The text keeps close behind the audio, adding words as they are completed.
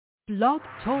Blog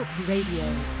Talk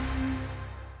Radio.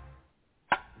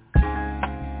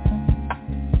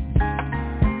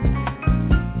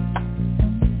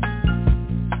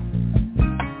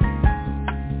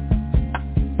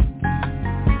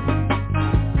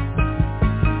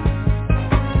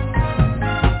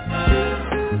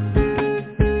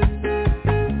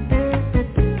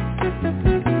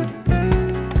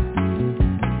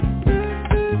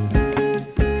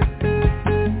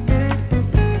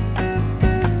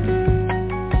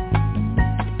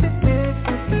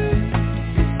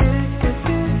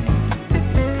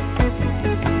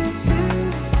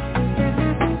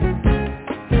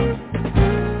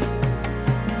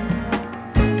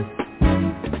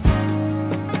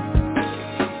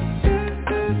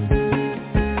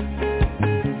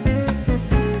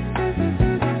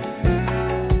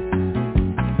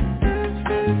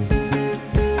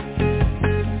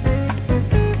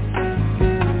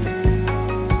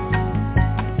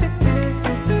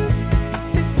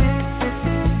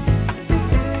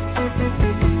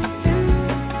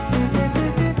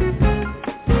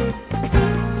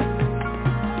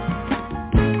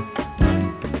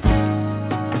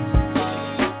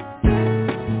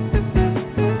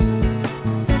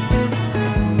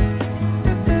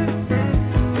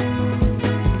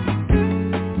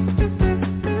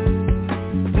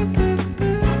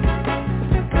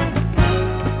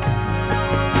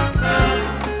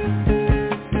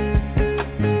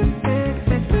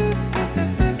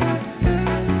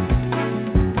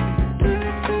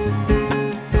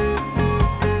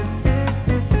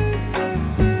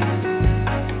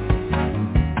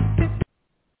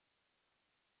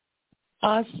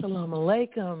 Assalamu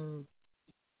alaikum.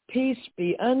 Peace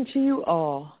be unto you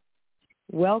all.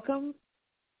 Welcome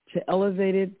to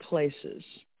Elevated Places.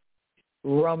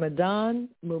 Ramadan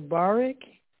Mubarak.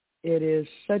 It is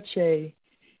such a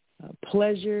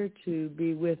pleasure to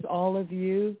be with all of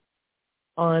you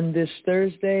on this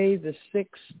Thursday, the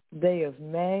 6th day of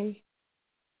May.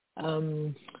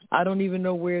 I don't even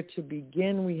know where to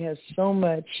begin. We have so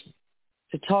much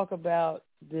to talk about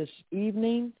this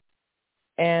evening.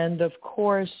 And, of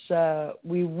course,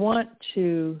 we want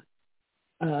to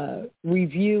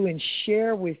review and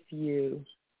share with you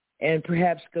and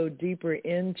perhaps go deeper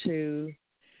into,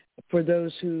 for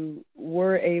those who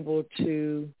were able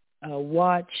to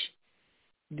watch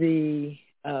the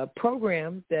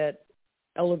program that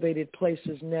Elevated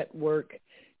Places Network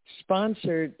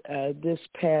sponsored this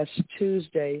past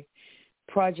Tuesday,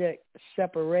 Project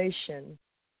Separation,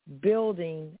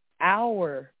 Building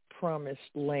Our Promised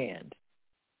Land.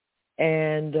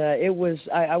 And it was,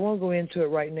 I won't go into it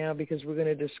right now because we're going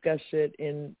to discuss it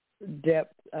in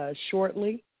depth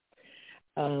shortly.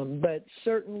 But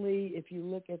certainly if you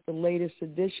look at the latest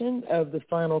edition of the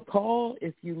Final Call,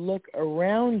 if you look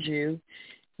around you,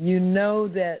 you know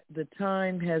that the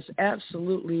time has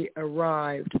absolutely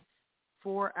arrived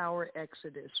for our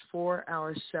exodus, for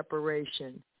our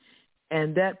separation.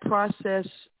 And that process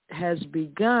has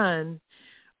begun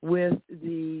with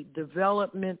the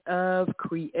development of,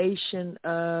 creation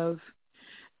of,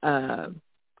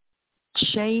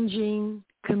 changing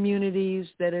communities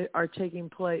that are taking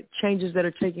place, changes that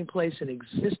are taking place in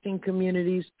existing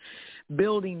communities,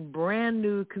 building brand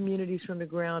new communities from the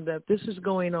ground up. This is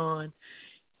going on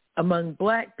among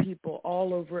Black people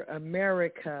all over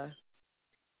America.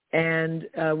 And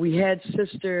we had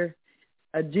Sister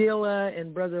Adila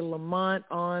and Brother Lamont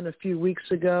on a few weeks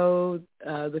ago,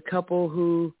 the couple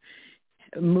who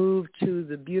moved to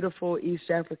the beautiful East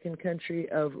African country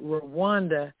of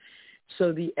Rwanda.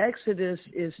 So the exodus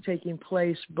is taking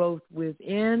place both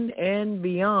within and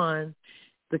beyond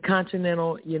the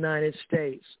continental United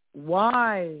States.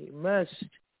 Why must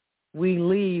we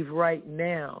leave right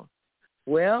now?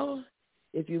 Well,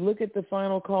 if you look at the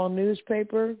Final Call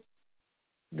newspaper,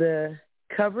 the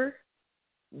cover,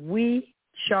 we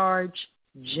charge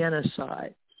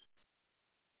genocide.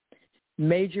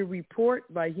 Major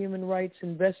report by human rights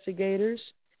investigators.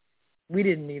 We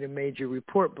didn't need a major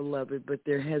report, beloved, but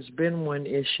there has been one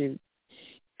issued.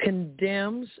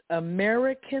 Condemns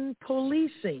American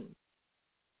policing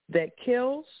that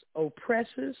kills,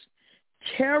 oppresses,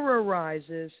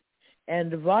 terrorizes,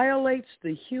 and violates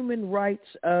the human rights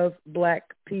of Black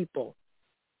people.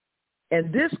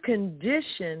 And this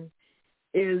condition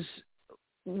is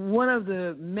one of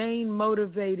the main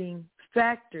motivating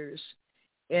factors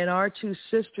in our two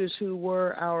sisters who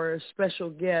were our special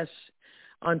guests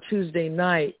on Tuesday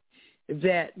night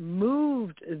that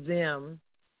moved them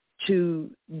to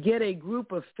get a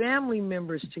group of family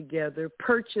members together,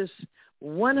 purchase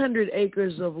 100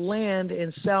 acres of land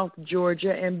in South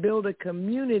Georgia, and build a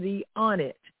community on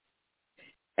it.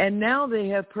 And now they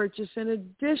have purchased an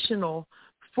additional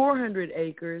 400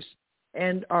 acres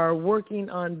and are working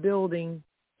on building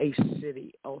a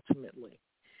city ultimately.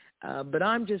 But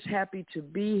I'm just happy to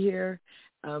be here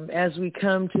as we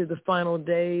come to the final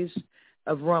days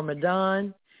of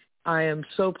Ramadan. I am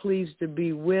so pleased to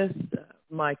be with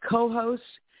my co-host,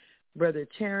 Brother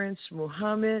Terrence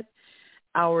Muhammad,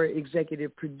 our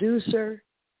executive producer,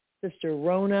 Sister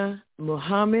Rona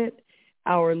Muhammad,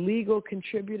 our legal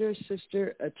contributor,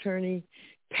 Sister Attorney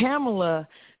Pamela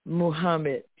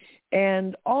Muhammad,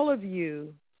 and all of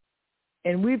you.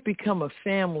 And we've become a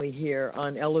family here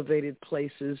on Elevated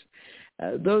Places.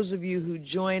 Those of you who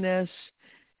join us,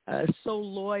 so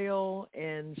loyal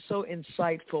and so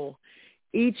insightful,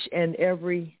 each and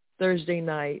every Thursday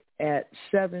night at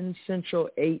 7 Central,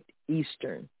 8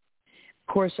 Eastern.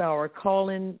 Of course, our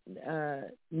call-in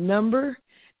number,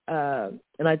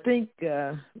 and I think,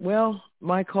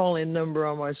 my call-in number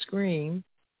on my screen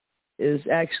is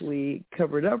actually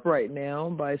covered up right now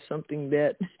by something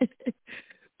that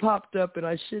popped up, and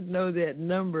I should know that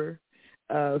number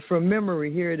from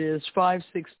memory. Here it is,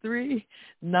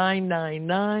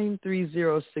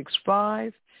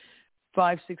 563-999-3065,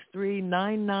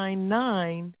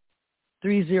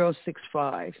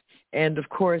 563-999-3065. And, of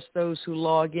course, those who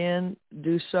log in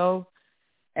do so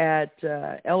at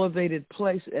Elevated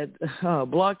Place, at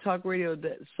Blog Talk Radio,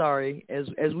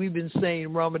 as we've been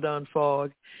saying, Ramadan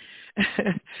Fog,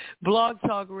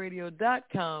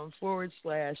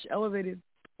 blogtalkradio.com/Elevated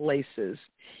Places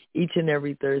each and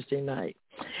every Thursday night.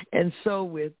 And so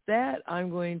with that, I'm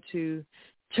going to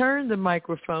turn the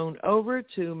microphone over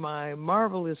to my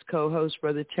marvelous co-host,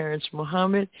 Brother Terrence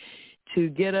Muhammad, to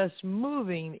get us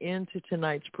moving into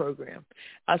tonight's program.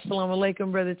 Assalamu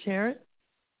alaikum, Brother Terrence.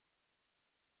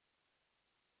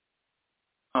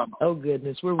 Oh,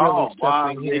 goodness. We're really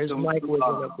suffering here. His mic wasn't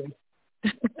up there.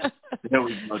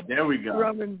 There we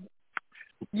go.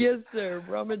 Yes, sir.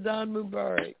 Ramadan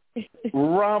Mubarak.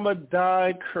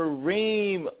 Ramadan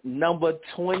Kareem, number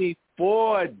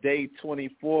 24, day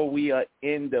 24. We are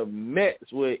in the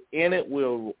midst. We're in it.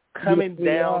 We're coming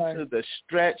down to the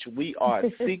stretch. We are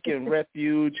seeking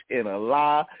refuge in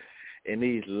Allah in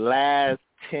these last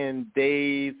 10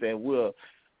 days, and we're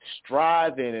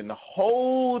striving and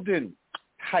holding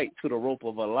tight to the rope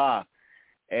of Allah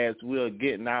as we're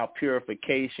getting our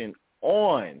purification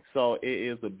on. So it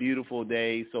is a beautiful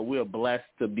day. So we're blessed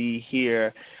to be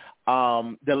here.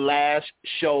 The last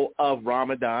show of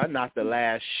Ramadan, not the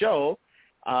last show,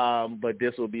 but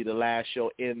this will be the last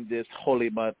show in this holy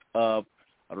month of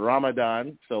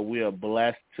Ramadan. So we are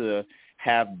blessed to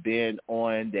have been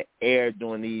on the air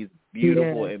during these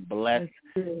beautiful and blessed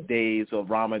days of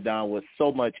Ramadan with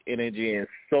so much energy and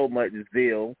so much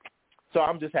zeal. So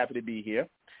I'm just happy to be here.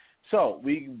 So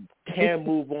we can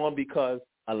move on because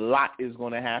a lot is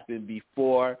going to happen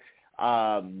before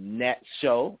next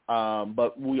show.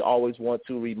 But we always want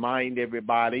to remind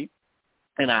everybody,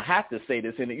 and I have to say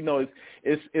this, and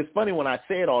it's funny when I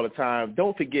say it all the time.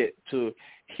 Don't forget to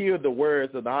hear the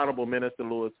words of the Honorable Minister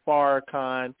Louis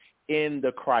Farrakhan in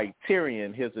the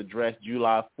Criterion, his address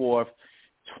July 4th,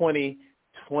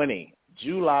 2020.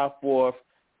 July 4th,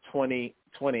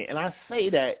 2020. And I say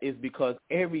that is because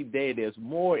every day there's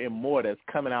more and more that's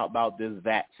coming out about this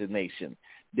vaccination.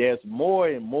 There's more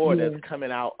and more that's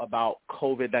coming out about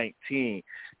COVID-19.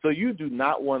 So you do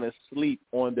not want to sleep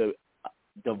on the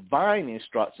divine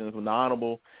instructions from the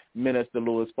Honorable Minister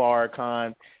Louis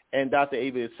Farrakhan. And Dr.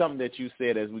 Ava, it's something that you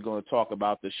said as we're going to talk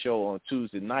about the show on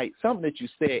Tuesday night, something that you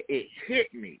said, it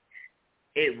hit me.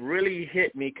 It really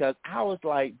hit me because I was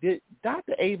like, did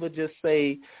Dr. Ava just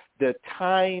say the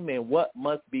time and what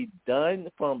must be done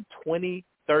from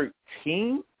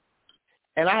 2013?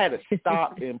 And I had to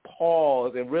stop and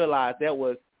pause and realize that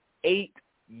was 8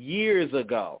 years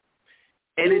ago.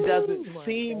 And it doesn't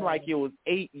seem like it was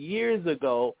 8 years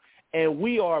ago, and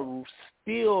we are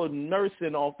still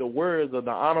nursing off the words of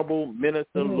the Honorable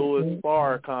Minister Louis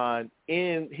Farrakhan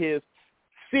in his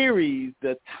series,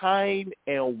 The Time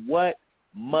and What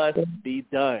Must Be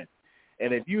Done.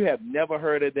 And if you have never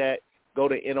heard of that, go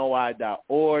to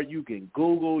NOI.org. You can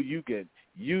Google, you can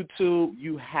YouTube.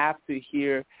 You have to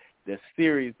hear the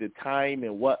series, The Time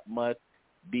and What Must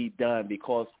Be Done,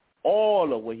 because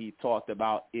all of what he talked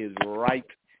about is right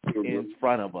in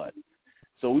front of us.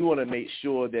 So we want to make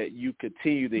sure that you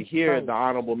continue to hear the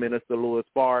Honorable Minister Louis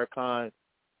Farrakhan.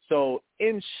 So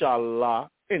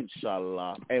inshallah,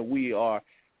 and we are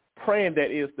praying that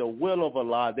it's the will of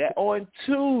Allah that on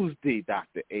Tuesday,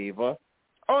 Dr. Ava,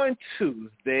 on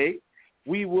Tuesday,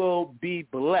 we will be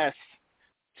blessed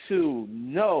to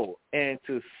know and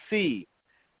to see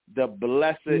the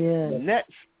blessed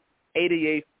next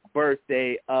 88th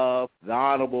birthday of the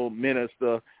Honorable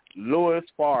Minister Louis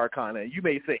Farrakhan. And you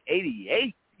may say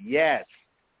 88. Yes,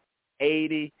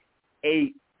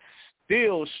 88.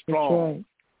 Still strong. Right.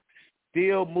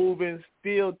 Still moving,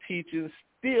 still teaching,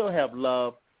 still have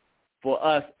love for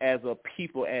us as a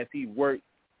people as he worked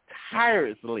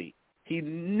tirelessly. He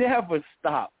never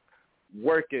stopped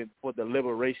working for the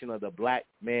liberation of the black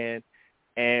man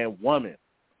and woman.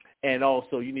 And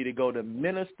also you need to go to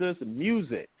Ministers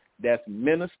Music. That's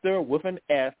minister with an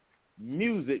S,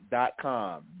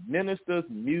 music.com.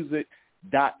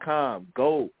 ministersmusic.com.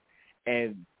 Go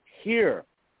and hear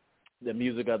the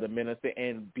music of the minister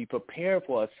and be prepared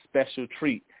for a special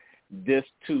treat this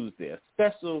Tuesday, a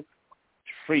special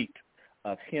treat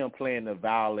of him playing the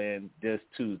violin this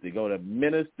Tuesday. Go to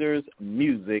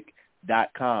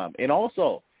ministersmusic.com. And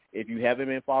also, if you haven't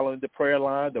been following the prayer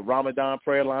line, the Ramadan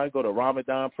prayer line, go to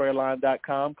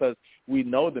ramadanprayerline.com, because we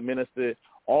know the minister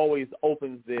always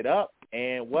opens it up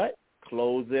and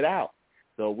close it out.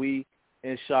 So we,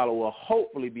 inshallah, will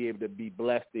hopefully be able to be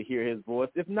blessed to hear his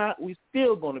voice. If not, we're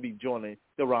still going to be joining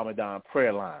the Ramadan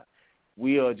prayer line.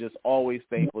 We are just always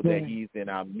thankful that he's in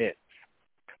our midst.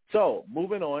 So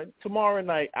moving on, tomorrow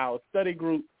night, our study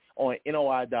group on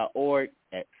NOI.org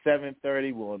at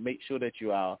 7:30. We'll make sure that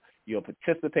you'll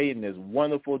participate in this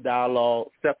wonderful dialogue,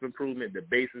 self-improvement, the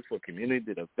basis for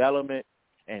community development.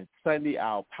 And Sunday,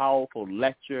 our powerful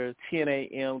lecture, 10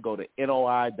 a.m. Go to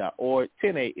NOI.org,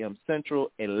 10 a.m. Central,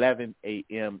 11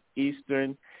 a.m.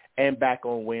 Eastern. And back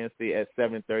on Wednesday at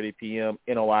 7:30 p.m.,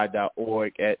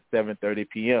 NOI.org at 7:30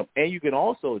 p.m. And you can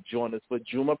also join us for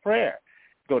Juma prayer.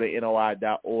 Go to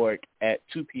NOI.org at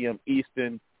 2 p.m.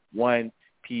 Eastern, 1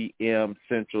 p.m.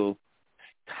 Central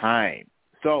Time.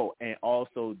 So, and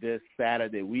also this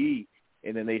Saturday, we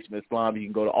in the Nation of Islam, you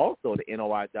can go to also to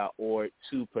NOI.org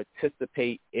to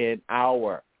participate in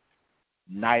our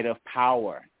Night of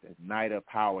Power. The Night of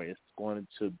Power is going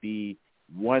to be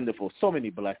wonderful. So many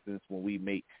blessings when we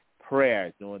make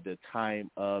prayer during the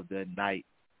time of the Night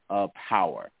of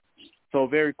Power. So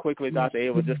very quickly, Dr.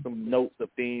 Ava, just some notes of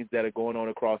things that are going on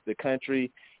across the country.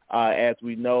 As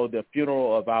we know, the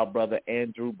funeral of our brother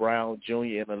Andrew Brown,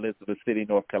 Jr. in Elizabeth City,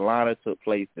 North Carolina, took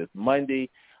place this Monday.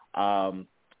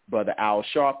 Brother Al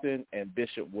Sharpton and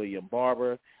Bishop William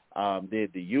Barber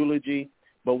did the eulogy.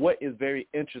 But what is very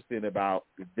interesting about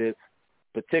this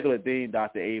particular thing,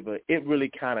 Dr. Ava, it really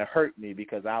kind of hurt me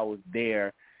because I was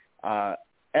there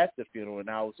at the funeral and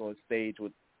I was on stage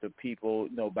with the people,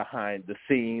 behind the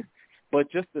scenes. But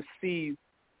just to see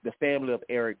the family of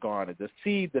Eric Garner, to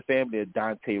see the family of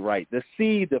Dante Wright, to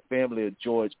see the family of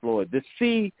George Floyd, to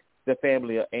see the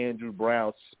family of Andrew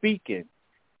Brown speaking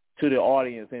to the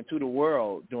audience and to the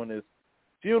world during this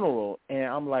funeral. And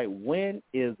I'm like, when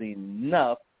is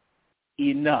enough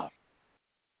enough?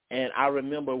 And I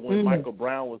remember when Michael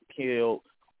Brown was killed,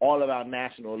 all of our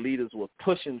national leaders were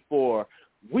pushing for,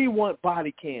 we want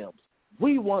body cams.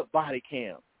 We want body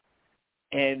cams.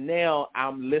 And now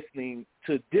I'm listening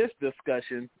to this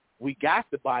discussion. We got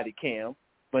the body cam,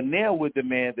 but now we're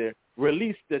demanding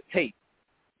release the tape,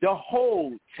 the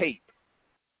whole tape.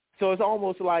 So it's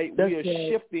almost like we are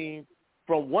shifting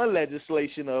from one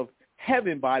legislation of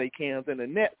having body cams and the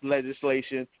next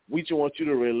legislation, we just want you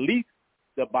to release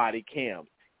the body cams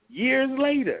years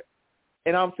later.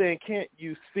 And I'm saying, can't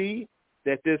you see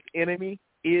that this enemy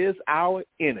is our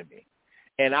enemy?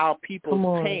 And our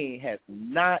people's pain has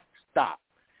not stopped.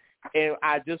 And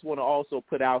I just want to also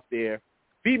put out there,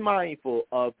 be mindful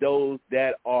of those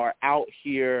that are out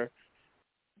here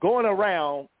going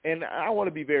around, and I want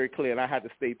to be very clear, and I have to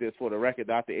state this for the record,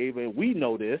 Dr. Ava, we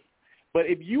know this, but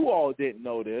if you all didn't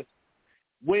know this,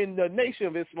 when the Nation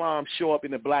of Islam show up in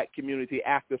the black community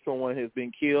after someone has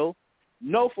been killed,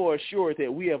 know for sure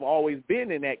that we have always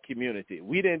been in that community.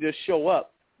 We didn't just show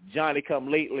up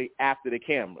Johnny-come-lately after the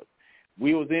cameras.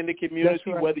 We was in the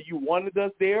community, whether you wanted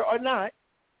us there or not.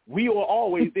 We were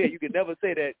always there. You can never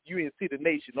say that you didn't see the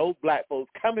nation. Those black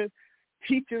folks coming,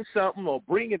 teaching something or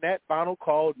bringing that Final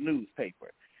Call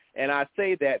newspaper. And I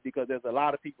say that because there's a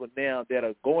lot of people now that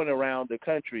are going around the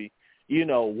country,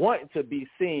 wanting to be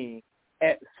seen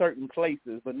at certain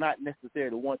places, but not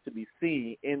necessarily want to be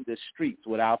seen in the streets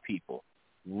with our people,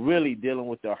 really dealing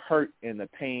with the hurt and the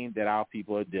pain that our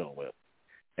people are dealing with.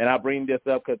 And I bring this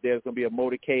up because there's going to be a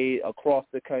motorcade across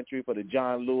the country for the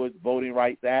John Lewis Voting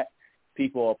Rights Act.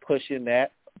 People are pushing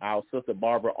that. Our sister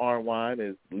Barbara Arnwine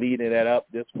is leading that up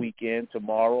this weekend,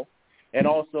 tomorrow. And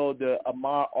also the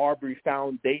Ahmaud Arbery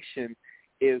Foundation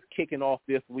is kicking off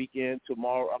this weekend,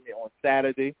 on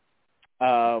Saturday,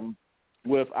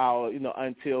 with our,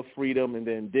 Until Freedom and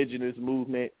the indigenous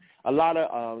movement. A lot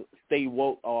of Stay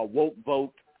Woke, Woke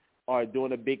Vote are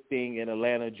doing a big thing in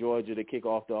Atlanta, Georgia, to kick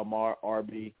off the Ahmaud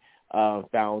Arbery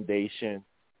Foundation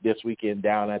this weekend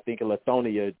down, I think, in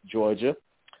Lithonia, Georgia.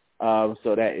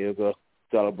 So that is a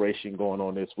celebration going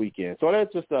on this weekend. So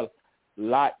that's just a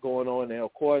lot going on there.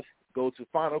 Of course, go to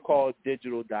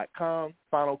finalcalldigital.com,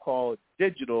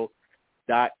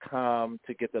 finalcalldigital.com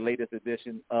to get the latest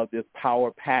edition of this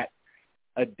power-packed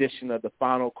edition of the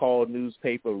Final Call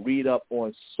newspaper. Read up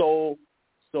on so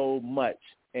much.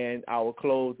 And I will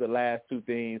close the last two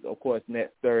things. Of course,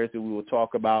 next Thursday we will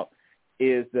talk about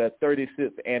is the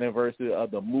 36th anniversary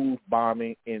of the MOVE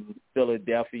bombing in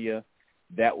Philadelphia.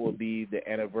 That will be the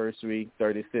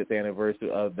 36th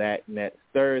anniversary of that next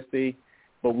Thursday.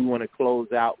 But we want to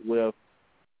close out with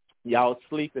y'all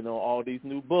sleeping on all these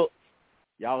new books.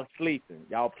 Y'all sleeping.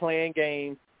 Y'all playing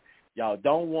games. Y'all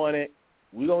don't want it.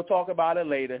 We're going to talk about it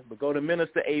later, but go to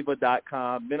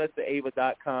ministerava.com.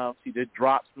 Ministerava.com. She just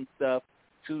dropped some stuff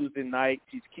Tuesday night.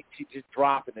 She's just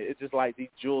dropping it. It's just like these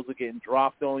jewels are getting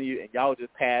dropped on you, and y'all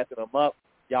just passing them up.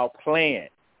 Y'all playing.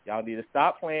 Y'all need to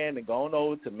stop playing and go on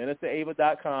over to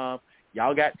ministerava.com.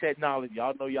 Y'all got technology.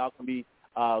 Y'all know y'all can be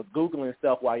Googling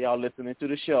stuff while y'all listening to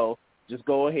the show. Just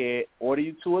go ahead, order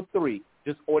you 2 or 3.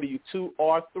 Just order you 2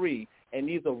 or 3. And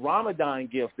these are Ramadan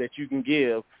gifts that you can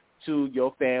give to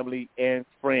your family and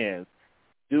friends.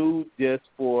 Do this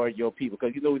for your people.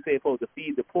 Because you know we say it's supposed to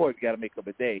feed the poor, you got to make up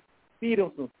a day. Feed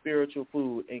them some spiritual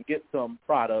food and get some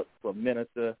products from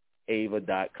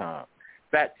ministerava.com.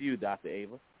 Back to you, Dr.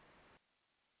 Ava.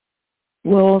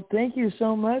 Well, thank you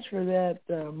so much for that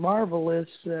marvelous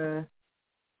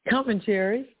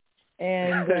commentary.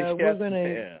 And we're going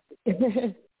to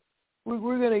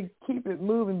we're going to keep it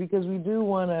moving because we do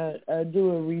want to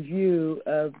do a review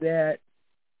of that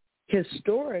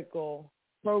historical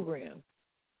program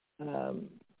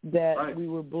that we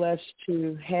were blessed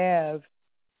to have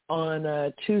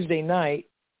on Tuesday night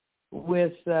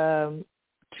with 2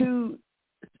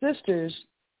 sisters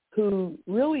who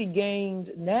really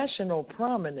gained national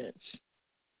prominence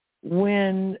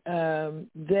when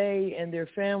they and their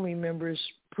family members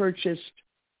purchased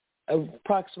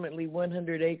approximately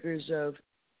 100 acres of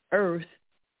earth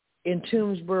in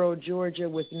Toomsboro, Georgia,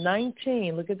 with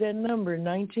 19, look at that number,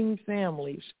 19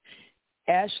 families.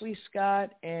 Ashley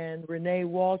Scott and Renee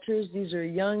Walters, these are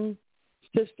young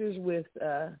sisters with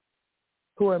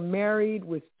who are married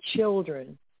with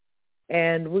children.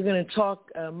 And we're going to talk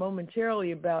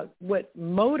momentarily about what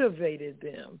motivated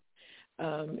them.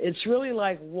 It's really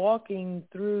like walking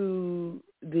through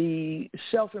the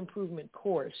self-improvement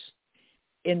course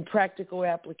in practical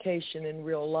application in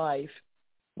real life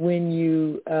when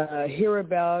you hear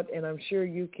about, and I'm sure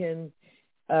you can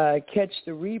catch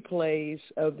the replays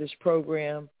of this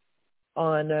program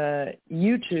on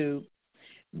YouTube,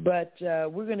 but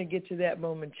we're going to get to that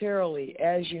momentarily.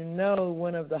 As you know,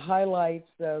 one of the highlights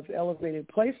of Elevated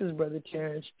Places, Brother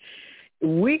Terrence,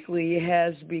 weekly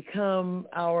has become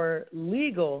our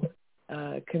legal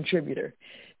contributor,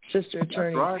 Sister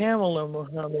Attorney Pamela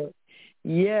Muhammad.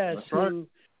 Yes, who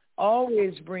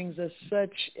always brings us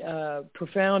such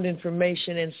profound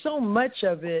information, and so much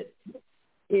of it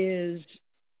is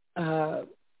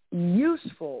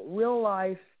useful,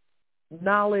 real-life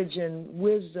knowledge and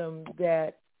wisdom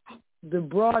that the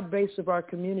broad base of our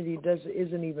community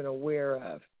isn't even aware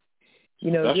of.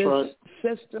 You know, this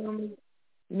system,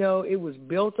 you know, it was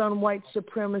built on white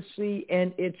supremacy,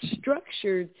 and it's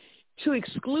structured to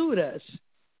exclude us.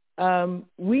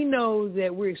 We know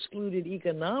that we're excluded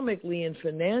economically and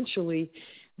financially,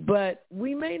 but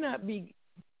we may not be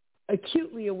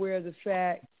acutely aware of the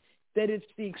fact that it's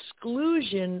the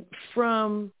exclusion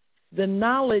from the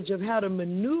knowledge of how to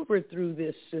maneuver through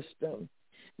this system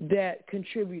that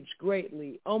contributes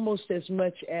greatly, almost as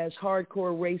much as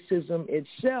hardcore racism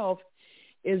itself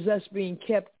is us being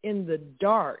kept in the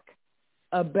dark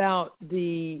about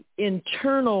the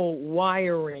internal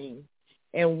wiring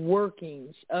and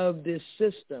workings of this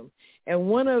system. And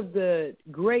one of the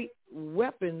great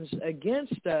weapons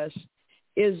against us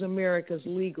is America's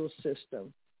legal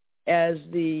system. As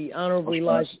the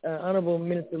Honorable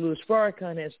Minister Louis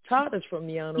Farrakhan has taught us from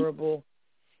the Honorable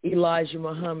Elijah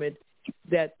Muhammad,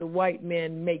 that the white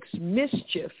man makes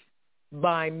mischief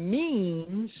by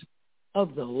means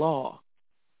of the law.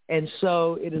 And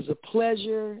so it is a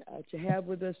pleasure to have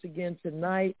with us again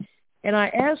tonight. And I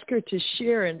asked her to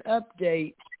share an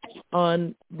update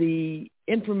on the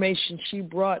information she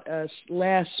brought us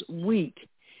last week,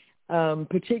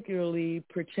 particularly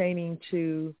pertaining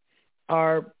to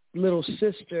our little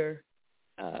sister,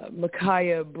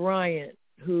 Micaiah Bryant,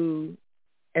 who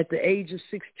at the age of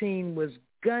 16 was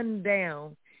gunned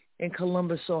down in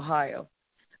Columbus, Ohio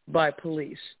by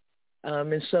police.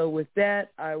 And so with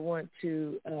that, I want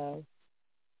to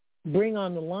bring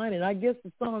on the line, and I guess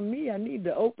it's on me. I need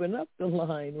to open up the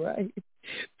line, right,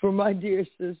 for my dear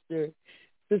sister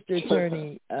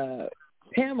attorney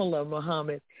Pamela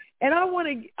Muhammad. And I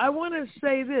want to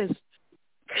say this: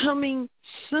 coming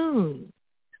soon,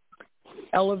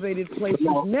 Elevated Places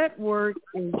Network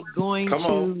is going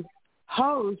to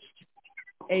host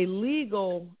a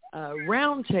legal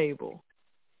roundtable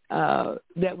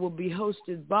that will be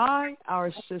hosted by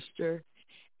our sister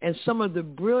and some of the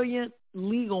brilliant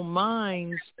legal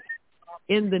minds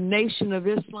in the Nation of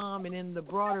Islam and in the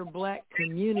broader black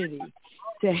community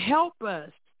to help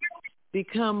us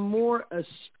become more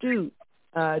astute,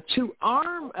 to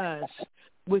arm us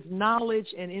with knowledge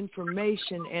and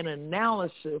information and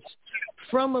analysis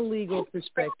from a legal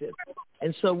perspective.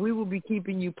 And so we will be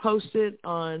keeping you posted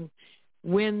on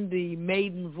when the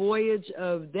maiden voyage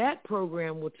of that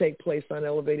program will take place on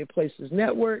Elevated Places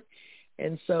Network.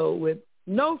 And so with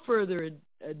no further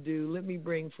ado, let me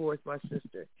bring forth my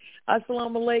sister.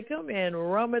 Assalamu alaikum and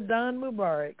Ramadan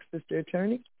Mubarak, Sister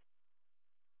Attorney.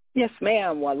 Yes,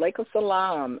 ma'am. Wa alaikum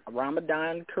salam.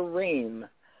 Ramadan Kareem.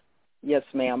 Yes,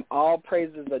 ma'am. All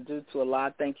praises are due to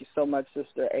Allah. Thank you so much,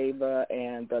 Sister Ava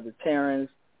and Brother Terrence.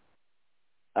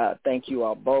 Thank you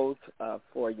all both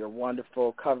for your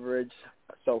wonderful coverage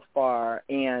so far.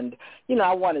 And, you know,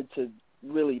 I wanted to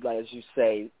really, as you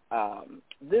say,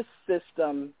 this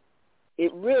system,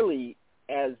 it really,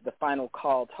 as the final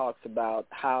call talks about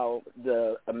how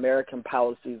the American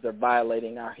policies are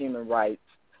violating our human rights,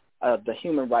 the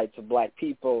human rights of black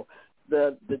people,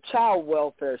 the child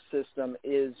welfare system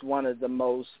is one of the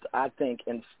most, I think,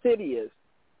 insidious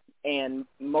and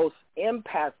most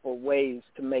impactful ways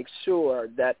to make sure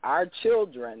that our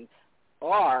children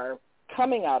are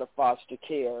coming out of foster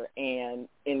care and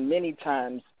in many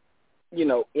times, you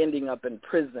know, ending up in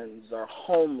prisons or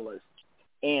homeless.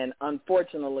 And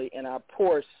unfortunately, in our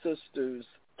poor sister's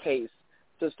case,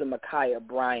 Sister Micaiah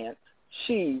Bryant,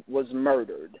 she was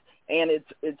murdered. And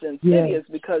it's insidious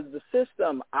because the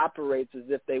system operates as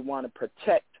if they want to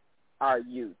protect our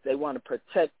youth. They want to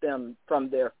protect them from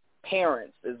their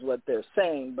parents is what they're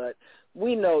saying. But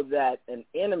we know that an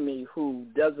enemy who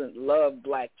doesn't love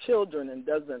black children and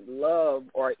doesn't love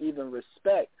or even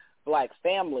respect black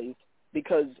families,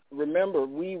 because remember,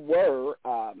 we were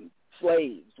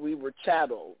slaves. We were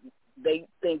chattel. They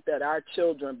think that our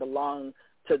children belong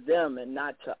to them and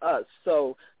not to us.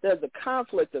 So there's a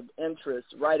conflict of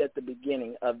interest right at the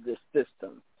beginning of this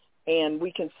system. And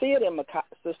we can see it in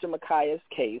Sister Micaiah's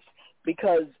case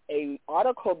because an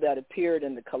article that appeared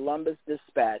in the Columbus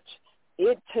Dispatch,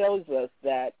 it tells us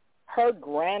that her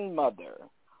grandmother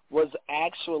was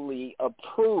actually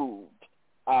approved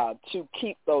to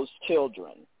keep those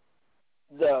children.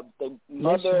 The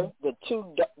mother, the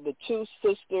two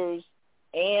sisters,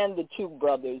 and the two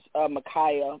brothers of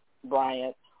Micaiah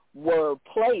Bryant were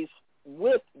placed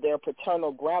with their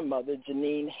paternal grandmother,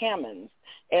 Janine Hammonds.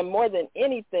 And more than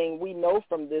anything, we know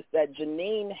from this that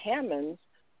Janine Hammonds,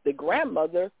 the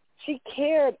grandmother, she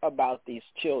cared about these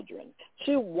children.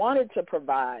 She wanted to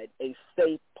provide a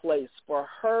safe place for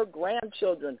her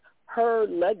grandchildren, her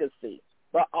legacy.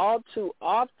 But all too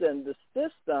often, the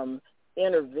system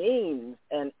intervenes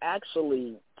and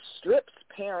actually strips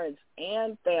parents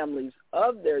and families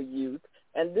of their youth.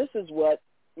 And this is what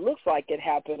looks like it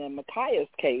happened in Micaiah's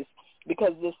case,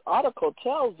 because this article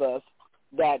tells us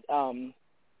that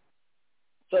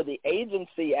so the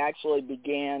agency actually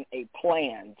began a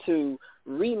plan to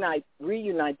reunite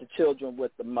the children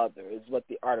with the mother, is what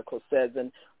the article says.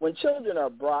 And when children are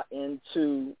brought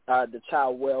into the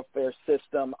child welfare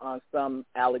system on some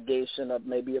allegation of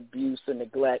maybe abuse and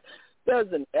neglect,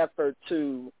 there's an effort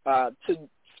to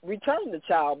return the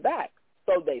child back,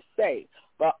 so they say.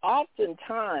 But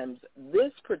oftentimes,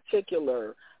 this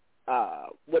particular,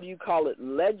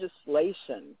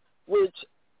 legislation, which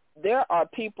there are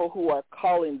people who are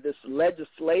calling this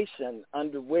legislation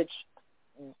under which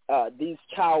these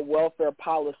child welfare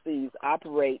policies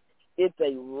operate, it's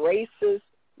a racist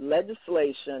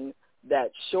legislation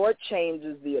that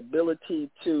shortchanges the ability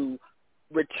to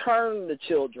return the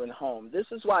children home. This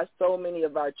is why so many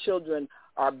of our children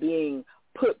are being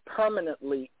put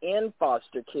permanently in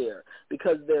foster care,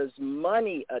 because there's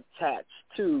money attached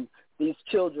to these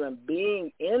children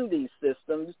being in these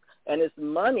systems, and it's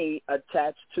money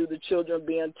attached to the children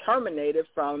being terminated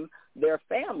from their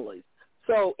families.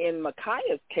 So in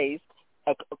Micaiah's case,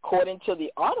 according to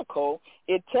the article,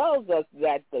 it tells us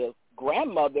that the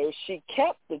grandmother, she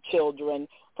kept the children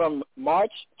from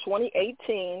March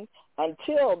 2018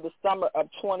 until the summer of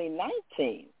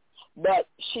 2019. But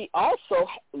she also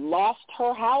lost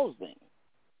her housing.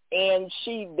 and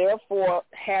she therefore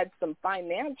had some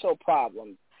financial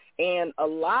problems. And a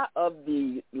lot of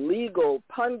the legal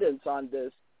pundits on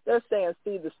this, they're saying,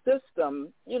 see, the system,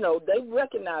 they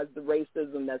recognize the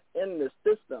racism that's in the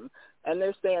system, and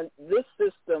they're saying this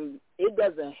system, it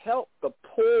doesn't help the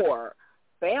poor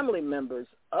family members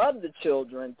of the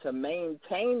children to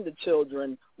maintain the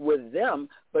children with them,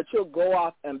 but you'll go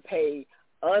off and pay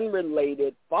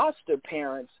unrelated foster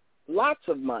parents lots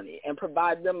of money and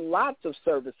provide them lots of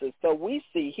services. So we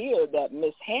see here that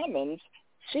Miss Hammonds,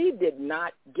 she did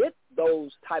not get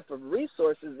those type of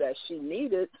resources that she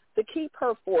needed to keep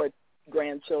her 4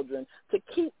 grandchildren, to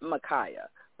keep Micaiah.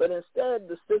 But instead,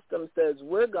 the system says,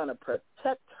 we're going to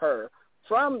protect her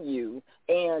from you,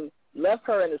 and left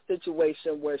her in a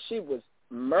situation where she was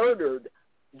murdered,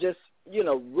 just,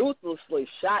 ruthlessly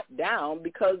shot down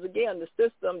because, again, the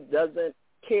system doesn't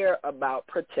care about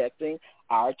protecting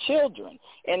our children.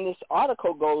 And this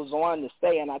article goes on to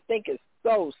say, and I think it's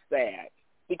so sad,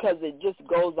 because it just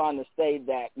goes on to say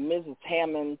that Mrs.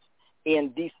 Hammonds,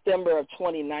 in December of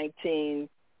 2019,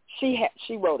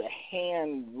 she wrote a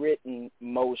handwritten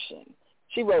motion.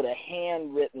 She wrote a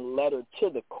handwritten letter to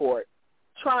the court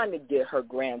trying to get her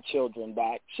grandchildren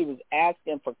back. She was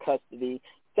asking for custody,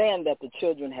 saying that the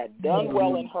children had done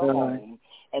well in her home,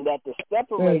 and that the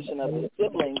separation of the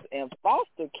siblings in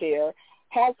foster care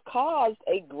has caused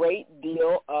a great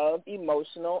deal of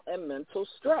emotional and mental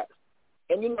stress.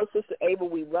 And, Sister Ava,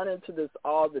 we run into this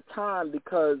all the time,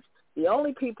 because the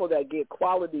only people that get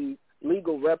quality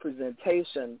legal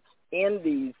representation in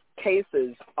these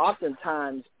cases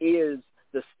oftentimes is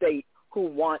the state, who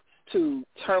wants to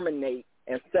terminate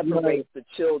and separate the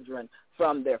children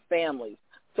from their families.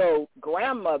 So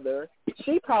grandmother,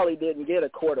 she probably didn't get a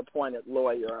court-appointed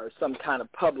lawyer or some kind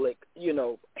of public,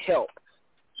 help.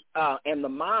 And the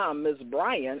mom, Ms.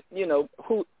 Bryant,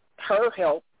 who her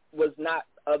help was not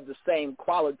of the same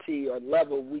quality or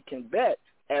level we can bet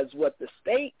as what the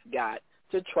state got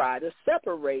to try to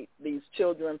separate these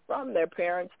children from their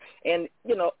parents. And,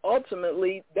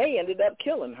 ultimately they ended up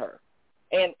killing her.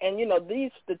 And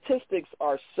these statistics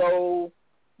are so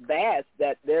vast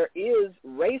that there is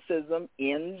racism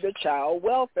in the child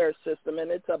welfare system,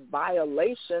 and it's a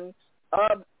violation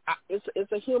of,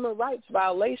 it's a human rights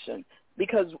violation,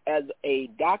 because as a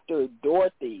Dr.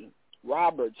 Dorothy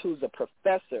Roberts, who's a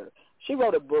professor, she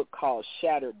wrote a book called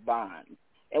Shattered Bonds.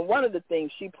 And one of the things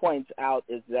she points out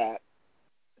is that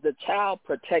the child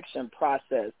protection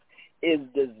process is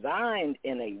designed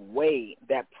in a way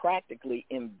that practically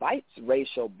invites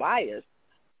racial bias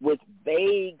with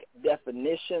vague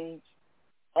definitions,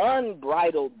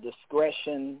 unbridled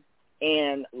discretion,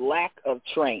 and lack of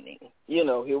training.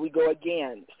 Here we go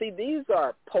again. See, these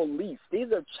are police.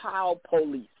 These are child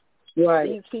police. Right.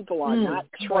 These people are not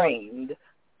trained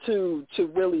to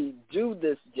really do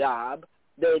this job.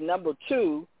 They're, number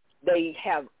two, they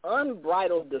have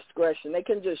unbridled discretion. They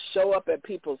can just show up at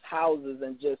people's houses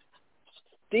and just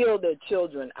steal their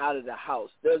children out of the house.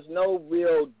 There's no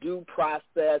real due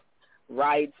process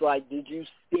rights, like, did you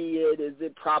see it? Is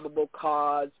it probable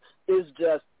cause? It's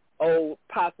just,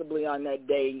 possibly on that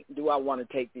day, do I want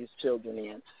to take these children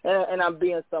in? And I'm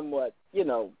being somewhat,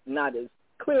 not as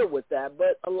clear with that,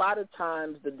 but a lot of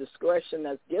times the discretion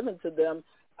that's given to them,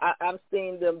 I've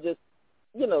seen them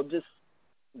just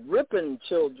ripping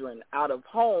children out of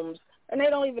homes, and they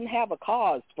don't even have a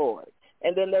cause for it.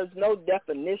 And then there's no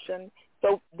definition.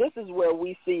 So this is where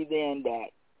we see then that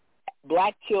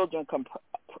black children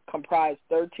comprise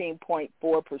 13.4%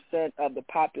 of the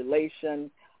population,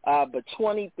 but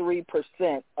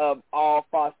 23% of all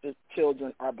foster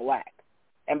children are black.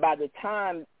 And by the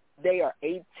time they are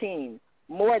 18,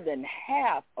 more than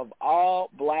half of all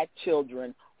black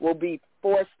children will be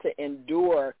forced to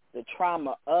endure the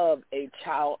trauma of a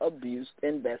child abuse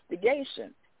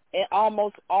investigation. And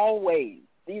almost always,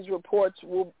 these reports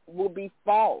will be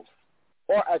false,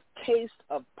 or a taste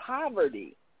of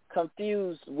poverty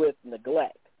confused with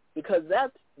neglect, because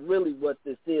that's really what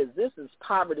this is. This is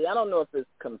poverty. I don't know if it's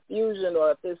confusion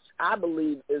or if it's, I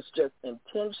believe it's just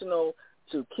intentional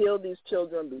to kill these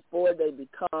children before they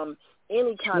become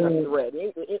any kind of threat,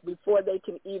 before they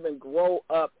can even grow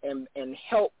up and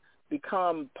help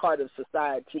become part of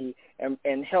society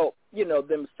and help,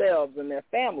 themselves and their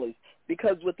families.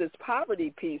 Because with this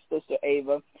poverty piece, Sister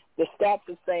Ava, the stats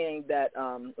are saying that,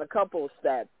 a couple of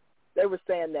stats, they were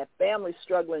saying that families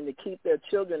struggling to keep their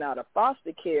children out of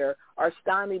foster care are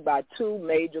stymied by two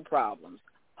major problems: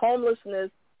 homelessness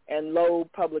and low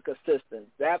public assistance.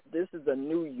 This is a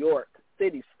New York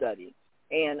City study.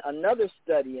 And another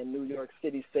study in New York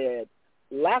City said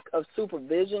lack of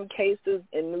supervision cases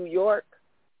in New York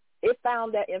it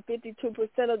found that in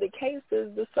 52% of the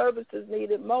cases, the services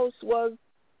needed most was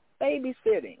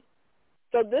babysitting.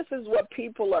 So this is what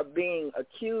people are being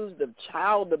accused of,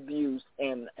 child abuse,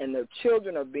 and their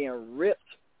children are being ripped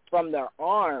from their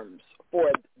arms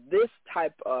for this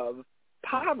type of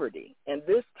poverty and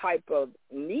this type of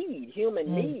need,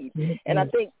 human need. And I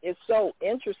think it's so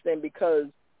interesting because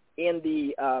in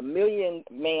the Million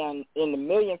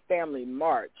Family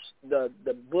March, the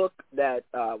book that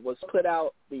was put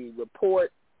out, the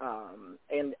report,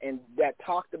 and that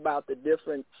talked about the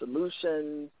different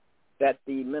solutions that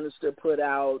the minister put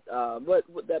out. What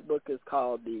that book is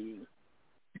called, the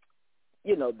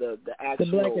actual the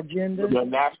Black Agenda, the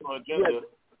national agenda. Yes,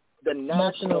 the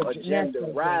national agenda,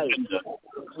 right?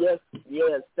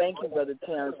 Yes. Thank you, Brother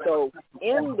Terrence. So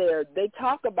in there, they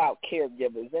talk about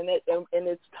caregivers, and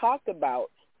it's talked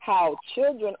about how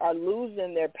children are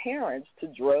losing their parents to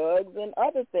drugs and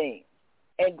other things,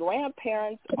 and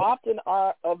grandparents often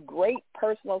are of great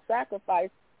personal sacrifice.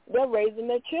 They're raising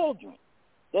their children.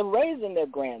 They're raising their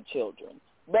grandchildren.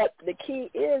 But the key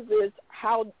is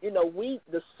how,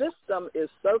 the system is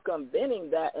circumventing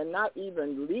that and not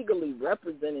even legally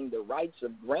representing the rights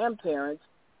of grandparents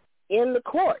in the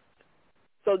courts.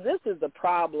 So this is a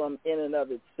problem in and of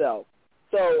itself.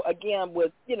 So again,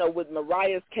 with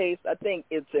Mariah's case, I think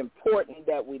it's important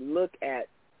that we look at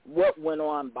what went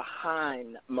on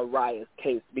behind Mariah's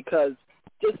case, because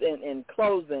just in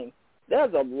closing,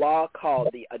 there's a law called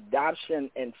the Adoption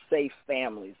and Safe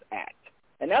Families Act.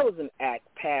 And that was an act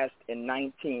passed in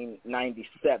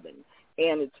 1997.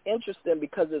 And it's interesting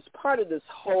because it's part of this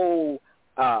whole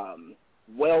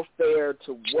welfare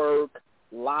to work,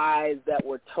 lies that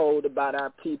were told about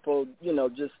our people,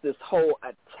 just this whole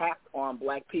attack on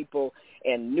black people,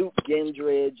 and Newt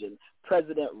Gingrich and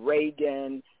President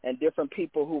Reagan and different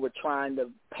people who were trying to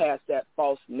pass that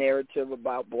false narrative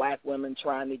about black women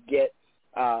trying to get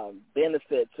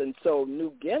benefits. And so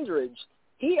Newt Gingrich,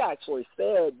 he actually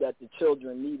said that the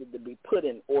children needed to be put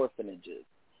in orphanages.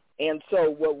 And so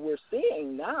what we're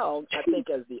seeing now, I think,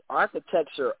 as the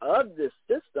architecture of this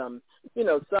system,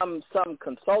 some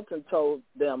consultant told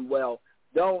them, well,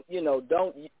 don't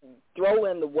throw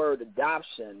in the word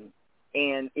adoption,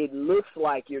 and it looks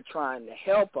like you're trying to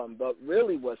help them. But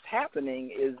really what's happening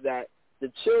is that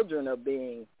the children are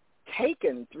being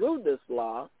taken through this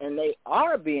law, and they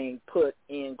are being put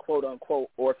in quote-unquote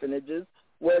orphanages,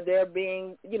 where they're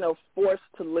being, forced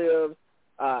to live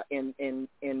in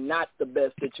not the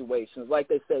best situations. Like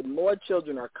they said, more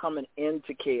children are coming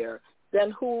into care than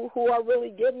who are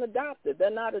really getting adopted. They're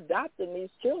not adopting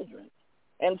these children.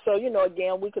 And so,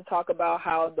 again, we could talk about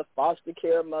how the foster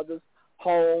care mother's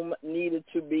home needed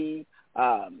to be,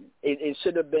 it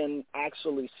should have been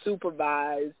actually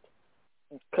supervised,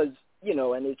 because,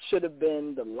 and it should have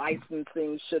been, the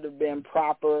licensing should have been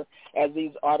proper, as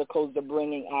these articles are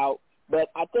bringing out. But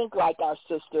I think, like our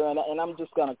sister, and I'm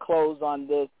just going to close on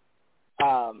this,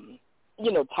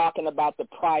 talking about the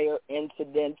prior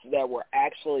incidents that were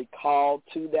actually called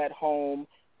to that home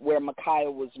where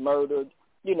Ma'Khia was murdered.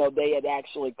 They had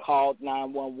actually called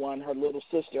 911. Her little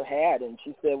sister had, and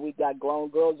she said, we got grown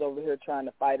girls over here trying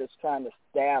to fight us, trying to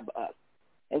stab us.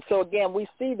 And so, again, we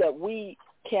see that we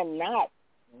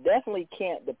definitely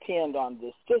can't depend on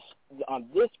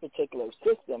this particular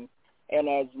system. And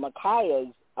as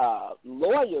Ma'Khia's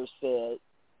lawyer said,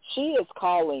 she's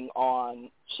calling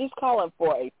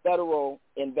for a federal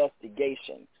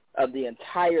investigation of the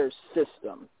entire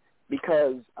system,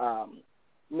 because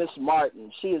Ms.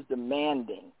 Martin, she is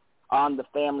demanding on the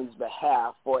family's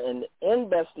behalf for an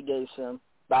investigation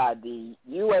by the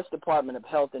U.S. Department of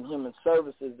Health and Human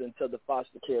Services into the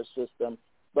foster care system.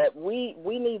 But we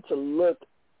need to look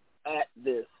at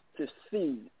this to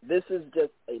see this is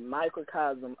just a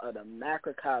microcosm of the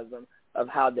macrocosm of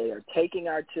how they are taking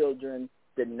our children,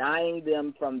 denying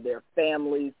them from their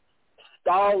families,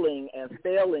 stalling and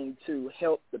failing to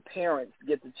help the parents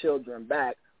get the children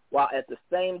back, while at the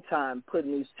same time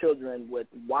putting these children with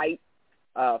white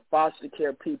foster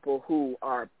care people who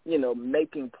are,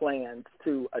 making plans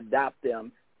to adopt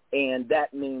them. And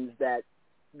that means that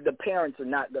the parents are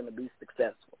not going to be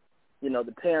successful.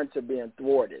 The parents are being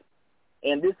thwarted.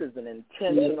 And this is an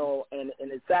intentional, and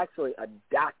it's actually a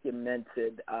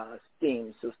documented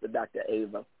scheme, Sister Dr.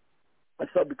 Ava. And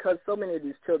so because so many of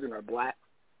these children are black,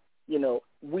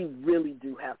 we really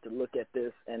do have to look at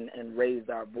this and raise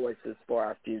our voices for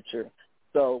our future.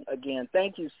 So, again,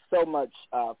 thank you so much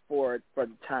for the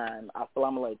time.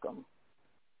 Assalamu alaikum.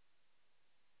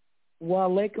 Wa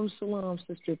alaikum salam,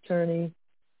 Sister Attorney.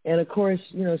 And, of course,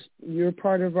 you're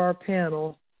part of our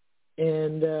panel.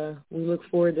 And we look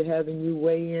forward to having you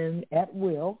weigh in at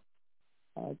will.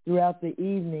 throughout the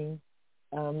evening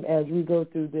as we go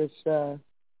through this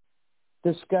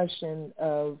discussion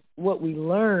of what we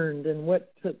learned and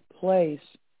what took place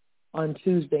on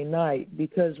Tuesday night,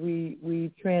 because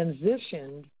we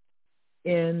transitioned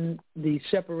in the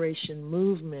separation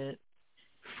movement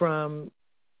from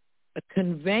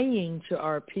conveying to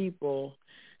our people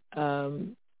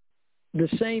the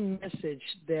same message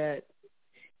that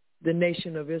the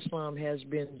Nation of Islam has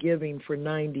been giving for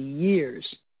 90 years.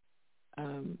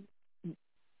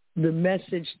 The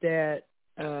message that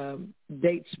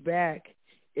dates back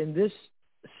in this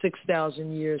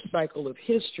 6,000-year cycle of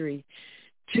history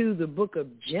to the book of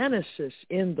Genesis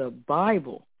in the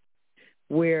Bible,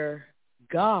 where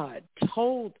God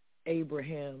told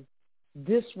Abraham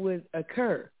this would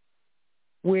occur,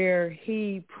 where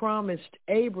he promised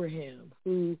Abraham,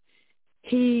 who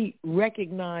he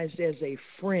recognized as a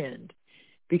friend,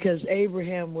 because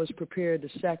Abraham was prepared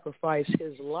to sacrifice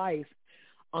his life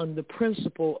on the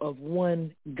principle of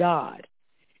one God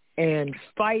and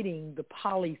fighting the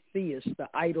polytheists, the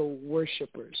idol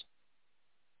worshipers.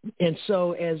 And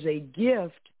so as a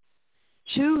gift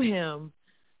to him,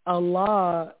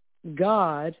 Allah,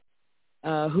 God,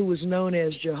 who was known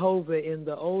as Jehovah in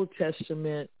the Old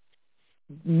Testament,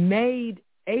 made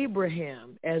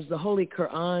Abraham, as the Holy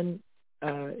Quran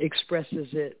expresses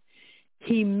it,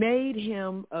 he made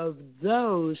him of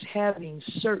those having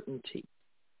certainty.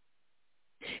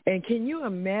 And can you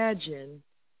imagine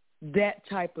that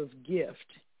type of gift?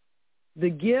 The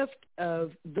gift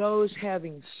of those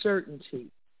having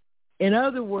certainty. In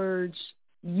other words,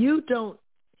 you don't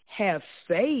have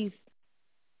faith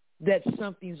that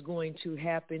something's going to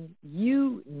happen.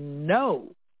 You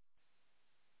know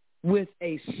with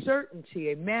a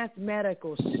certainty, a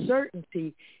mathematical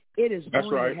certainty, it is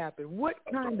going to happen. What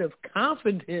kind of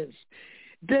confidence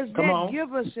does that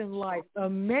give us in life?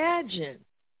 Imagine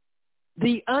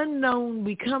the unknown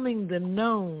becoming the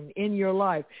known in your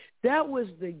life. That was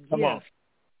the gift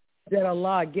that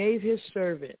Allah gave his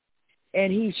servant.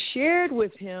 And he shared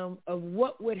with him of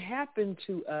what would happen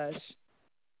to us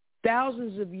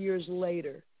thousands of years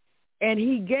later. And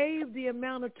he gave the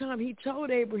amount of time. He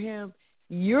told Abraham,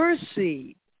 your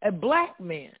seed, a black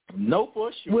man,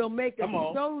 will make a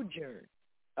sojourn,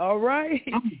 all right,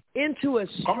 into a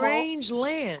strange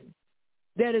land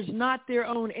that is not their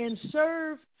own, and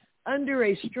serve under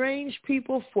a strange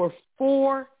people for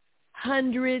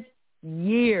 400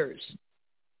 years.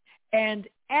 And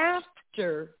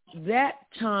after that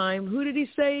time, who did he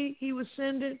say he was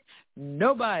sending?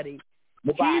 Nobody.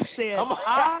 He said,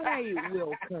 I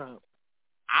will come.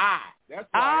 That's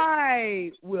right.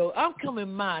 I will. I'm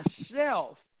coming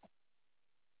myself.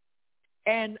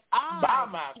 And by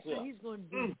myself. So he's going to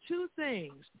do two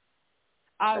things.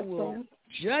 I will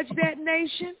judge that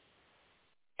nation.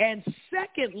 And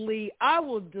secondly, I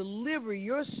will deliver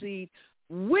your seed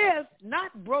with,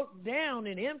 not broke down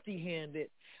and empty-handed,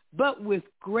 but with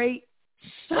great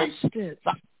substance.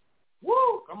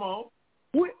 Woo! Come on.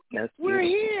 We're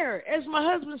here. As my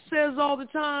husband says all the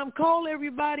time, call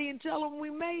everybody and tell them we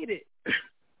made it.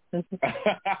 That's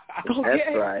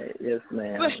right. Yes,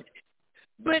 ma'am.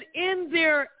 But in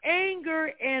their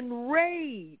anger and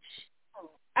rage,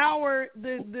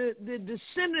 the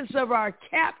descendants of our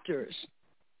captors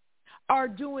are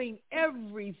doing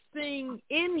everything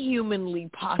inhumanly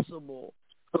possible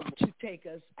to take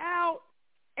us out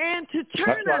and to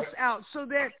turn us out, so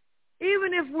that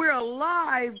even if we're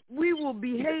alive, we will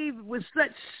behave with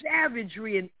such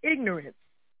savagery and ignorance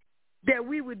that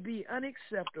we would be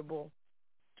unacceptable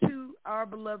to our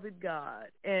beloved God.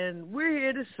 And we're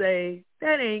here to say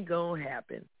that ain't going to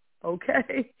happen,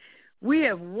 okay? We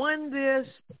have won this,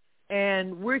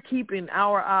 and we're keeping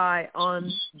our eye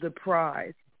on the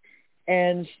prize.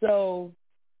 And so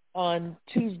on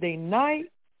Tuesday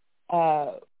night,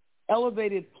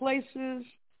 Elevated Places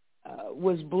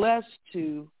was blessed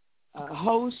to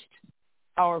host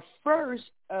our first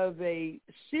of a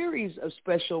series of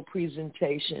special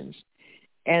presentations,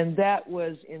 and that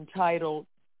was entitled,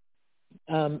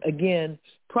 again,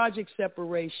 Project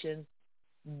Separation,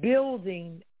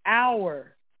 Building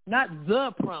Our, not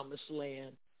the Promised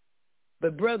Land,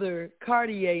 but Brother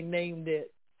Cartier named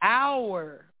it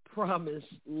Our Promised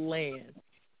Land.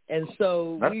 And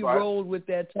so we rolled with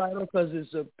that title because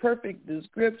it's a perfect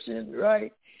description,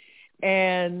 right?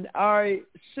 And our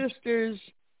sisters,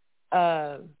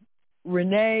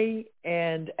 Renee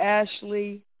and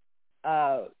Ashley,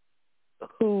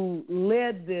 who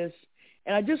led this,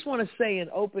 and I just want to say in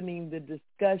opening the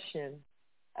discussion,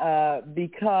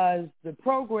 because the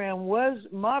program was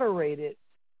moderated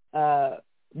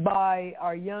by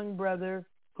our young brother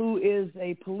who is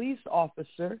a police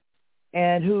officer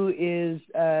and who is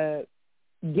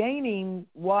gaining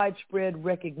widespread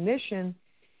recognition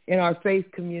in our faith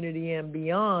community and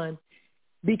beyond,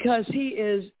 because he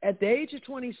is, at the age of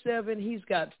 27, he's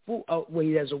got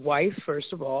he has a wife,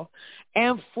 first of all,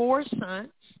 and 4 sons,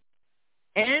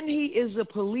 and he is a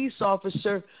police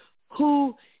officer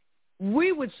who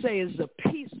we would say is a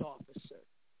peace officer,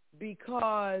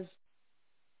 because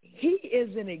he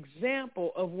is an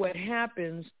example of what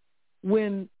happens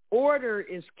when order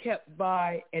is kept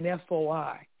by an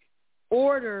FOI.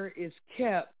 Order is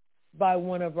kept by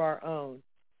one of our own.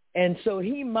 And so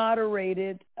he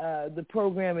moderated the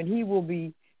program, and he will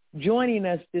be joining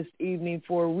us this evening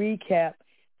for a recap.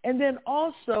 And then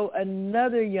also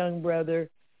another young brother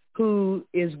who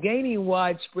is gaining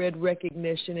widespread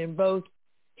recognition, and both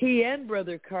he and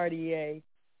Brother Cartier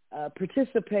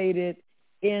participated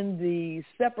in the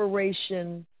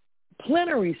separation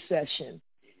plenary session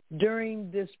during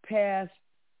this past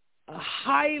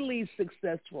highly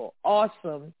successful,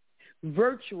 awesome,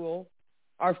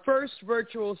 our first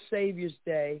virtual Savior's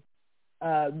Day,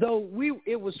 though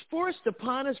it was forced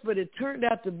upon us, but it turned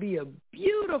out to be a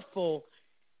beautiful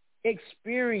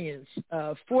experience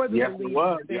for the Lee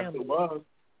family. Yes, it was.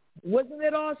 Wasn't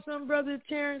it awesome, Brother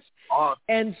Terrence? Awesome.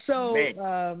 And so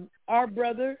our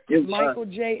brother, Michael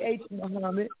J.H.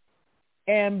 Muhammad,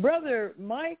 and Brother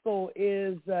Michael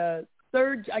is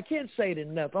third. I can't say it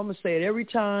enough. I'm going to say it every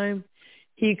time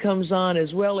he comes on,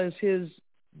 as well as his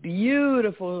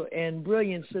beautiful and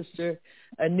brilliant sister,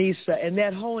 Anissa, and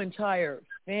that whole entire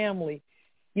family.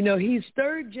 You know, he's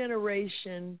third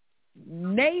generation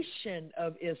Nation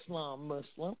of Islam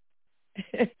Muslim,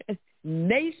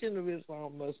 Nation of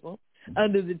Islam Muslim,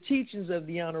 under the teachings of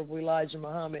the Honorable Elijah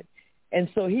Muhammad. And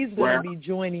so he's going to be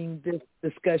joining this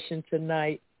discussion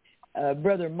tonight,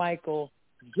 Brother Michael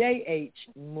J.H.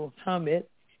 Muhammad.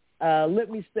 Let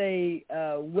me say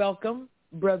welcome,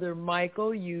 Brother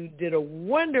Michael. You did a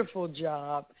wonderful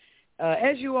job,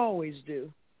 as you always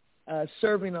do,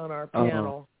 serving on our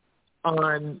panel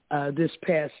on this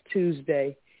past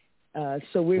Tuesday.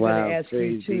 So we're going to ask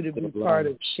you, too, to be part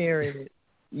of sharing it.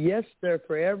 Yes, sir,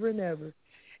 forever and ever.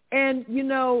 And, you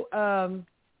know,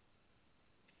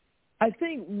 I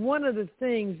think one of the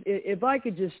things, if I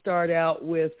could just start out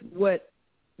with what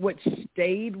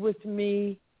stayed with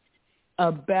me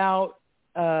about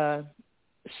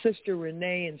Sister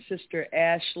Renee and Sister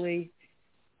Ashley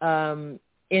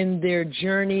in their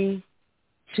journey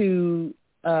to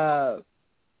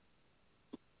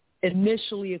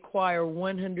initially acquire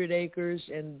 100 acres,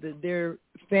 and their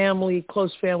family,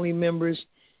 close family members,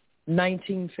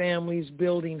 19 families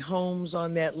building homes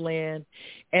on that land,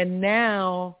 and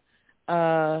now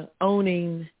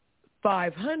owning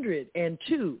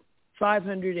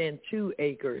 502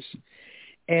 acres,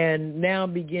 and now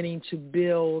beginning to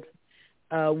build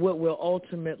what will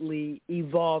ultimately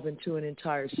evolve into an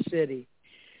entire city.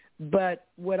 But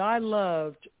what I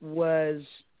loved was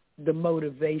the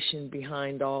motivation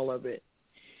behind all of it.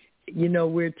 You know,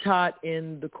 we're taught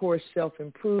in the course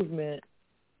Self-Improvement,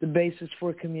 the basis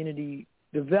for community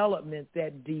development,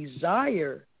 that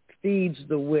desire feeds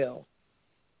the will.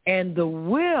 And the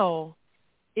will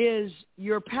is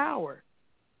your power.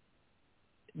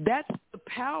 That's the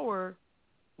power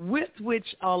with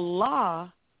which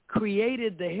Allah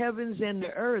created the heavens and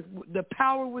the earth. The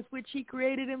power with which he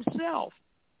created himself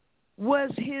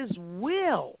was his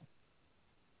will.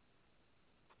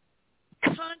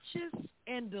 Conscious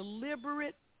and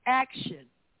deliberate action.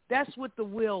 That's what the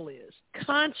will is.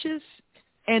 Conscious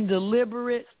and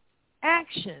deliberate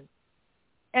action.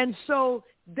 And so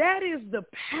that is the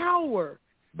power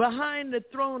behind the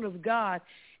throne of God.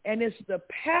 And it's the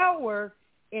power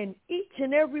in each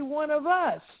and every one of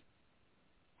us.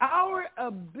 Our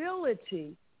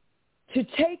ability to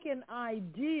take an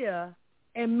idea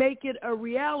and make it a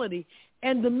reality.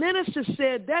 And the minister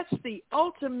said that's the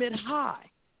ultimate high.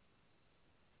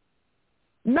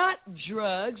 Not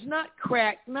drugs, not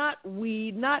crack, not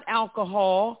weed, not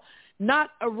alcohol, not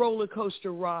a roller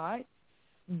coaster ride.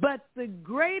 But the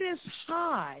greatest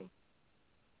high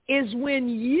is when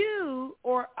you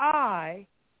or I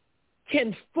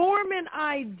can form an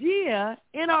idea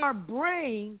in our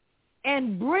brain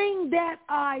and bring that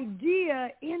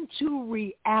idea into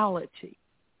reality.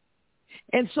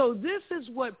 And so this is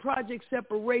what Project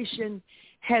Separation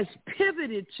has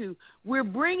pivoted to. We're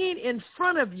bringing in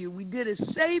front of you. We did it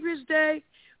Savior's Day.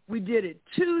 We did it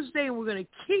Tuesday, and we're going to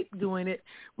keep doing it.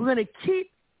 We're going to keep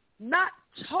not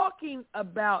talking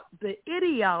about the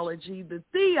ideology, the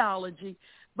theology,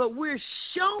 but we're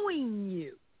showing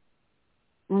you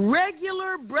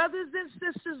regular brothers and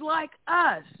sisters like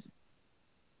us.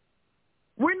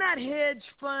 We're not hedge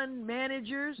fund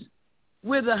managers.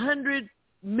 with $100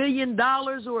 million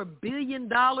or $1 billion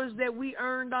that we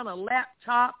earned on a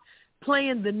laptop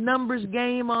playing the numbers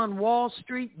game on Wall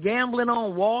Street, gambling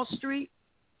on Wall Street.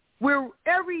 We're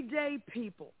everyday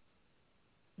people.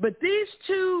 But these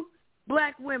two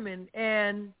black women,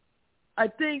 and I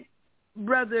think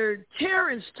Brother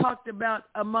Terrence talked about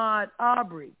Ahmaud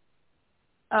Arbery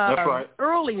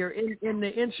earlier in the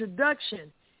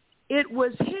introduction. It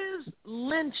was his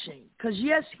lynching, because,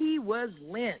 yes, he was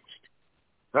lynched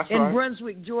in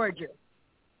Brunswick, Georgia.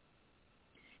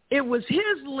 It was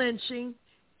his lynching,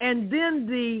 and then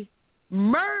the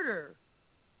murder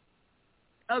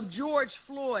of George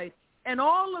Floyd and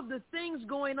all of the things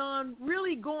going on,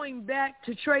 really going back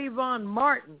to Trayvon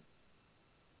Martin.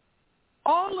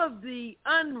 All of the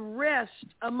unrest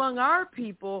among our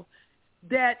people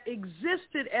that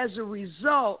existed as a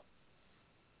result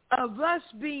of us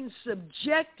being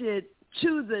subjected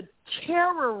to the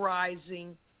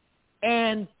terrorizing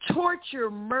and torture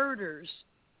murders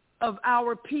of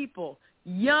our people,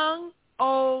 young,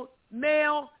 old,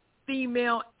 male,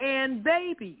 female, and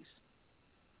babies,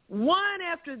 one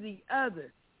after the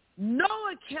other. No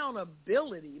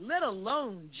accountability, let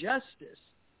alone justice.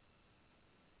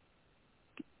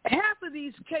 Half of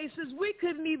these cases, we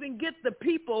couldn't even get the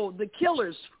people, the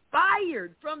killers,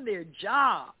 fired from their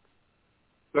job.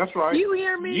 That's right. You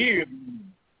hear me? Yeah.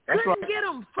 That's couldn't right. get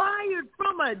them fired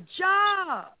from a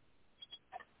job.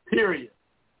 Period.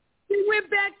 They went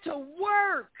back to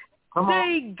work. Come on.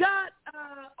 They got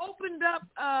opened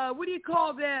up, what do you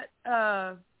call that,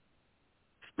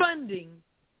 funding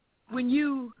when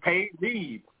you... Paid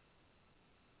leave.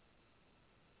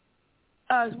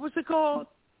 What's it called?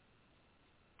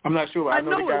 I'm not sure. I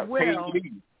know they got well. paid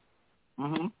leave.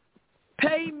 Mm-hmm.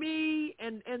 Pay me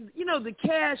and you know, the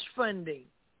cash funding.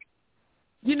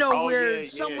 You know, where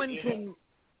someone can...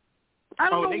 I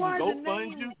don't know why they the can go name...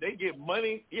 fund you. They get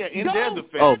money, in their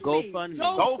defense. Oh, GoFundMe.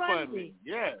 GoFundMe.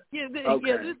 Yeah. Yeah, Okay.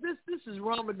 yeah. This is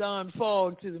Ramadan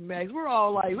fog to the max. We're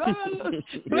all like,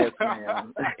 Yes,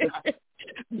 ma'am.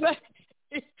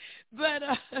 but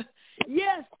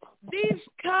yes, these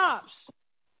cops,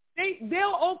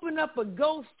 they'll open up a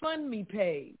GoFundMe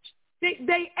page.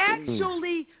 They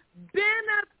actually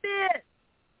benefit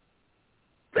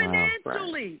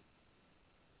financially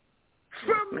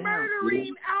from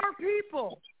murdering our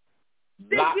people.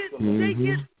 They get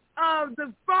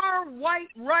the far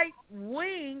right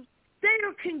wing. They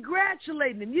are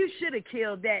congratulating them. You should have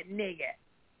killed that nigga.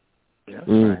 That's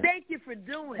right. Thank you for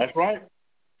doing That's it. right.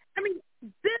 I mean,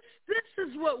 this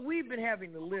is what we've been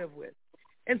having to live with.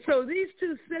 And so these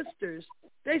two sisters,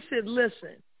 they said,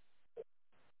 listen,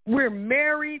 we're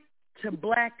married to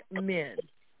black men.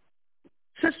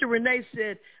 Sister Renee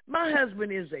said, my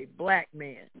husband is a black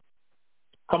man.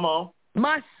 Come on.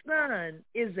 My son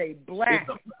is a black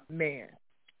man,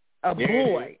 a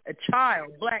boy, a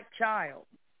child, black child.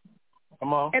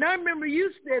 Come on. And I remember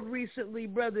you said recently,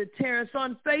 Brother Terrence,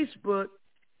 on Facebook,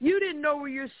 you didn't know where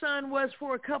your son was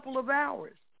for a couple of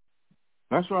hours.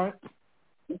 That's right.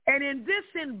 And in this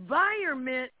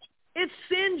environment, it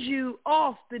sends you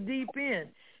off the deep end.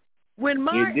 When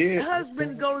my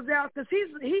husband goes out, because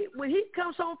when he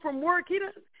comes home from work,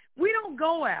 we don't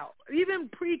go out. Even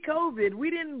pre-COVID, we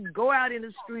didn't go out in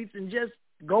the streets and just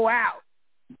go out.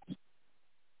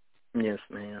 Yes,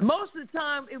 ma'am. Most of the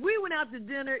time, if we went out to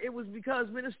dinner, it was because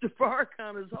Minister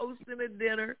Farrakhan is hosting a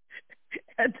dinner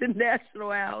at the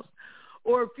National House,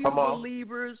 or a few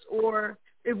believers, or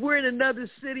if we're in another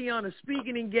city on a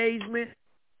speaking engagement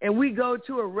and we go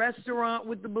to a restaurant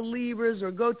with the believers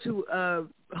or go to a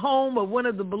home of one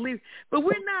of the believers. But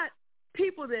we're not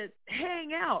people that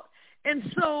hang out. And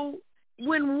so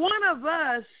when one of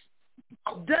us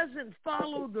doesn't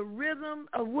follow the rhythm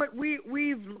of what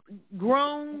we've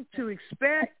grown to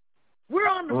expect, we're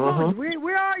on the phone.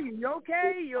 Where are you? You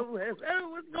okay?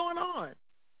 What's going on?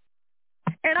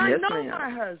 And I know my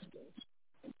husband.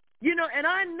 You know, and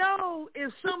I know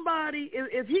if somebody,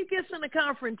 if he gets in a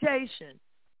confrontation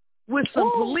with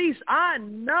some police, I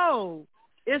know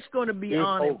it's going to be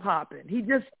on and popping. He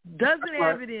just doesn't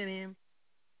have it in him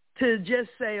to just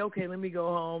say, okay, let me go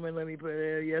home and let me put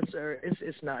it, yes, sir.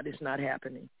 It's not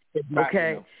happening.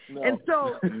 Okay? No. And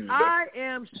so I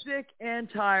am sick and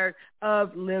tired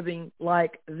of living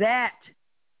like that.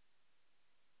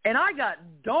 And I got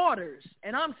daughters,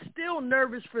 and I'm still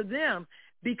nervous for them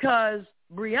because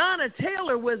Breonna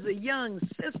Taylor was a young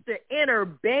sister in her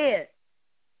bed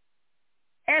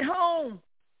at home.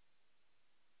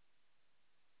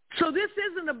 So this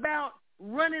isn't about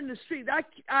running the street.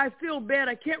 I feel bad.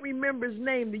 I can't remember his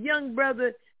name. The young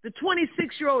brother, the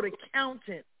 26-year-old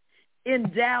accountant in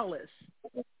Dallas,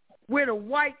 where the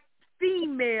white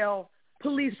female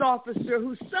police officer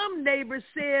who some neighbors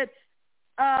said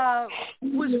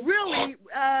was really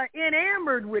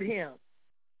enamored with him.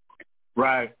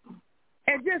 Right.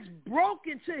 And just broke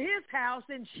into his house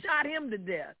and shot him to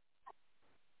death.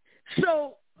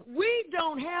 So we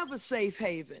don't have a safe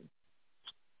haven.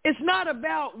 It's not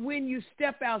about when you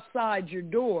step outside your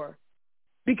door,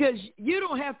 because you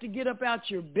don't have to get up out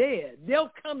your bed.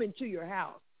 They'll come into your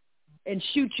house and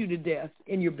shoot you to death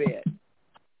in your bed.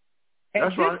 And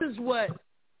That's right. This is what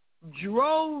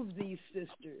drove these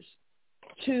sisters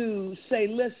to say,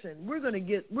 listen, we're gonna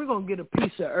get a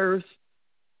piece of earth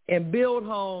and build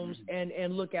homes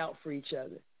and look out for each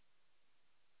other.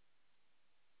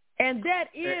 And that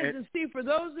is, and see, for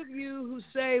those of you who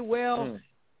say, well,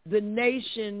 the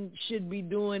nation should be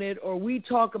doing it, or we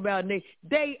talk about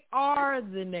they are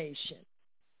the nation.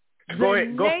 Go the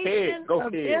ahead. nation Go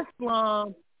of ahead.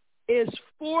 Islam is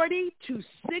 40 to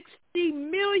 60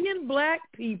 million black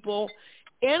people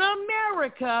in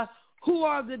America who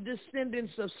are the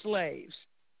descendants of slaves.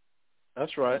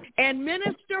 That's right. And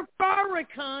Minister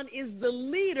Farrakhan is the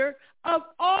leader of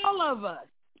all of us.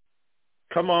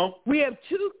 Come on. We have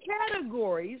two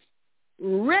categories,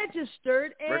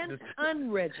 registered and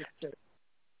unregistered.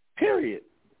 Period.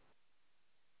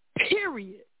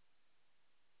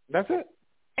 That's it.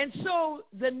 And so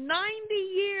the 90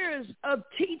 years of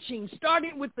teaching,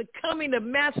 starting with the coming of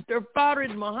Master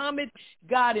Fard Muhammad,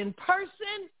 God in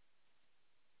person,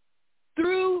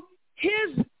 through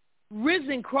his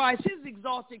risen Christ, his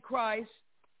exalted Christ,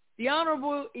 the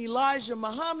Honorable Elijah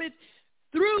Muhammad,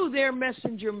 through their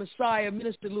messenger Messiah,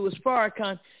 Minister Louis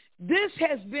Farrakhan, this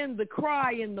has been the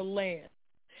cry in the land.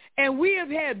 And we have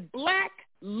had black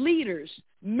leaders,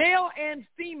 male and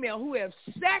female, who have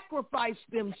sacrificed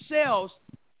themselves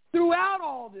throughout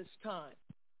all this time.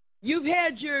 You've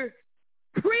had your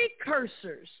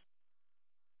precursors.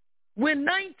 When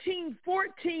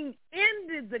 1914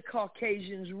 ended the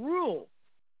Caucasians' rule,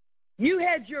 you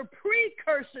had your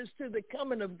precursors to the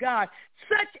coming of God,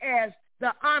 such as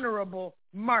the Honorable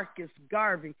Marcus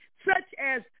Garvey, such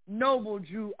as Noble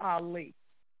Drew Ali.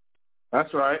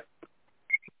 That's right.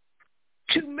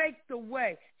 To make the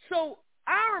way. So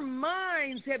our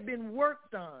minds have been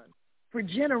worked on for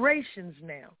generations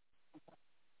now.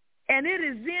 And it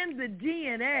is in the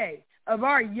DNA of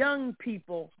our young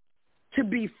people to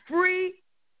be free,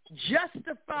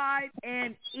 justified,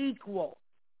 and equal.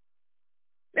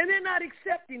 And they're not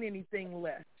accepting anything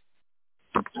less.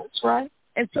 That's right.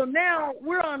 And so now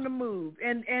we're on the move.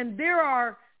 And there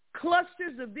are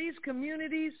clusters of these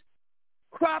communities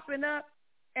cropping up.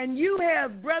 And you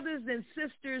have brothers and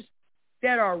sisters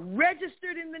that are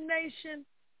registered in the nation,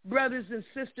 brothers and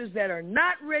sisters that are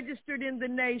not registered in the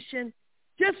nation.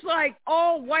 Just like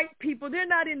all white people, they're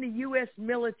not in the U.S.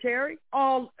 military,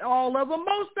 all of them.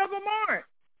 Most of them aren't.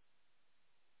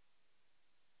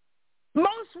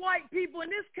 Most white people in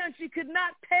this country could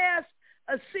not pass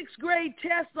a 6th grade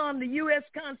test on the U.S.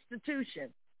 Constitution.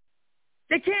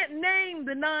 They can't name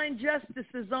the 9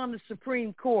 justices on the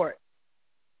Supreme Court.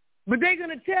 But they're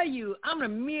going to tell you, I'm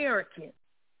an American.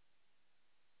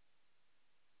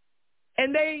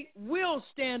 And they will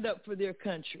stand up for their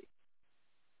country.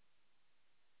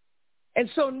 And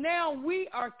so now we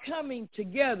are coming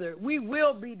together. We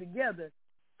will be together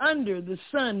under the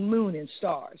sun, moon, and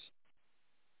stars.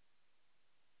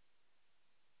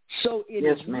 So it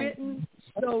is written,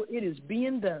 so it is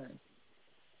being done.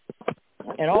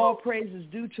 And all praise is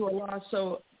due to Allah.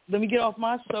 So let me get off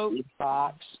my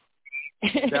soapbox.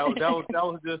 That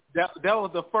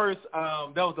was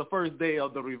the first day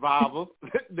of the revival.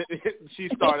 She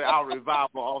started our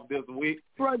revival off this week,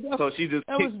 so she just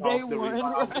kicked off the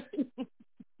revival.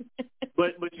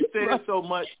 Right? But you said so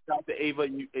much, Dr. Ava,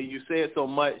 and you said so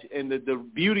much, and the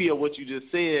beauty of what you just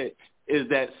said is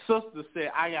that sister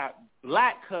said, I got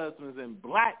black husbands and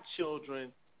black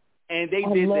children, and they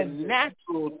did the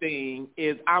natural thing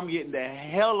is I'm getting the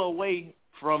hell away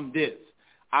from this.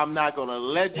 I'm not going to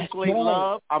legislate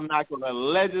love. I'm not going to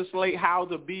legislate how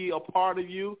to be a part of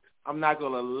you. I'm not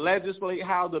going to legislate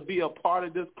how to be a part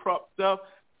of this corrupt stuff.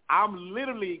 I'm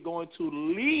literally going to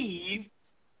leave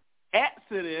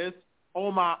Exodus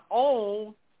on my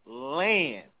own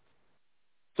land.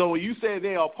 So when you say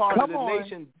they are part of the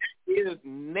nation, that is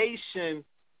nation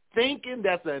thinking.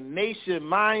 That's a nation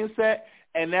mindset,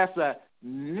 and that's a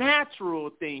natural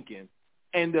thinking.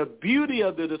 And the beauty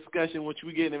of the discussion, which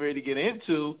we're getting ready to get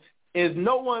into, is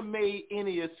no one made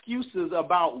any excuses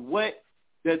about what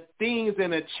the things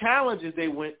and the challenges they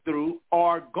went through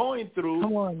or going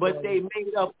through, but they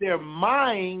made up their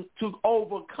mind to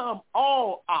overcome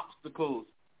all obstacles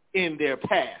in their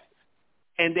path.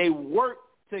 And they worked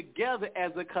together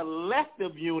as a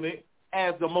collective unit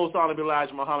as the Most Honorable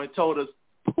Elijah Muhammad told us,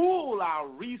 pool our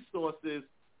resources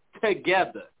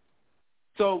together.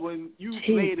 So when you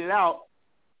laid it out,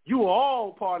 you are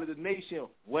all part of the nation,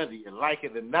 whether you like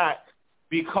it or not,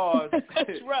 because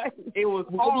that's right. It was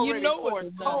already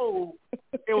foretold.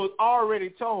 It was already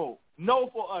told. Know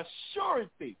for a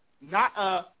surety, not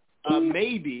a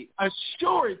maybe, a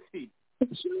surety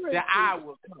that I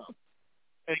will come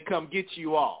and come get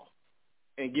you all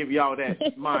and give y'all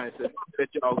that mindset that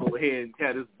y'all go ahead and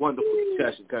have this wonderful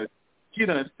discussion, because she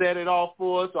done set it all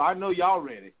for us, so I know y'all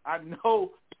ready. I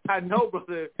know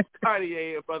Brother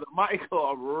Cartier and Brother Michael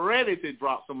are ready to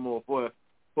drop some more for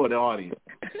the audience.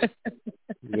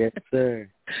 Yes, sir.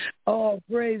 All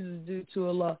praises due to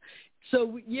Allah. So,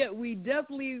 we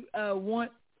definitely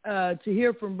want to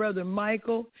hear from Brother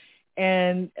Michael,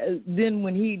 and then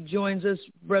when he joins us,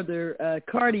 Brother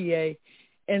Cartier.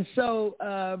 And so,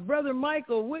 Brother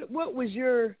Michael, what was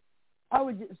your, I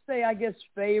would say, I guess,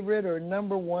 favorite or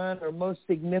number one or most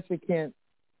significant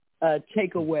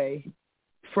takeaway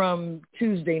from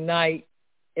Tuesday night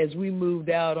as we moved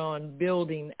out on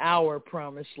building our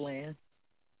promised land?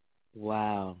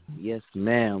 Wow. Yes,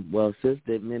 ma'am. Well,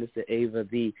 Sister Minister Ava,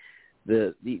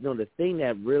 the thing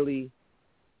that really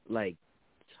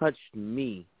touched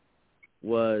me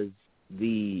was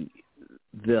the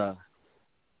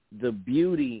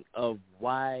beauty of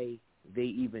why they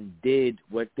even did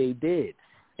what they did,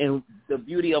 and the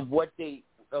beauty of what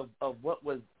what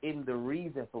was in the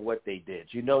reason for what they did.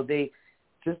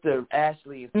 Sister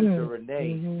Ashley and Sister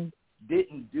Renee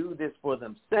didn't do this for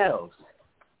themselves.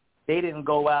 They didn't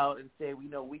go out and say,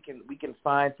 we can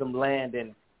find some land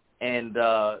and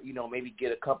maybe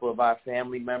get a couple of our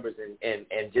family members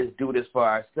and just do this for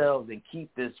ourselves and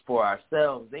keep this for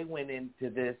ourselves. They went into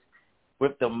this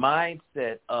with the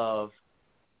mindset of,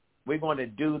 we're going to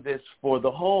do this for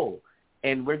the whole,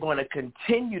 and we're going to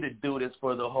continue to do this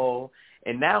for the whole.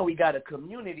 And now we got a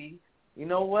community. You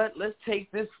know what? Let's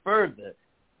take this further.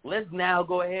 Let's now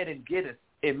go ahead and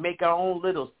make our own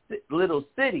little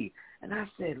city. And I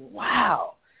said,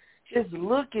 wow, just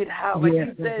look at how, like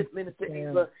you said, Minister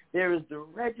Ava, there is the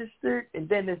registered and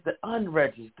then there's the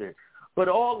unregistered. But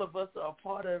all of us are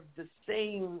part of the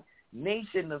same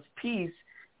nation of peace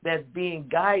that's being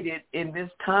guided in this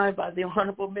time by the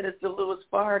Honorable Minister Louis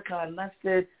Farrakhan. And I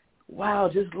said, wow,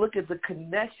 just look at the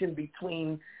connection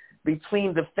between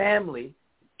the family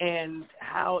and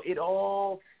how it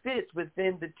all fits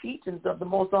within the teachings of the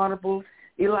Most Honorable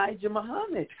Elijah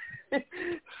Muhammad.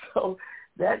 So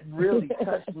that really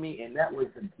touched me, and that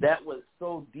was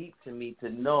so deep to me to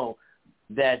know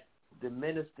that the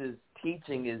minister's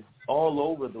teaching is all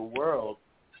over the world,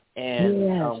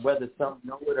 and whether some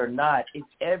know it or not, it's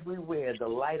everywhere. The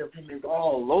light of him is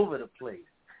all over the place.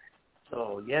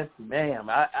 So yes, ma'am,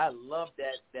 I love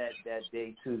that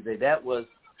day Tuesday.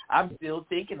 I'm still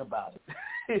thinking about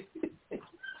it.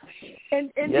 And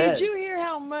did you hear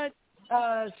how much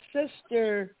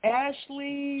Sister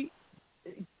Ashley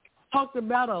talked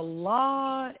about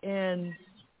Allah and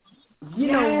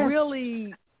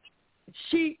really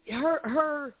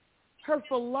her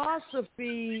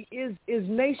philosophy is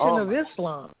Nation of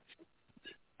Islam.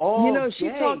 She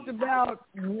talked about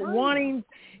wanting,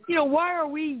 why are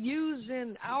we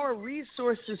using our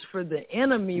resources for the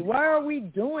enemy? Why are we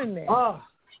doing that?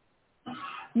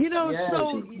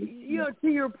 So to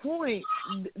your point,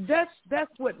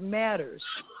 that's what matters.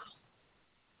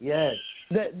 Yes.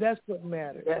 That's what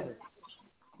matters.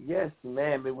 Yes,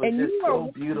 ma'am. It was just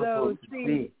so beautiful to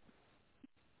see.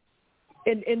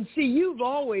 And see, you've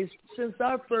always, since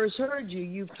I first heard you,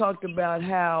 you've talked about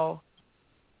how,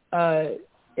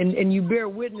 and you bear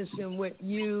witness in what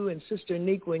you and Sister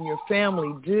Nikwa and your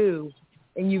family do,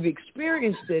 and you've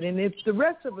experienced it. And if the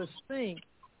rest of us think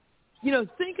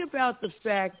about the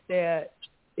fact that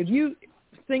if you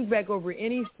think back over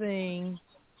anything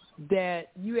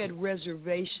that you had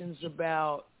reservations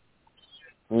about,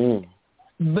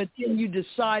 but then you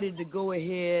decided to go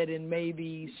ahead and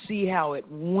maybe see how it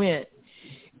went.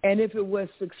 And if it was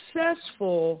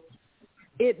successful,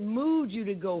 it moved you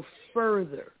to go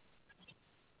further.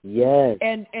 Yes.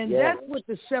 And that's what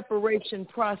the separation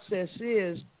process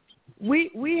is.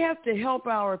 We have to help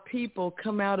our people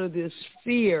come out of this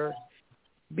fear,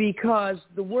 because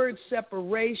the word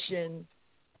separation,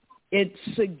 it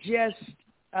suggests,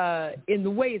 in the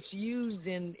way it's used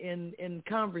in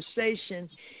conversation,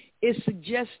 it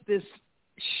suggests this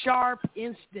sharp,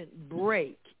 instant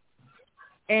break.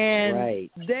 And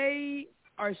they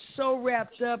are so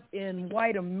wrapped up in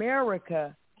white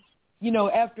America,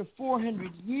 after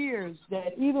 400 years,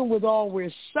 that even with all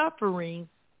we're suffering,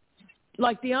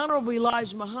 like the Honorable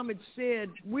Elijah Muhammad said,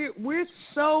 we're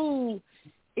so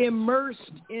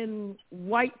immersed in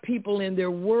white people in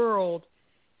their world,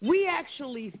 we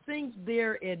actually think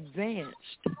they're advanced.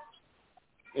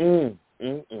 Ain't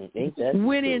that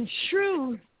when true? in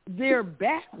truth, they're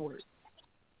backward.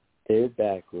 They're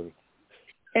backward.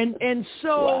 And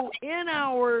so in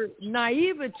our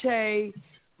naivete,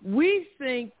 we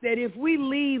think that if we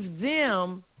leave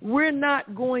them, we're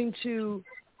not going to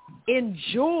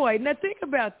enjoy. Now think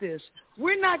about this.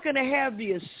 We're not going to have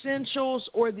the essentials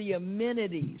or the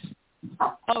amenities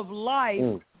of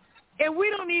life, and we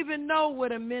don't even know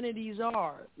what amenities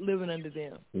are living under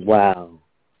them. Wow.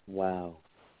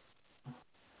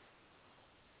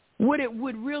 What it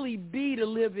would really be to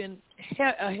live in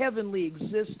a heavenly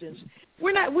existence.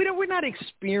 We're not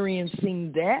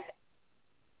experiencing that.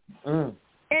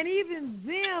 And even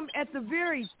them at the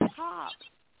very top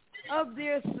of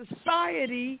their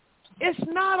society, it's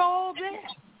not all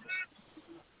that.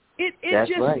 It That's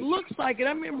just right. looks like it.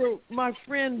 I remember my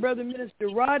friend, Brother Minister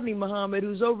Rodney Muhammad,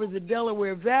 who's over the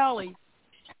Delaware Valley.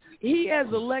 He has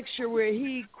a lecture where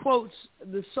he quotes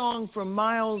the song from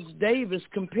Miles Davis,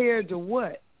 Compared to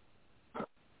What?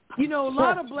 You know, a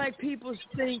lot of black people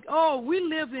think, oh, we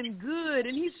live in good.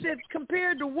 And he said,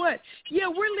 compared to what? Yeah,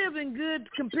 we're living good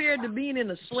compared to being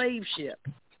in a slave ship.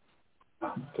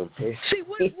 See,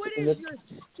 what is your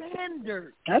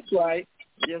standard? That's right.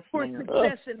 Yes, for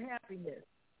success and happiness?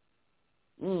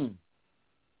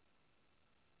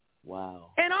 Wow.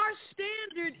 And our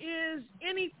standard is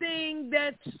anything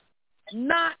that's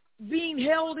not being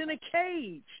held in a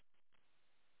cage.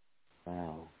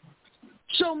 Wow.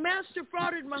 So Master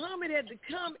Fard Muhammad had to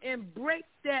come and break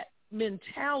that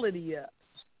mentality up.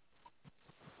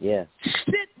 Yes.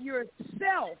 Sit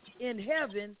yourself in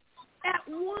heaven at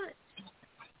once.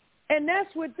 And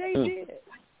that's what they did.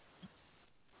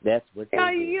 That's what they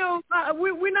did. You know,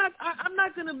 we're not. I'm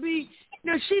not going to be.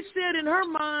 You know, she said in her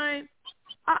mind,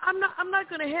 I'm not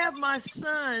going to have my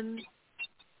son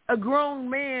a grown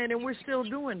man, and we're still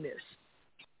doing this.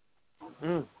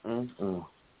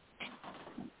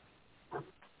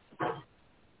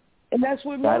 And that's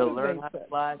what gotta motivates learn how us. to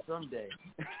fly someday.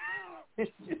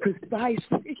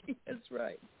 Precisely. That's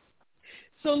right.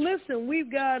 So listen, we've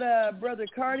got Brother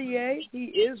Cartier. He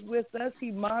is with us.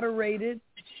 He moderated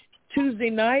Tuesday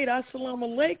night.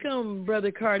 Assalamu alaikum,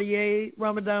 Brother Cartier.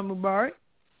 Ramadan Mubarak.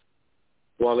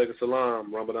 Wa alaikum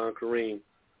salam. Ramadan Kareem.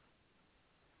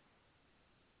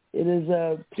 It is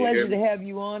a pleasure to have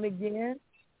you on again.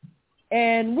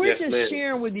 And we're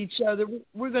sharing with each other.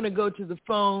 We're going to go to the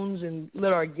phones and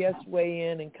let our guests weigh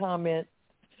in and comment.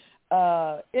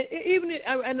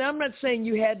 And I'm not saying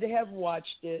you had to have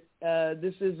watched it.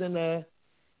 This isn't a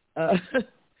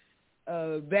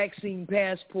vaccine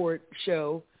passport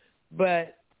show,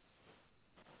 but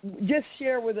just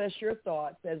share with us your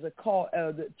thoughts as a call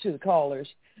to the callers,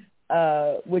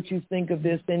 what you think of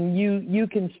this. And you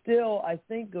can still, I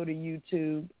think, go to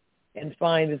YouTube and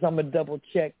find this. I'm going to double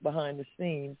check behind the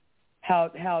scenes how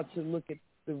to look at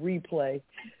the replay.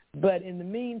 But in the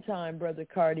meantime, Brother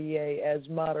Cartier, as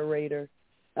moderator,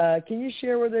 can you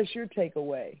share with us your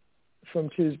takeaway from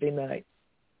Tuesday night?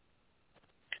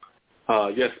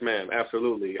 Yes, ma'am,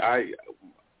 absolutely.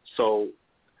 So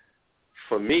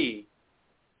for me,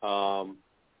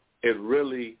 it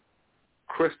really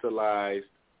crystallized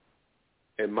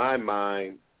in my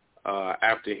mind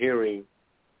after hearing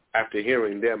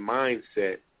their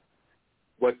mindset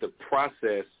what the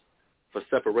process for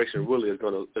separation really is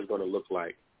going to look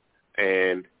like.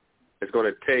 And it's going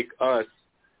to take us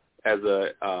as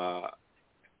a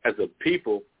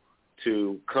people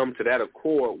to come to that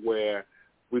accord where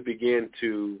we begin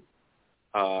to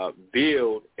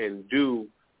build and do.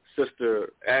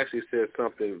 Sister actually said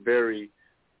something very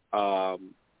right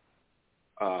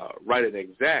and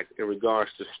exact in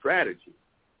regards to strategy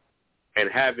and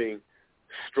having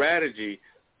strategy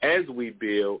as we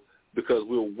build, because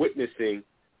we're witnessing.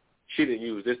 She didn't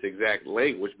use this exact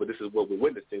language, but this is what we're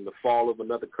witnessing, the fall of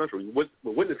another country. We're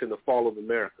witnessing the fall of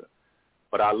America.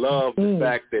 But I love the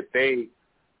fact that they,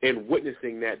 in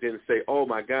witnessing that, didn't say, oh,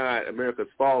 my God, America's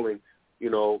falling, you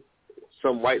know,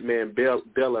 some white man bail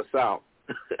us out,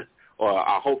 or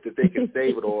I hope that they can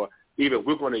save it, or even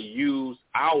we're going to use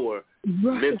our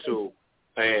mental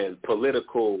and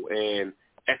political and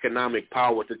economic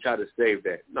power to try to save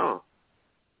that. No.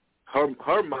 Her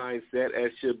mindset,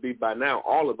 as should be by now,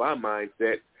 all of our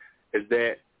mindset, is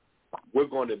that we're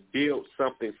going to build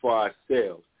something for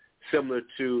ourselves, similar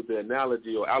to the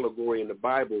analogy or allegory in the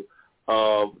Bible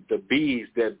of the bees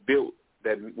that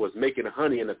was making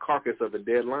honey in the carcass of a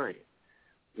dead lion.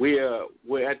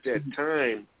 We're at that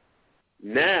time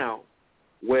now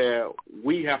where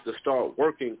we have to start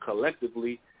working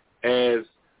collectively as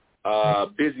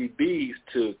busy bees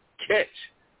to catch,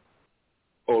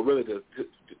 or really to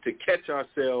catch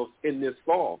ourselves in this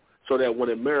fall, so that when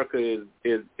America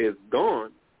is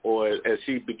gone, or as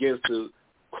she begins to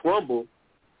crumble,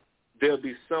 there'll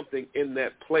be something in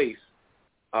that place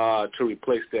to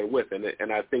replace that with.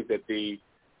 And I think that the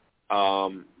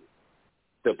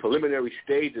preliminary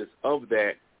stages of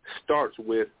that starts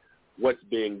with what's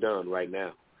being done right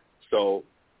now. So,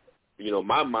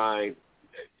 my mind,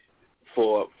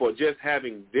 for just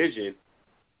having vision,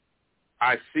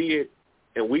 I see it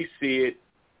and we see it,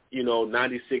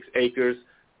 96 acres,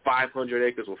 500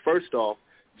 acres. Well, first off,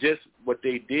 just what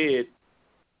they did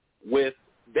with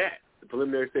that, the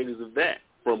preliminary stages of that,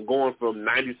 from going from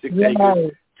 96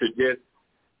 acres to just,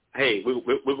 hey,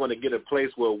 we're going to get a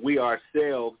place where we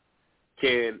ourselves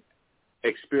can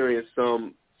experience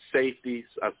some safety,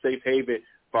 a safe haven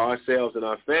for ourselves and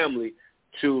our family,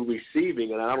 to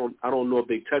receiving. And I don't know if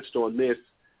they touched on this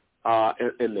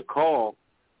in the call,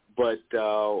 but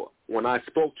when I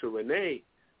spoke to Renee,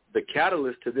 the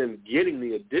catalyst to them getting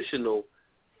the additional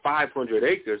 500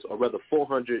 acres, or rather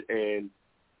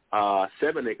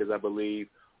 407 acres, I believe,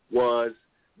 was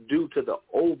due to the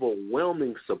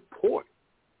overwhelming support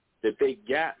that they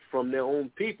got from their own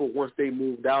people once they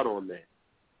moved out on that.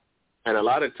 And a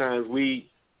lot of times when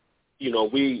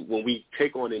we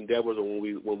take on endeavors, or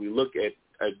when we look at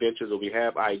adventures, or we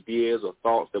have ideas or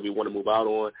thoughts that we want to move out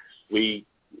on, we're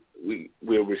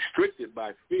restricted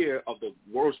by fear of the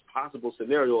worst possible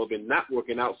scenario of it not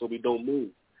working out, so we don't move.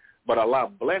 But Allah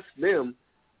blessed them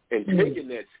in taking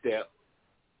that step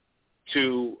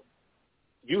to,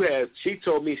 she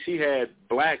told me she had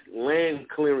black land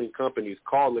clearing companies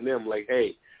calling them like,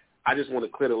 hey, I just want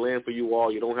to clear the land for you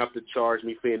all. You don't have to charge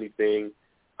me for anything.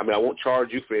 I mean, I won't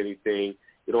charge you for anything.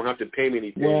 You don't have to pay me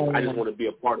anything. Yeah. I just want to be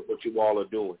a part of what you all are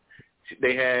doing.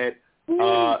 They had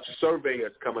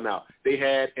surveyors coming out. They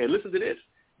had, and listen to this,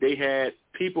 they had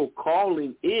people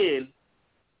calling in,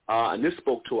 and this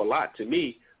spoke to a lot to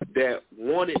me, that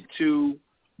wanted to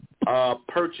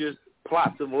purchase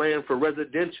plots of land for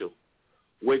residential,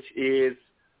 which is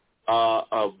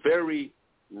a very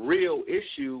real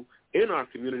issue in our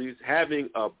communities, having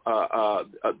a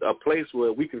place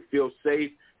where we can feel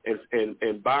safe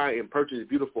and buy and purchase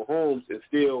beautiful homes and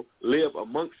still live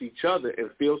amongst each other and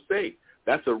feel safe.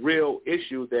 That's a real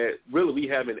issue that really we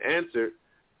haven't answered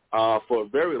for a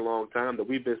very long time, that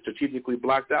we've been strategically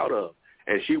blocked out of.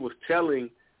 And she was telling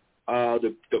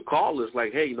the callers,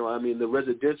 like, hey, the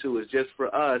residential is just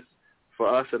for us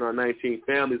and our 19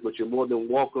 families, but you're more than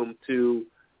welcome to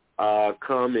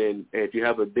come and if you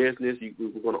have a business,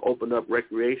 we're going to open up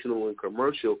recreational and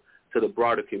commercial to the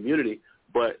broader community.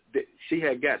 But she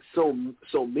had got so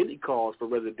many calls for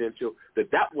residential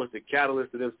that was the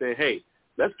catalyst to them saying, hey,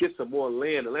 let's get some more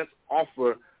land and let's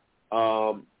offer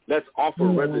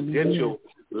residential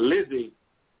living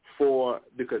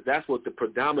because that's what the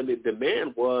predominant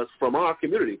demand was from our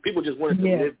community. People just wanted to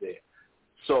live there.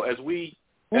 So as we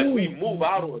move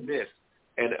out on this,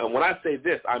 and when I say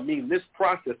this, I mean this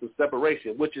process of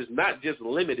separation, which is not just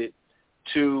limited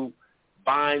to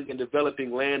buying and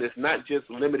developing land. It's not just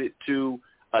limited to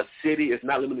a city. It's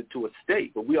not limited to a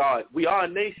state. But we are a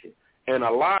nation. And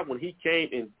Allah, when he came,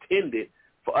 intended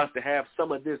for us to have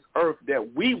some of this earth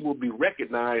that we will be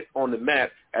recognized on the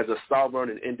map as a sovereign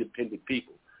and independent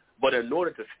people. But in order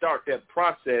to start that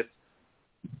process,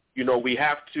 we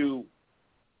have to,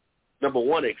 number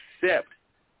one, accept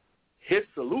his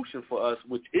solution for us,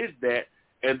 which is that,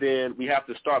 and then we have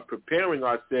to start preparing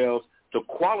ourselves to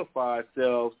qualify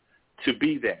ourselves to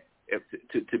be that,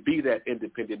 to be that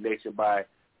independent nation by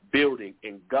building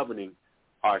and governing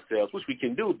ourselves, which we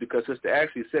can do because Sister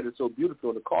Ashley said it so beautifully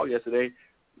on the call yesterday.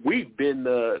 We've been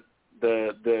the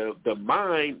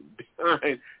mind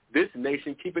behind this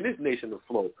nation, keeping this nation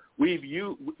afloat. We've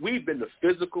been the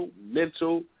physical,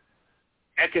 mental,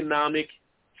 economic,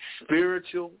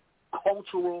 spiritual,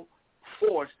 cultural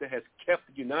force that has kept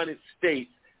the United States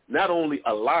not only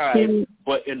alive,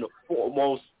 but in the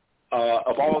foremost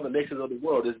of all the nations of the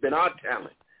world. It's been our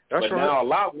talent. But now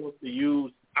Allah wants to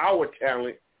use our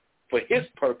talent for his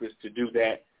purpose to do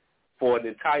that for an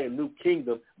entire new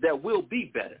kingdom that will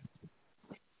be better.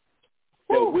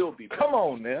 That will be better. Come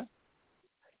on, man.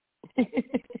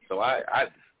 So I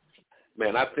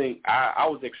think I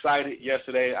was excited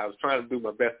yesterday. I was trying to do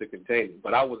my best to contain it,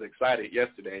 but I was excited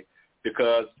yesterday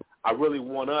because I really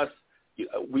want us,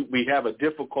 we have a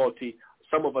difficulty,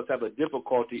 some of us have a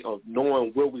difficulty of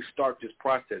knowing where we start this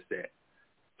process at,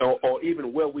 or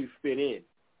even where we fit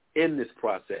in this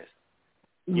process,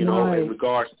 in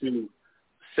regards to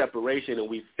separation, and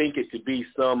we think it to be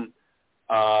some,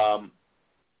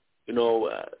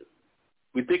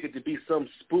 we think it to be some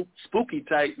spooky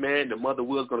type, man. The mother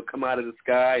will's going to come out of the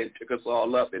sky and pick us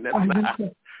all up, and that's not,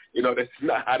 that's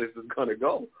not how this is going to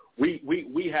go. We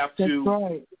have to.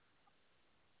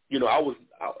 That's right.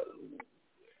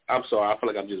 I'm sorry. I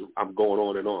feel like I'm going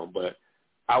on and on, but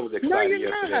I was excited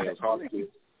yesterday. It was hard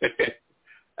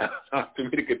for me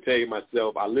to contain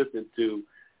myself. I listened to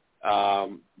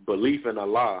Belief in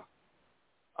Allah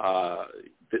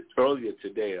earlier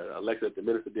today. Alexa, the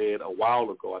minister, did a while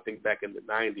ago, I think back in the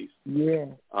 90s. Yeah.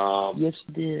 Yes,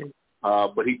 he did.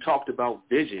 But he talked about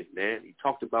vision, man. He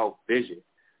talked about vision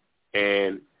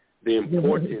and the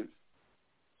importance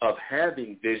of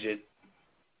having vision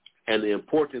and the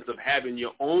importance of having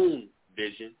your own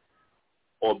vision,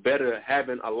 or better,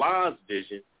 having Allah's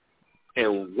vision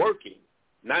and working,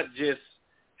 not just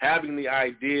having the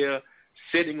idea,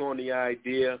 sitting on the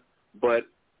idea, but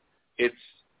it's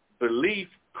belief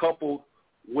coupled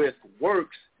with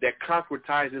works that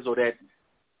concretizes or that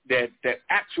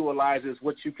actualizes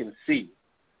what you can see.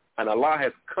 And Allah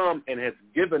has come and has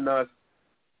given us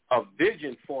a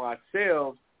vision for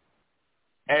ourselves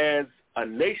as a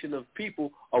nation of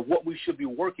people of what we should be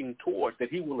working towards, that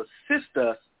he will assist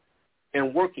us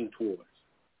in working towards.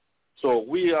 So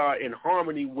we are in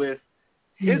harmony with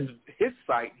his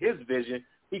sight, his vision.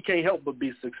 We can't help but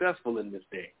be successful in this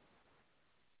day.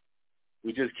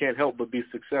 We just can't help but be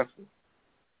successful.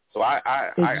 So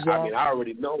I mean, I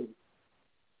already know.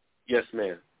 Yes,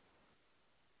 ma'am.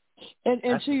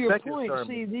 And to your point,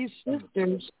 see, these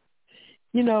sisters,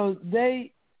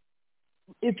 they,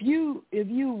 if you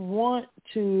want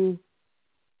to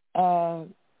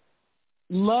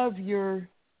love your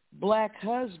black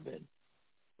husband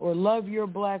or love your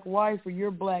black wife or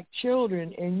your black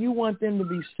children, and you want them to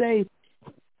be safe,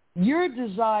 your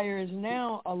desire is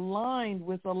now aligned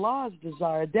with Allah's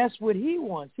desire. That's what he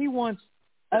wants. He wants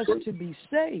us to be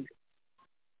safe.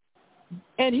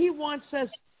 And he wants us,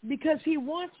 because he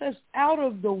wants us out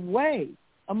of the way,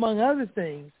 among other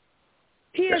things.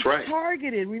 He has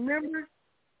targeted, remember,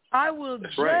 I will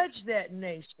judge that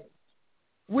nation,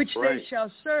 which they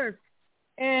shall serve.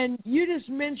 And you just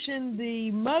mentioned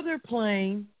the mother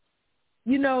plane.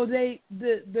 The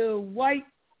white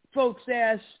folks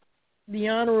asked the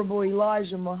Honorable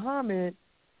Elijah Muhammad,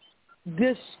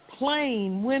 this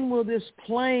plane, when will this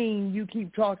plane you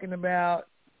keep talking about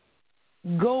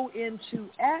go into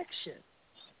action?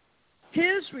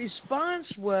 His response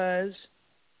was,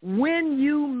 when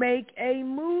you make a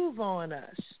move on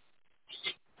us.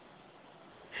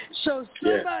 So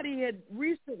somebody had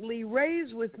recently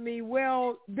raised with me,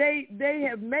 well, they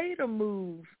have made a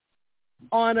move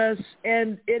on us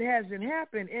and it hasn't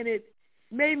happened. And it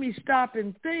made me stop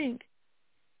and think.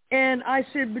 And I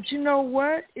said, but you know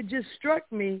what? It just struck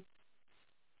me.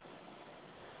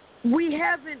 We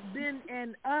haven't been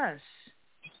an us.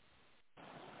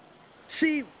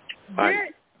 See,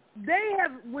 they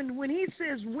have, when he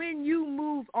says, when you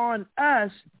move on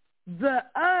us, the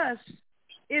us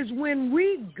is when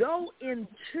we go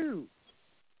into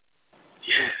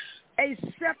a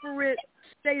separate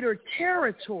state or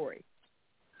territory.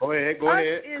 Go ahead.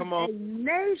 Come on. A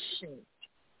nation.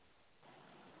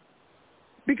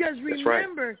 Because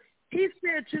remember, he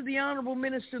said to the Honorable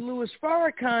Minister Louis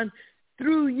Farrakhan,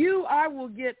 through you I will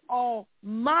get all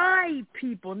my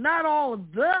people, not all of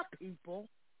the people,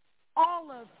 all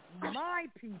of my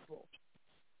people.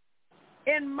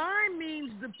 And my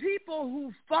means the people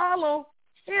who follow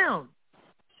him.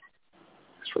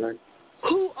 That's right.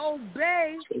 Who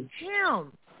obey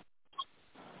him.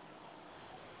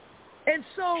 And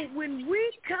so when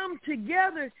we come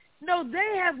together, no,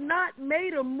 they have not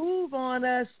made a move on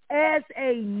us as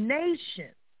a nation.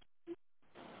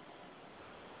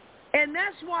 And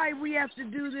that's why we have to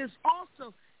do this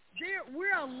also.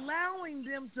 We're allowing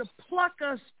them to pluck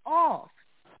us off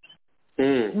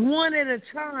one at a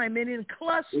time and in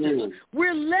clusters.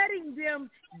 We're letting them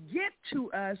get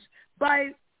to us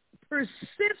by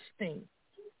persisting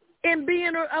in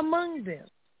being among them.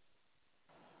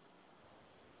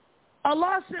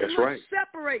 Allah said, look,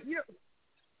 separate.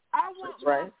 I want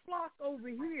my flock over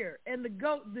here and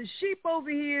the sheep over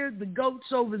here, the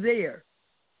goats over there.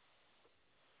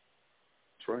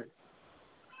 That's right.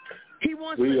 He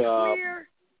wants a clear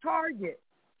target.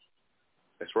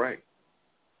 That's right.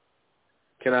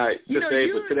 Can I just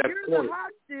say, but to that you're point, the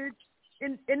hostage,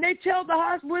 and they tell the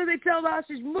hostage, what do they tell the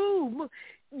hostage? Move.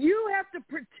 You have to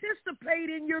participate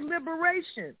in your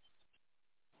liberation.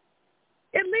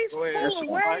 At least pull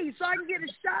away so I can get a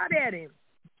shot at him.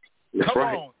 That's Come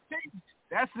right. on.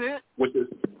 That's it.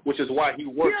 Which is why he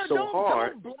works so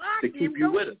hard to keep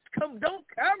you with him. Don't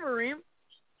cover him.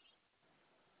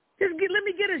 Let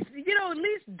me get a, at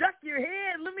least duck your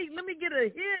head. Let me get a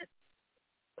hit.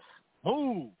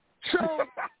 Move. So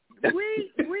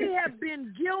we have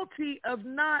been guilty of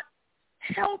not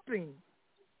helping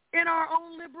in our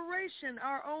own liberation,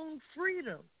 our own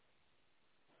freedom.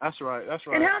 That's right.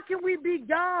 And how can we be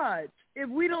gods if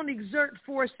we don't exert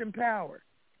force and power?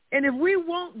 And if we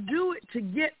won't do it to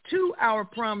get to our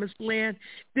promised land,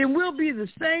 then we'll be the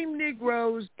same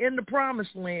Negroes in the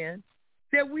promised land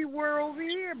that we were over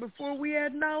here before we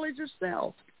had knowledge of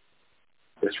self.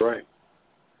 That's right.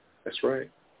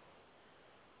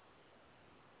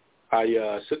 I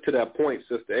to that point,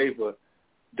 Sister Ava,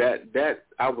 that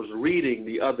I was reading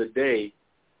the other day.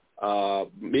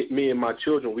 Me and my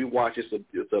children, we watched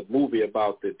it's a movie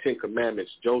about the Ten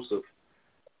Commandments. Joseph,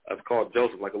 it's called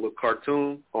Joseph, like a little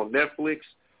cartoon on Netflix.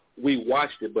 We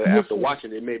watched it, but after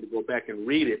watching it, it made me go back and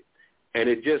read it, and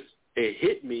it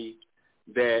hit me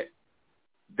that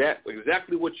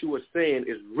exactly what you were saying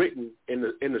is written in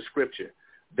the scripture.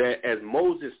 That as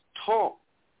Moses taught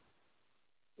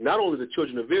not only the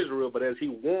children of Israel, but as he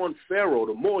warned Pharaoh,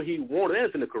 the more he warned,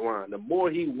 that's in the Quran, the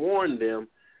more he warned them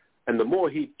and the more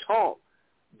he taught,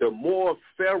 the more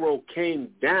Pharaoh came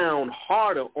down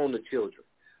harder on the children.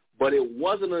 But it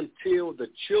wasn't until the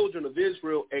children of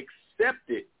Israel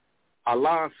accepted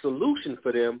Allah's solution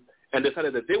for them and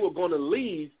decided that they were going to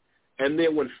leave, and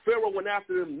then when Pharaoh went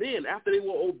after them, then after they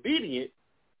were obedient,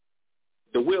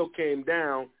 the wheel came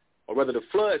down, or rather the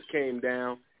floods came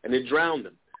down, and it drowned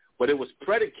them. But it was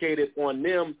predicated on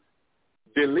them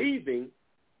believing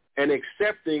and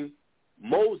accepting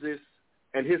Moses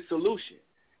and his solution.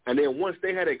 And then once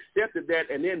they had accepted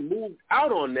that and then moved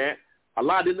out on that,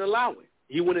 Allah didn't allow it.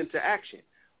 He went into action.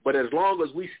 But as long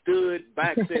as we stood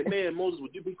back and said, man, Moses,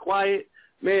 would you be quiet?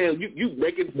 Man, you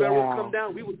making Pharaoh come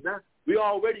down? We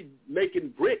already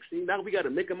making bricks. And now we got to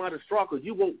make them out of straw because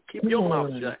you won't keep your mouth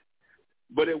shut.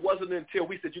 But it wasn't until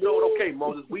we said, you know what, okay,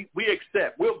 Moses, we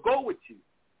accept. We'll go with you.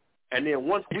 And then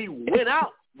once we went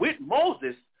out with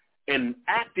Moses and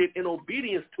acted in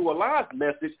obedience to Allah's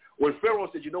message, when Pharaoh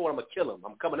said, you know what, I'm going to kill him,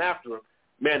 I'm coming after him,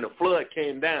 man, the flood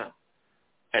came down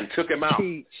and took him out.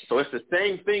 So it's the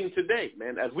same thing today,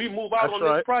 man. As we move out on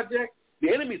this project,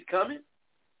 the enemy's coming.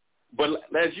 But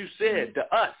as you said,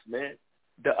 to us, man,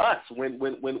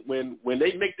 when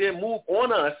they make their move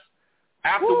on us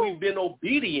after we've been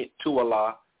obedient to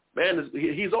Allah, man,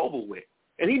 he's over with.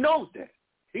 And he knows that.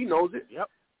 He knows it. Yep.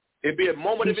 It'd be a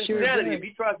moment of insanity. If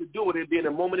he tries to do it, it'd be in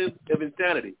a moment of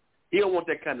insanity. He don't want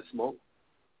that kind of smoke.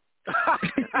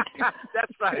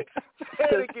 That's right. Say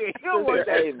it again. He don't want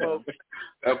that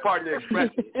smoke. Pardon the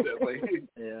expression.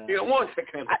 He don't want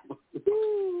that kind of smoke.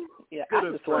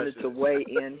 I just wanted to weigh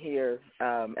in here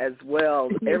as well.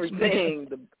 Everything,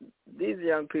 these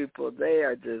young people, they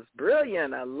are just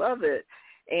brilliant. I love it.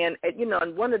 And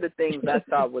one of the things I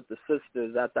saw with the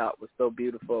sisters I thought was so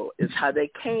beautiful is how they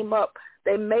came up.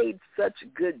 They made such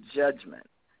good judgment.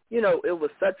 It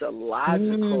was such a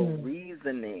logical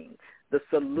reasoning. The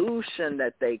solution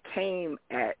that they came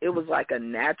at, it was like a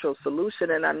natural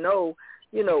solution. And I know,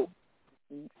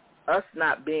 us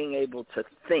not being able to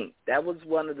think, that was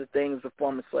one of the things the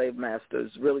former slave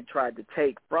masters really tried to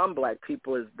take from black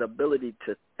people, is the ability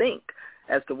to think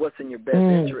as to what's in your best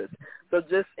interest. So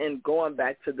just in going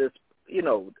back to this,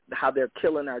 how they're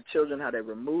killing our children, how they're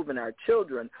removing our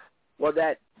children, well,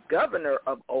 that governor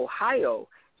of Ohio,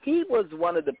 he was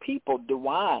one of the people,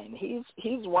 DeWine,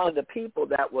 he's one of the people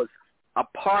that was a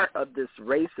part of this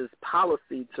racist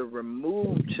policy to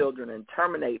remove children and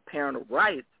terminate parental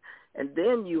rights. And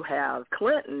then you have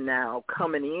Clinton now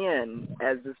coming in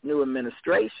as this new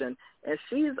administration, and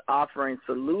she's offering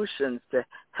solutions to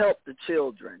help the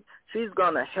children. She's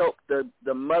going to help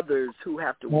the mothers who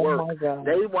have to work.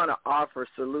 They want to offer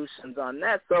solutions on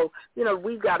that. So,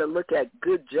 we've got to look at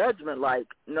good judgment like,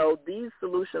 no, these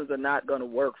solutions are not going to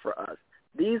work for us.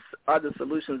 These are the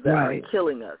solutions that are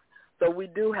killing us. So we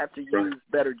do have to use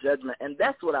better judgment. And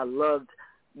that's what I loved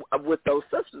with those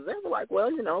sisters. They were like, well,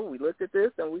 we looked at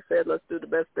this and we said, let's do the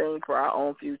best thing for our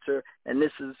own future, and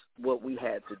this is what we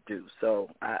had to do. So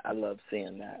I love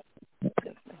seeing that.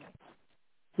 Yes,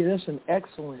 yeah, that's an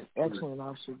excellent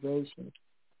observation.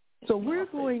 So we're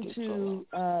going to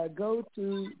go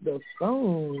to the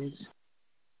phones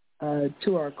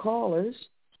to our callers,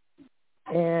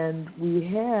 and we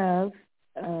have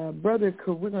we're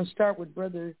going to start with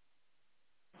Brother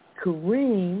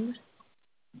Kareem.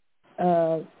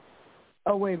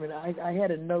 Wait a minute. I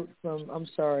had a note from, I'm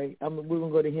sorry, we're going to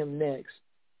go to him next.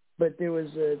 But there was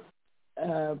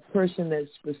a person that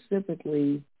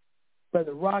specifically,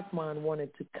 Brother Rahman,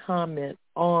 wanted to comment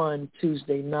on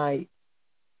Tuesday night.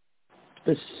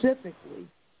 Specifically,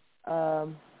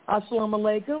 I Assalamu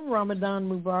alaikum, Ramadan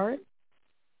Mubarak.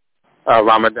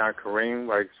 Ramadan Kareem,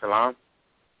 wa salam.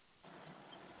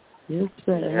 Yes,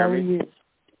 sir. How are you?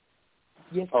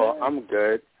 Yes, sir. Oh, I'm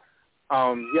good.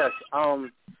 Yes,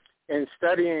 in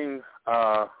studying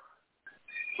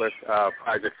with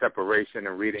Project Separation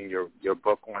and reading your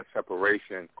book on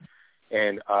separation,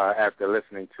 and after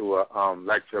listening to a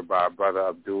lecture by Brother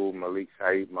Abdul Malik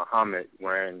Saeed Muhammad,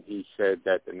 when he said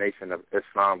that the Nation of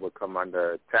Islam would come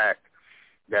under attack,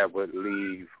 that would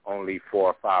leave only 4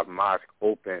 or 5 mosques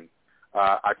open,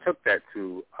 I took that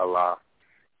to Allah,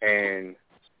 and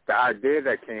the idea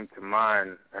that came to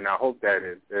mind, and I hope that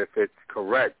if it's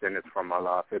correct, then it's from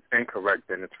Allah. If it's incorrect,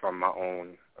 then it's from my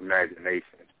own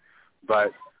imagination.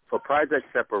 But for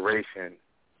Project Separation,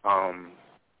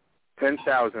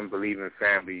 10,000 believing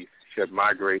families should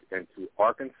migrate into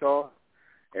Arkansas,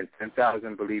 and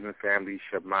 10,000 believing families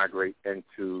should migrate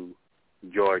into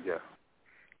Georgia.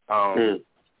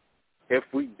 If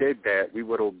we did that, we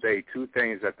would obey 2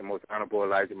 things that the Most Honorable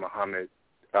Elijah Muhammad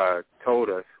told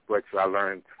us, which I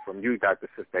learned from you, Dr.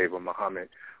 Sister Ava Muhammad,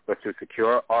 was to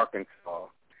secure Arkansas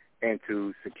and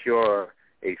to secure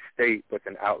a state with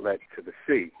an outlet to the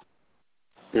sea.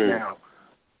 Now,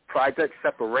 Project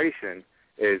Separation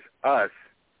is us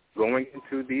going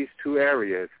into these 2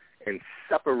 areas and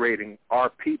separating our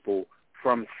people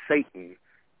from Satan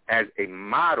as a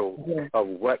model of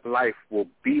what life will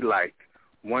be like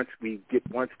once we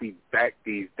back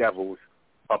these devils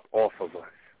up off of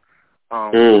us.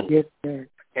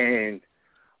 And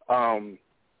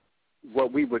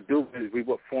what we would do is we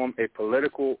would form a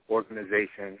political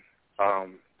organization. I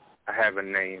have a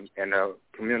name, and a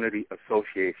community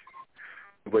association.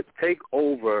 We would take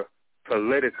over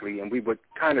politically, and we would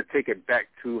kind of take it back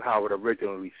to how it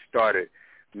originally started,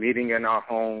 meeting in our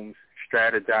homes,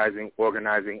 strategizing,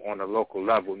 organizing on a local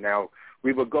level. Now,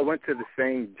 we would go into the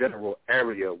same general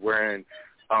area wherein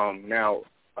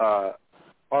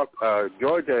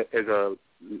Georgia is a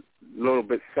little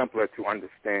bit simpler to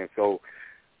understand. So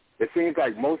it seems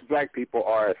like most black people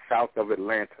are south of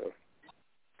Atlanta.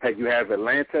 Like you have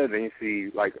Atlanta, then you see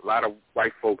like a lot of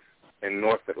white folks in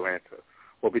North Atlanta.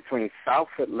 Well, between South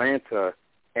Atlanta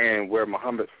and where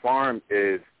Muhammad's farm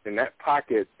is, in that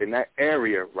pocket, in that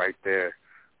area right there,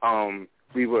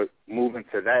 we would move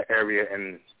into that area,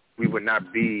 and we would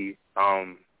not be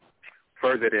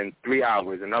further than 3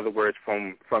 hours. In other words,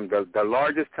 from the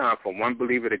largest time from one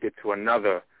believer to get to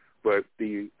another would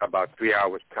be about 3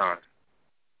 hours time.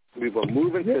 We would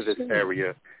move into this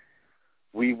area.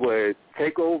 We would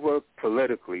take over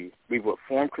politically. We would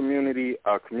form community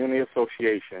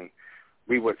association.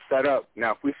 We would set up,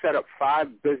 now if we set up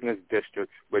 5 business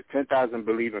districts with 10,000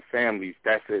 believing families,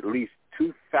 that's at least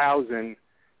 2,000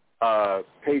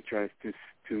 patrons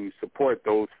to support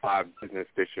those 5 business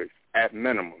districts at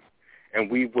minimum. And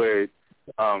we would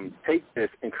take this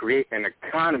and create an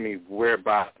economy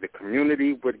whereby the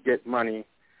community would get money.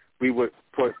 We would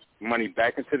put money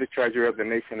back into the treasury of the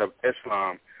Nation of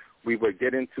Islam. We would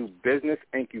get into business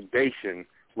incubation,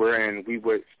 wherein we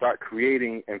would start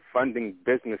creating and funding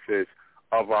businesses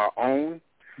of our own.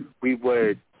 We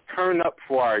would turn up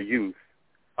for our youth,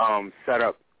 set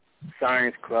up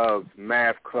science clubs,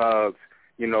 math clubs,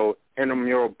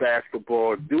 intramural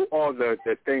basketball, do all the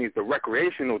things, the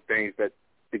recreational things that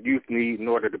the youth need in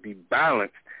order to be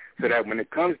balanced, so that when it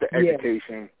comes to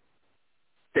education,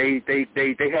 they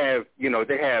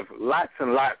have lots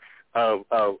and lots of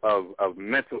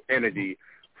mental energy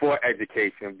for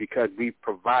education because we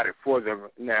provided for them.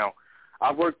 Now,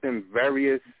 I worked in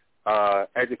various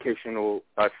educational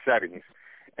settings,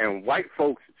 and white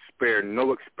folks spare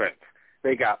no expense.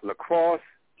 They got lacrosse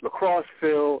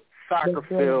field, soccer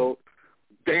field,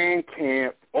 band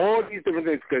camp, all these different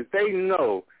things, because they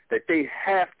know that they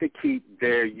have to keep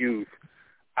their youth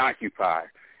occupied.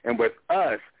 And with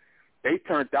us, they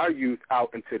turned our youth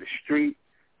out into the street.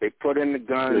 They put in the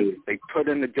guns. They put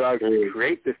in the drugs to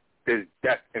create this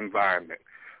death environment.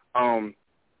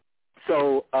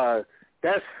 So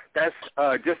that's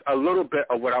just a little bit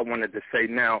of what I wanted to say.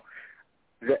 Now,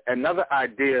 another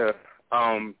idea,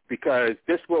 because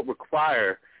this will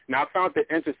require. Now, I found it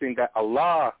interesting that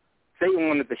Satan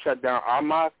wanted to shut down our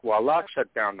mosque. Well, Allah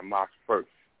shut down the mosque first.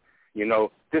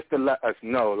 Just to let us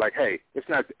know, like, hey, it's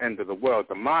not the end of the world.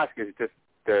 The mosque is just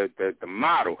the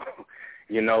model.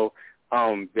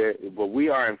 But we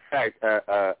are in fact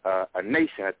a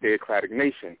nation, a theocratic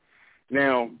nation.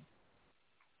 Now,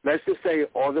 let's just say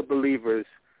all the believers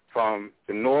from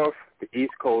the north, the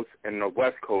east coast, and the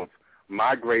west coast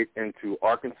migrate into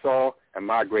Arkansas and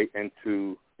migrate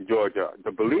into Georgia.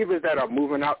 The believers that are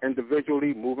moving out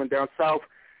individually, moving down south,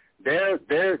 they're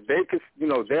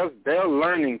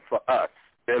learning for us.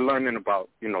 they're learning about,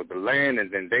 the land, and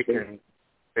then they can,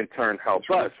 in turn, help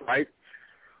us, right?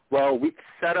 Well, we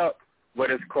set up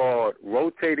what is called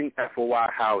rotating FOI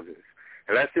houses.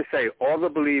 And let's just say all the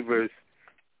believers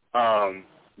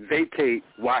vacate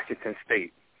Washington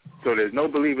State. So there's no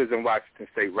believers in Washington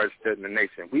State registered in the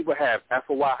nation. We would have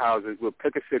FOI houses. We'll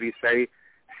pick a city, say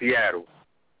Seattle.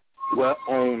 We'll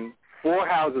own 4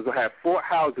 houses. We'll have 4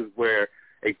 houses where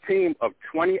a team of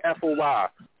 20 FOI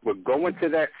would go into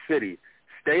that city,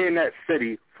 stay in that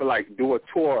city for do a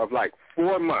tour of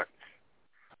 4 months,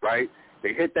 right?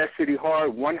 They hit that city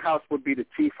hard. One house would be the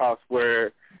chief house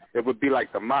where it would be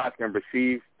the mosque and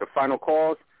receive the final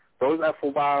calls. Those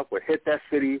FOI would hit that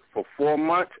city for 4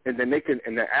 months, and then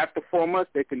after 4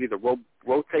 months, they can either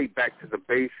rotate back to the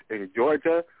base in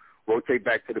Georgia, rotate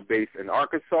back to the base in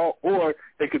Arkansas, or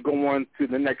they could go on to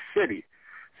the next city.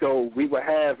 So we would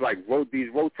have these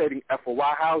rotating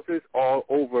FOI houses all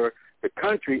over the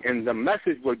country, and the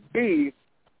message would be,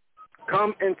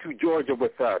 come into Georgia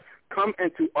with us. Come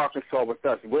into Arkansas with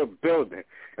us. We're building.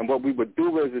 And what we would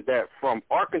do is that from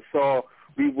Arkansas,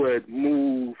 we would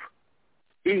move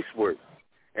eastward.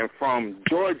 And from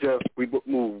Georgia, we would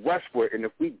move westward. And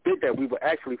if we did that, we would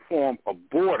actually form a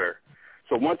border.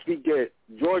 So once we get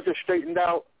Georgia straightened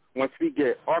out, once we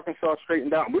get Arkansas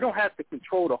straightened out, we don't have to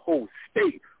control the whole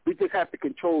state. We just have to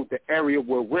control the area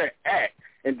where we're at.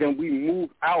 And then we move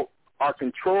out our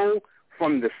control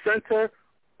from the center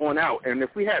on out. And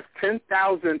if we have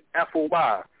 10,000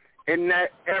 FOI in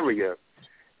that area,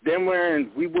 then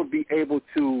we will be able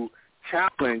to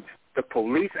challenge the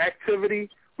police activity.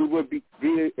 We would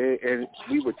and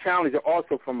we would challenge it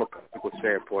also from a political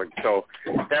standpoint. So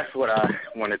that's what I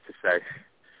wanted to say.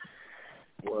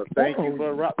 Well, thank you,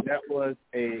 Brother Rock. That was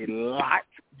a lot.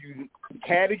 You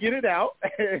had to get it out.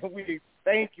 We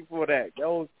thank you for that. That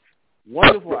was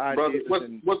wonderful ideas.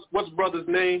 What's brother's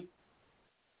name?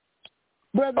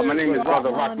 Brother, my name is Brother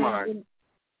Rahman.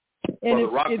 And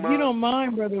if you don't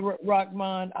mind, Brother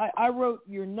Rahman, I wrote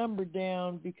your number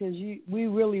down because we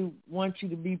really want you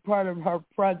to be part of our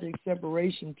Project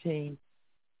Separation team.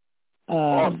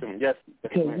 Awesome, yes.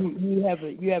 Because you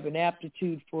have an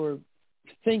aptitude for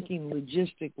thinking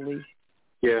logistically.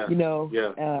 Yeah.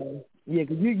 Yeah,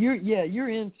 because you're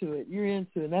into it. You're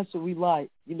into it. And that's what we like.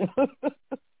 The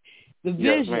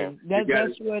vision. Yes,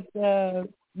 that's what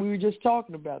we were just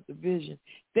talking about. The vision.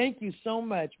 Thank you so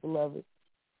much, beloved.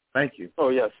 Thank you. Oh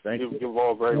yes, thank you. You're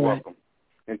all very welcome,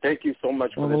 and thank you so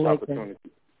much for this opportunity.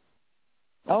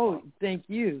 Oh, thank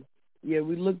you. Yeah,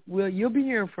 you'll be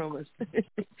hearing from us.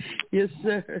 Yes,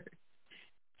 sir.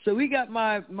 So we got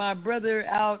my brother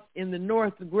out in the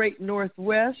great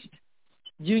Northwest,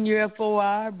 Junior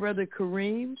FOI, Brother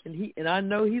Kareem, and I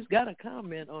know he's got a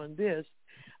comment on this.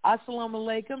 Assalamu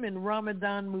alaikum and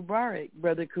Ramadan Mubarak,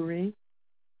 Brother Kareem.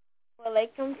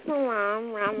 Walaikum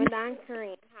salam, Ramadan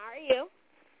Kareem. How are you?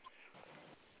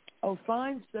 Oh,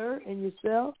 fine, sir. And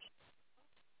yourself?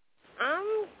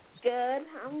 I'm good.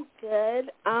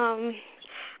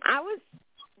 I was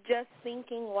just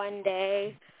thinking one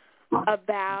day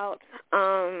about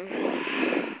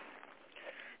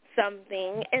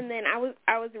something, and then I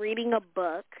was reading a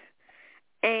book,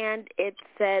 and it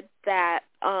said that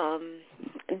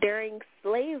during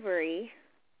slavery,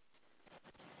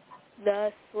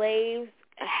 the slaves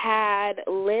had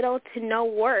little to no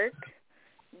work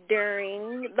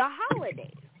during the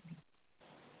holidays.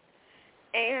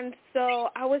 And so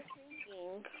I was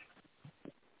thinking,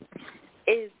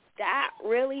 is that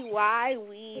really why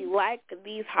we like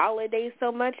these holidays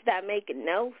so much that make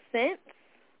no sense?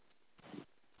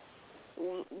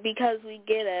 Because we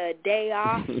get a day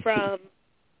off from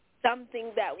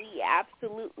something that we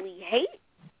absolutely hate?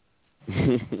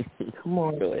 Come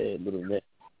on. Go ahead, little bit.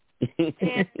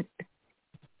 And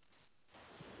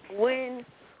when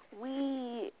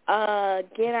we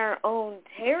get our own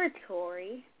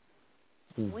territory,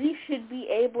 we should be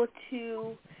able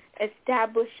to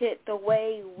establish it the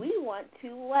way we want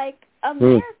to, like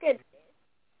America did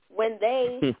when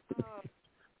they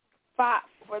fought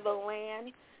for the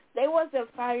land. They wasn't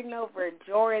fighting over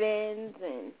Jordans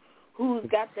and who's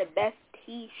got the best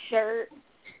T-shirt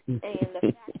and the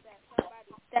fact that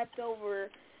somebody stepped over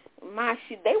my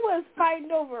shoe. They was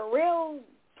fighting over real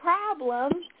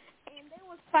problems, and they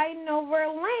was fighting over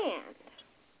land.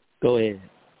 Go ahead.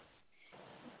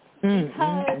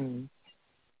 Because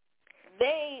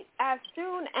they, as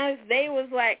soon as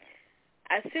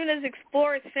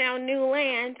explorers found new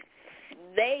land,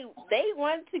 they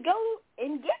wanted to go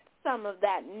and get some of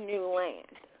that new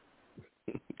land.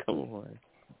 Come on.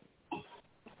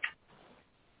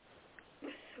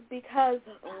 Because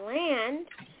land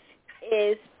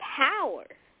is power.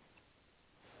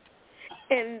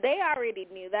 And they already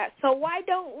knew that, so why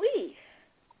don't we?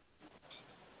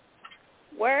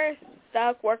 We're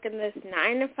stuck working this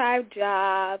 9-to-5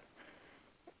 job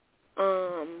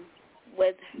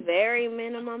with very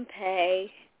minimum pay,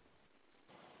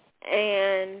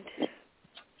 and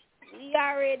we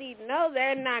already know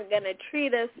they're not going to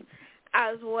treat us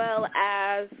as well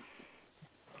as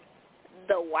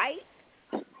the whites,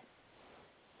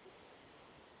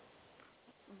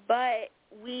 but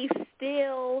we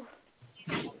still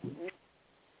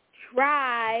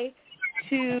try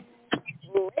to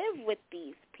live with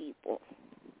these people.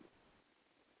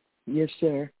 Yes,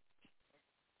 sir.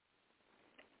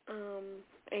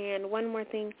 And one more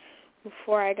thing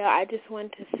before I go, I just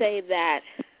want to say that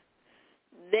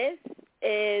this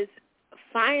is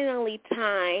finally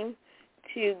time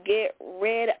to get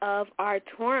rid of our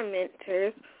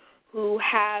tormentors who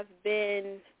have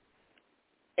been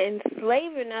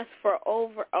enslaving us for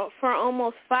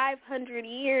almost 500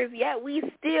 years, yet we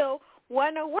still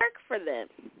want to work for them.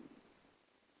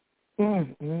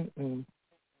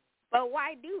 But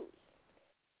why do?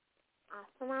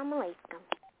 Assalamu alaikum.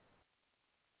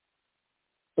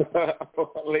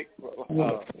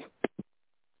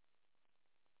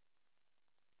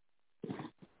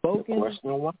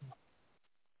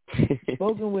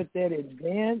 Spoken with that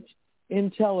advanced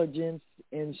intelligence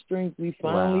and strength we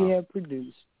finally have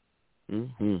produced.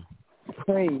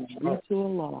 Praise be to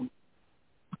Allah.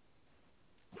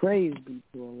 Praise be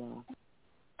to Allah.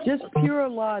 Just pure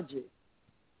logic.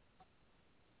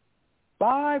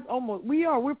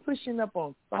 We're pushing up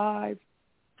on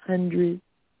 500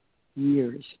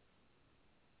 years.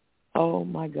 Oh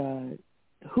my God.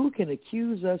 Who can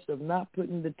accuse us of not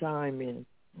putting the time in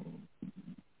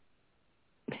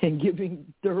and giving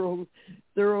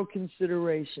thorough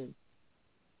consideration?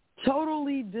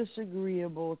 Totally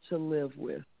disagreeable to live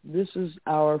with. This is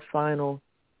our final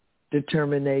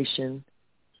determination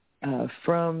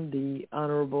from the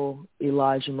Honorable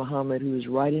Elijah Muhammad, who is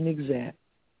right and exact.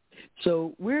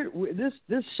 So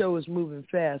this show is moving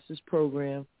fast, this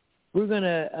program. We're going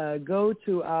to go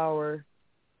to our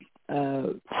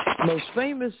most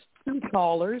famous two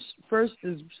callers. First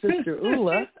is Sister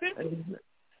Ula.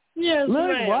 Yes, look,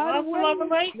 ma'am.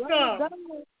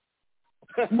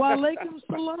 Walaikum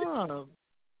salam.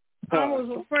 I was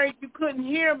afraid you couldn't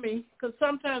hear me because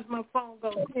sometimes my phone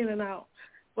goes in and out.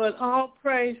 But all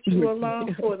praise to Allah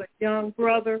for the young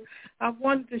brother. I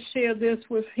wanted to share this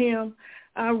with him.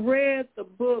 I read the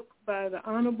book by the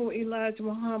Honorable Elijah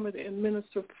Muhammad and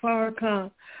Minister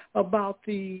Farrakhan about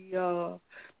the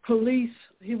police.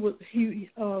 He was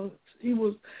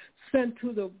sent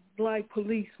to the black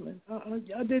policeman.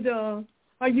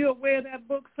 Are you aware of that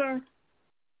book, sir?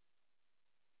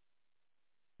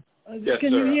 Yes,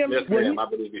 can sir. You hear me? Yes, ma'am. I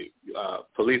believe you.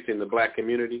 Policing the black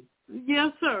community.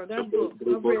 Yes, sir. That book. I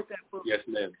read that book. Yes,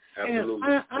 ma'am. Absolutely.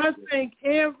 And I think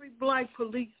every black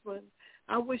policeman,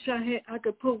 I wish I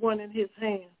could put one in his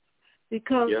hands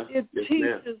because it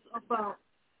teaches about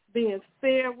being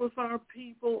fair with our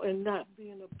people and not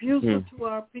being abusive to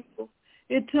our people.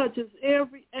 It touches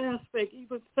every aspect,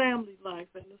 even family life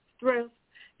and the stress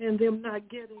and them not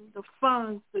getting the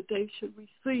funds that they should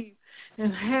receive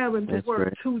and having to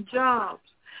work two jobs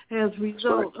as a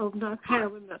result of not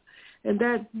having that. And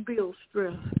that builds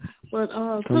stress. But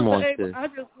Sister Ava, I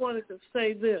just wanted to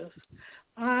say this.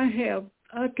 I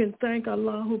can thank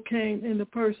Allah who came in the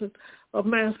person of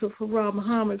Master Farah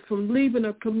Muhammad from leaving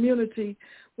a community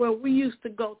where we used to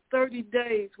go 30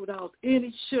 days without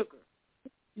any sugar.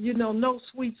 No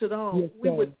sweets at all. Yes, we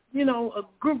would, a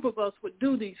group of us would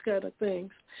do these kind of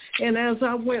things. And as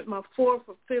I went my 4th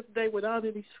or 5th day without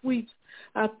any sweets,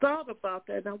 I thought about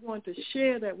that, and I wanted to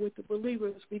share that with the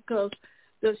believers because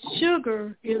the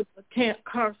sugar is a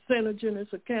carcinogen.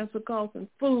 It's a cancer-causing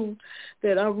food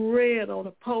that I read on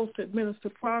a post that Minister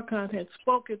Farrakhan had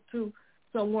spoken to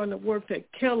someone that worked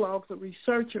at Kellogg's, a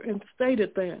researcher, and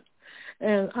stated that.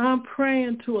 And I'm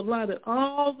praying to Allah that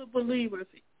all the believers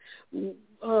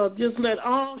just let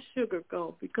all sugar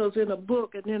go, because in a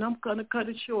book, and then I'm going to cut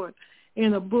it short,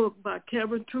 in a book by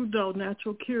Kevin Trudeau,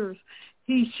 Natural Cures,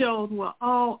 he showed where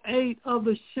all 8 of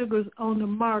the sugars on the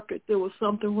market, there was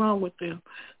something wrong with them.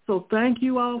 So thank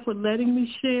you all for letting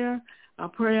me share. I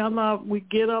pray Allah, we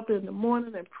get up in the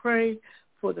morning and pray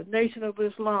for the Nation of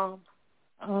Islam.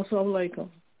 Assalamu alaikum.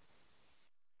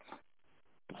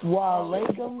 Wa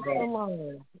alaikum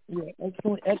salam. Yeah,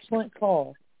 excellent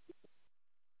call.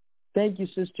 Thank you,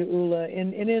 Sister Ula.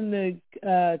 And in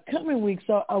the coming weeks,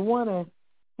 I want to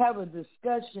have a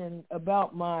discussion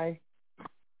about my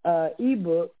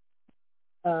ebook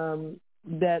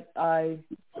that I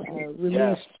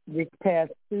released this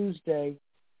past Tuesday.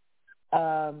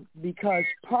 because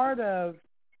part of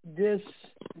this,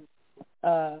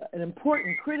 an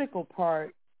important critical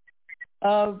part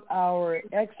of our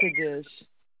exodus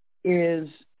is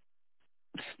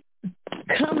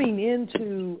coming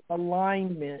into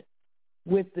alignment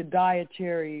with the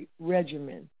dietary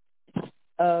regimen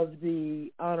of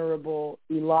the Honorable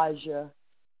Elijah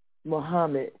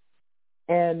Muhammad.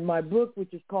 And my book,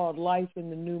 which is called Life in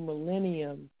the New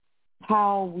Millennium,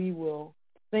 How We Will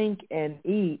Think and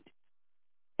Eat,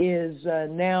 is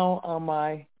now on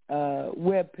my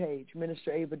webpage,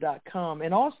 ministerava.com.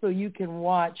 And also you can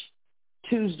watch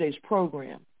Tuesday's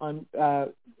program on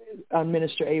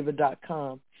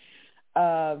ministerava.com.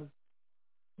 But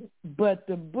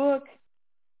the book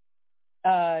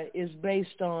is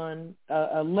based on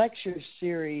a lecture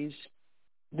series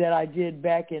that I did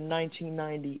back in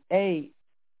 1998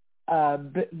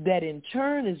 that in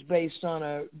turn is based on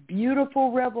a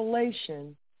beautiful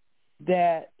revelation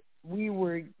that we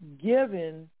were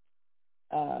given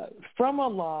from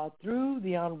Allah through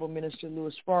the Honorable Minister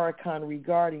Louis Farrakhan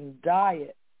regarding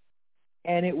diet.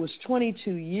 And it was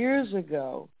 22 years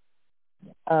ago,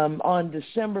 on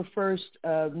December 1st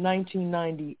of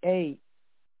 1998,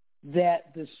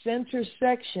 that the center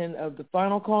section of the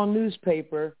Final Call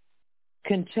newspaper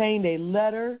contained a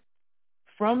letter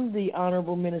from the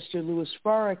Honorable Minister Louis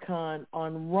Farrakhan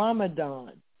on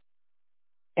Ramadan.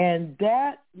 And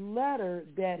that letter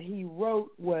that he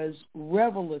wrote was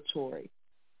revelatory.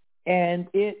 And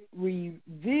it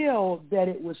revealed that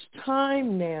it was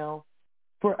time now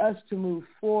for us to move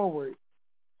forward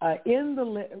in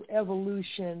the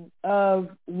evolution of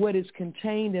what is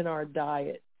contained in our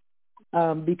diet.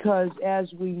 Because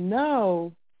as we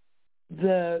know,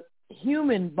 the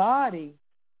human body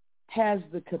has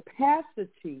the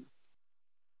capacity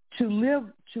to live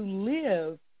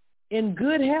in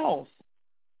good health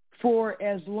for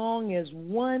as long as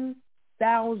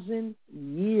 1,000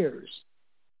 years.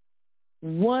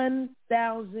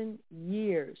 1,000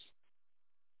 years.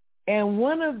 And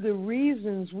one of the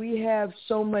reasons we have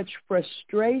so much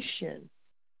frustration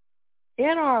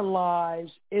in our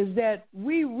lives is that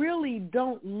we really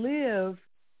don't live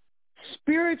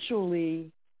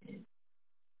spiritually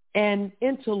and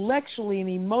intellectually and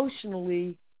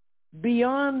emotionally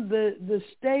beyond the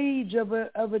stage of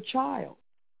a child.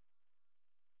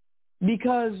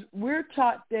 Because we're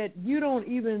taught that you don't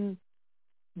even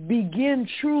begin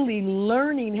truly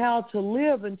learning how to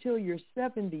live until you're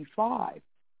 75.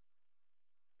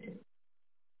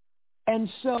 And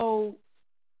so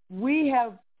we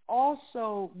have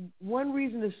also, one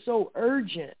reason it's so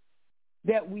urgent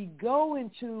that we go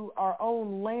into our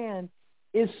own land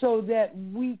is so that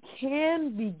we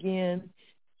can begin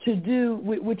to do,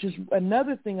 which is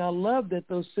another thing I love that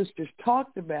those sisters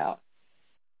talked about.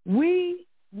 We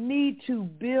need to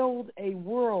build a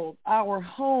world, our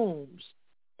homes,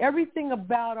 everything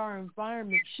about our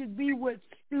environment should be what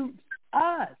suits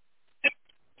us.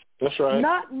 That's right.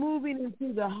 Not moving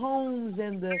into the homes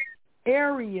and the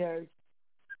areas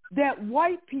that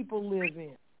white people live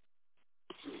in.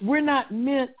 We're not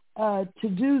meant to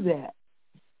do that.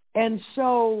 And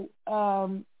so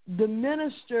the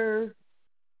minister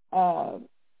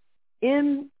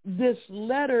in this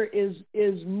letter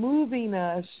is moving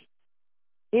us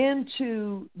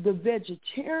into the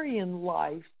vegetarian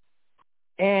life.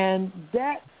 And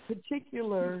that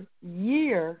particular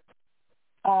year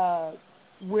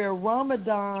where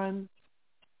Ramadan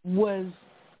was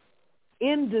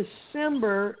in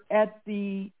December at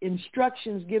the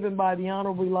instructions given by the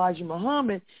Honorable Elijah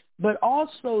Muhammad, but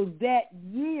also that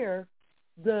year,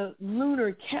 the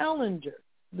lunar calendar,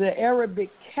 the Arabic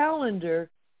calendar,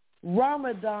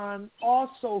 Ramadan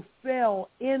also fell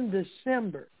in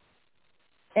December.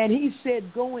 And he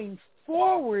said going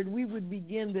forward, we would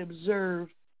begin to observe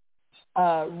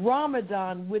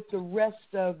Ramadan with the rest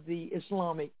of the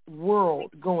Islamic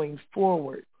world going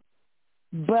forward.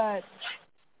 But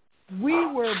we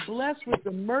were blessed with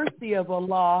the mercy of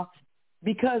Allah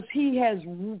because he has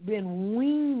been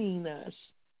weaning us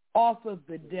off of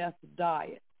the death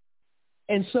diet.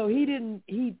 And so he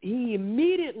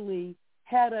immediately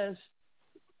had us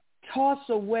toss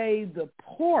away the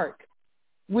pork,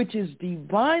 which is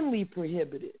divinely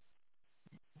prohibited.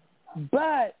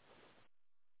 But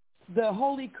the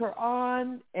Holy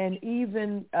Quran and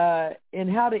even in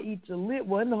How to Eat to Live,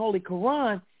 well, in the Holy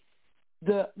Quran,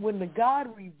 when the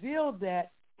God revealed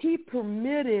that, he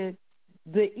permitted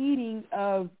the eating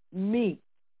of meat.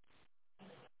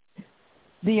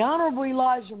 The Honorable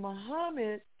Elijah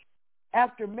Muhammad,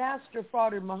 after Master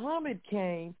Father Muhammad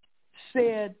came,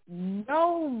 said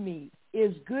no meat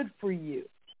is good for you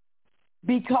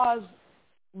because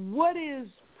what is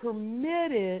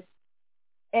permitted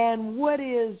and what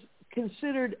is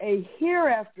considered a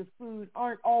hereafter food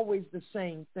aren't always the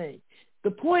same thing.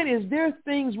 The point is there are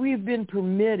things we've been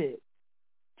permitted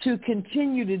to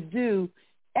continue to do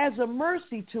as a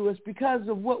mercy to us because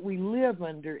of what we live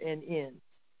under and in.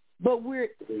 But we're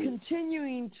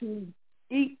continuing to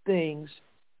eat things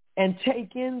and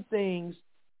take in things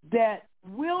that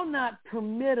will not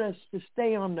permit us to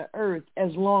stay on the earth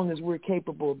as long as we're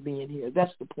capable of being here.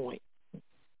 That's the point.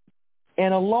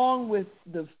 And along with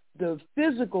the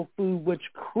physical food, which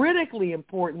critically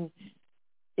important,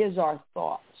 is our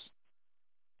thoughts.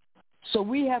 So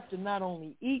we have to not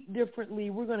only eat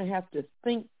differently, we're going to have to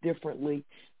think differently.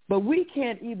 But we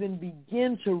can't even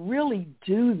begin to really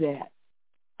do that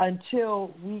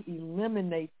until we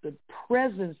eliminate the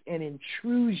presence and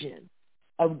intrusion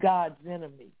of God's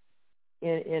enemy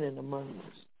in and among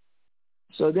us.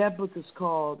 So that book is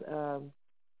called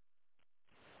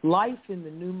Life in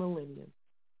the New Millennium,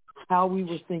 How We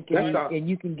Were Thinking, and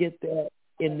you can get that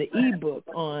in the ebook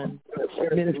on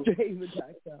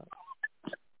ministerhaven.com.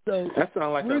 So that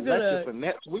sounds like a lecture for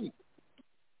next week.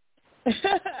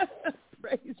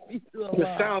 Praise be to Allah.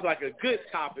 It sounds like a good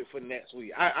topic for next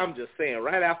week. I'm just saying,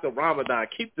 right after Ramadan,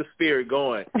 keep the spirit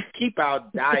going. Keep our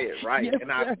diet right yes,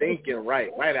 and our thinking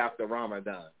right after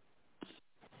Ramadan.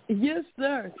 Yes,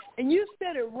 sir. And you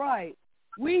said it right.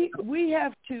 We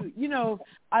have to,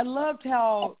 I loved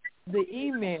how the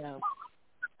imam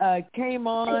came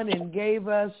on and gave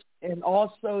us and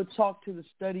also talked to the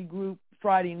study group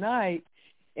Friday night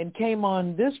and came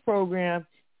on this program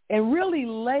and really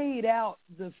laid out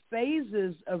the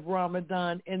phases of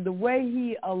Ramadan and the way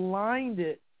he aligned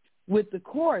it with the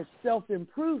course,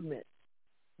 self-improvement,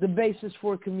 the basis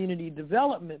for community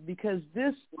development, because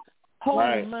this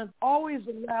holy month always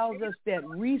allows us that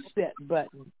reset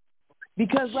button.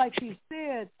 Because like he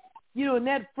said, in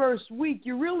that first week,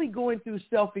 you're really going through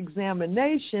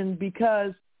self-examination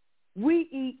because we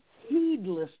eat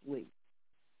heedlessly.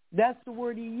 That's the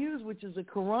word he used, which is a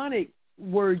Quranic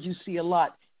word you see a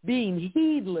lot, being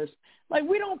heedless. Like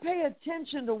we don't pay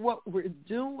attention to what we're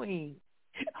doing,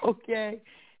 okay?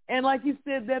 And like you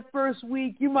said, that first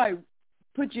week, you might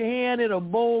put your hand in a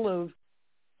bowl of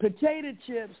potato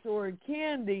chips or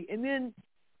candy, and then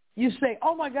you say,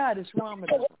 oh, my God, it's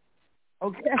Ramadan,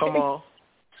 okay? Come on.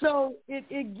 So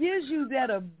it gives you that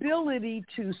ability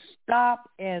to stop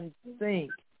and think.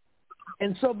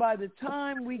 And so by the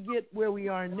time we get where we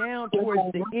are now towards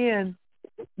the end,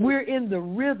 we're in the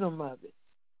rhythm of it.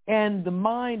 And the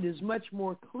mind is much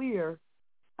more clear,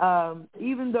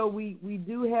 even though we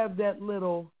do have that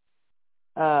little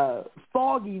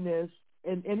fogginess.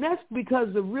 And that's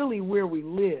because of really where we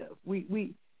live.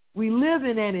 We live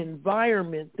in an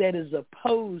environment that is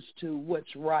opposed to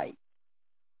what's right.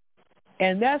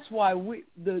 And that's why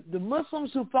the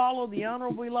Muslims who follow the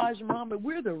Honorable Elijah Muhammad,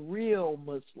 we're the real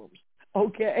Muslims,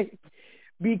 okay?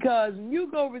 Because when you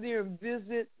go over there and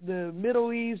visit the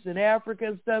Middle East and Africa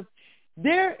and stuff,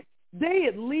 they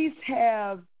at least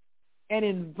have an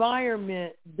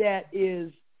environment that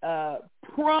is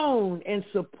prone and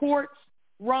supports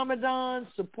Ramadan,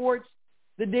 supports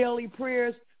the daily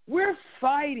prayers. We're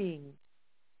fighting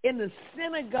in the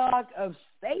synagogue of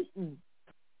Satan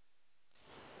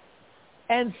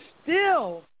and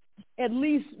still at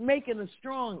least making a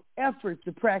strong effort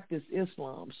to practice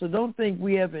Islam. So don't think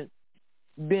we haven't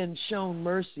been shown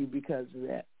mercy because of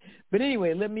that. But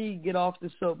anyway, let me get off the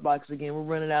soapbox again. We're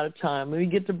running out of time. Let me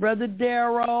get to Brother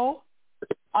Darrell.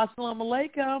 Assalamu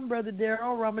alaikum, Brother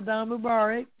Darrell. Ramadan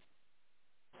Mubarak.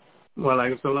 Wa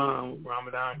alaikum salam.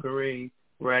 Ramadan Kareem.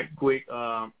 Right quick.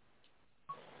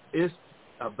 It's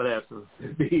a blessing to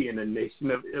be in the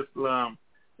nation of Islam.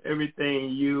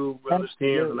 Everything you, Brother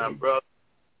Terrence, and our brother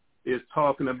is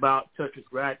talking about touches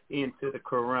right into the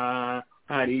Quran,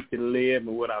 how they can live,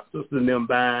 and what our sisters and them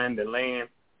buying the land.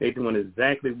 They doing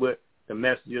exactly what the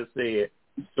messenger said.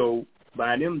 So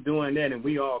by them doing that and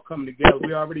we all come together,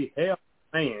 we already have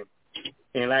land.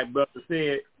 And like Brother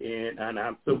said, and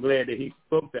I'm so glad that he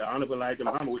spoke to Honorable Elijah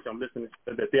Muhammad, which I'm listening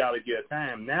to the Theology of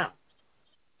Time now.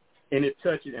 And it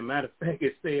touches, and matter of fact,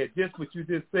 it said just what you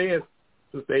just said,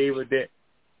 Sister Ava, that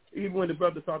even when the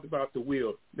brother talked about the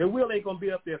will ain't going to be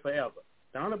up there forever.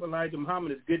 The Honorable Elijah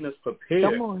Muhammad is getting us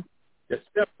prepared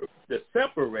to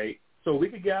separate so we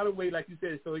can get out of the way, like you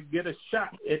said, so we get a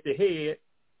shot at the head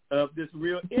of this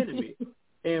real enemy.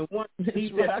 And once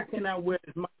he said, I cannot wear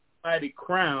this mighty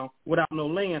crown without no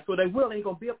land, so that will ain't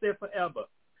going to be up there forever.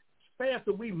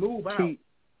 Faster we move out,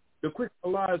 the quicker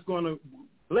Allah is going to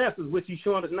bless us, which he's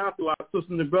showing us now through our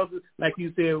sisters and brothers, like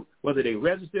you said, whether they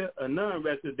register or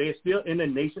non-registered, they're still in the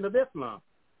nation of Islam.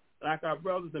 Like our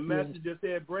brothers and messengers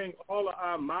said, bring all of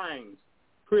our minds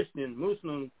Christians,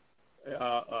 Muslims,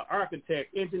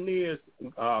 architects, engineers,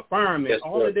 firemen,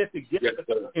 all of that together,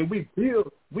 and we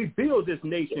build this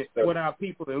nation with our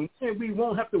people, and we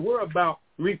won't have to worry about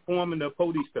reforming the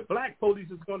police. The black police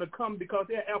is going to come because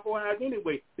they're FOIs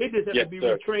anyway. They just have to be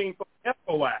retrained for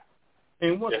FOI.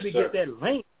 And once we get that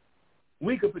link,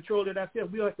 we can patrol it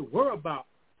ourselves. We don't have to worry about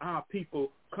our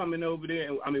people coming over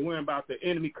there. Worrying about the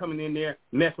enemy coming in there,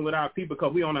 messing with our people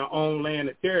because we're on our own land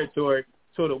and territory,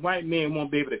 so the white man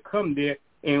won't be able to come there.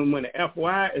 And when the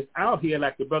FY is out here,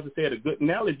 like the brother said, a good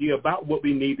analogy about what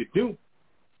we need to do.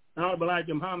 Honorable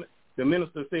Elijah Muhammad, the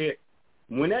minister, said,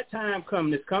 when that time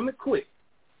comes, it's coming quick.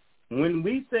 When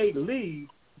we say leave,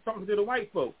 talking to the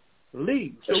white folks,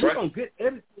 leave. So we're going to get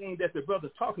everything that the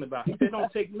brother's talking about. He said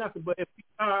don't take nothing, but if we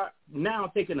are now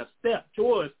taking a step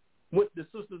towards what the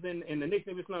sisters in the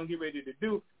Nation of Islam get ready to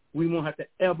do, we won't have to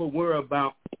ever worry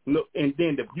about, and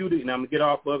then the beauty, and I'm going to get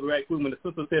off of it right quick. When the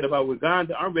sister said about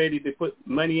Uganda, I'm ready to put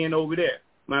money in over there.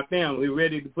 My family, we're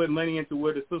ready to put money into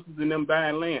where the sisters and them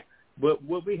buying land. But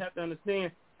what we have to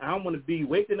understand, I don't want to be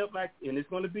waking up like, and it's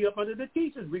going to be up under the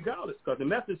teachers regardless, because the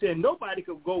message said nobody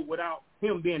could go without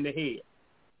him being the head.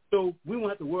 So we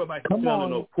won't have to worry about him selling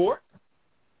no pork.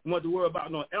 We won't have to worry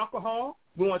about no alcohol.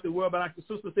 We won't have to worry about, like the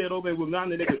sister said over in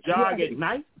Uganda, they could jog at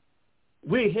night.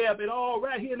 We have it all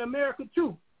right here in America,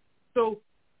 too. So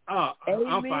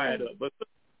I'm fired up. But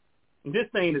this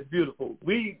thing is beautiful.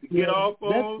 We get off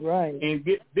on and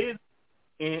get busy.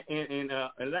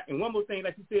 And one more thing,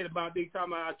 like you said about they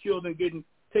talking about our children getting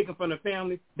taken from the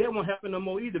family, that won't happen no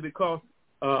more either because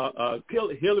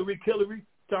Hillary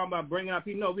talking about bringing our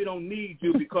people. No, we don't need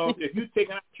you because if you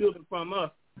taking our children from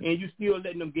us and you still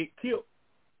letting them get killed,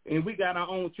 and we got our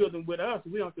own children with us,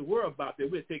 we don't have to worry about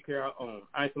that. We'll take care of our own.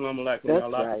 Assalamu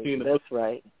alaikum. That's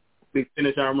right. We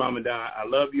finish our Ramadan. I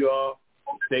love you all.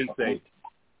 Stay safe.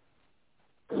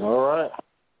 All right.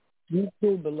 You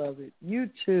too, beloved. You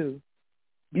too.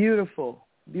 Beautiful.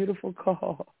 Beautiful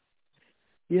call.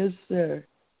 Yes, sir.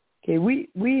 Okay, we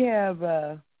have,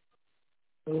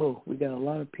 we got a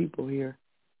lot of people here.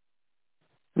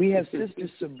 We have Sister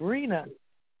Sabrina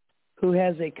who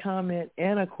has a comment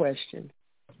and a question.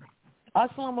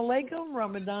 Assalamu alaikum,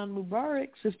 Ramadan Mubarak,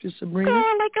 Sister Sabrina.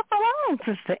 Alaikum salam,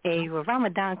 Sister Ava.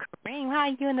 Ramadan Kareem. How are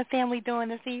you and the family doing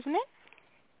this evening?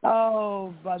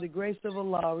 Oh, by the grace of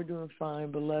Allah, we're doing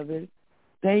fine, beloved.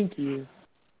 Thank you.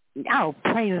 Oh,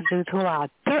 praise due to Allah.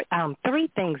 Three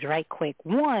things right quick.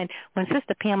 One, when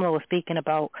Sister Pamela was speaking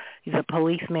about the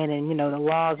policemen and, the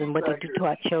laws and what they do to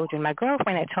our children, my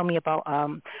girlfriend had told me about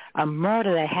a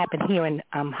murder that happened here in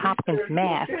Hopkins,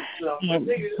 Mass. And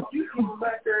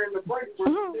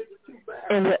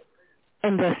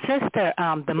the sister,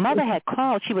 the mother had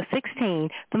called. She was 16.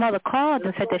 The mother called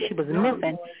and said that she was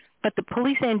missing. But the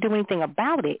police didn't do anything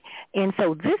about it. And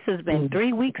so this has been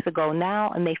 3 weeks ago now,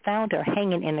 and they found her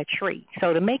hanging in a tree.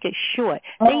 So to make it short,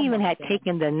 they even had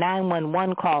taken the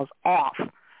 911 calls off.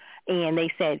 And they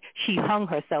said she hung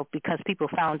herself because people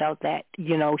found out that,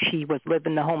 she was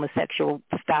living the homosexual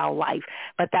style life.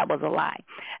 But that was a lie.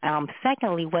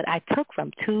 Secondly, what I took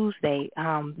from Tuesday,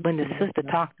 when the sister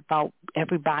talked about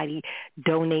everybody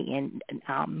donating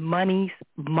monies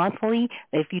monthly,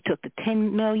 if you took the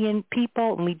 10 million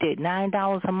people and we did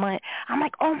 $9 a month, I'm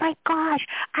like, oh, my gosh,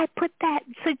 I put that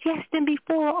suggestion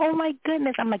before. Oh, my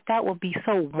goodness. I'm like, that would be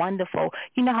so wonderful.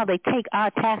 You know how they take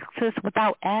our taxes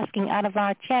without asking out of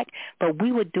our check? But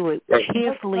we would do it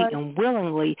cheerfully and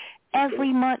willingly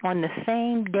every month on the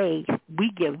same day.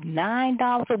 We give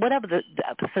 $9 or whatever the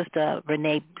Sister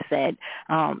Renee said,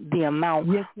 the amount.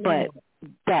 Yes, but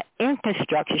that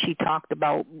infrastructure she talked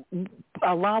about,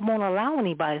 Allah won't allow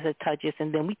anybody to touch us.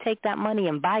 And then we take that money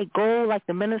and buy gold, like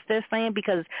the minister is saying,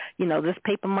 because, this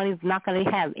paper money is not going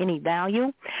to have any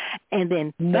value. And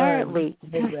then thirdly,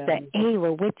 Sister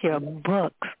Ava, with your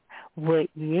books, are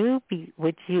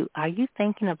you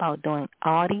thinking about doing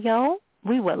audio?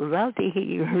 We would love to hear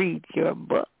you read your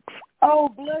books. Oh,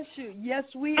 bless you. Yes,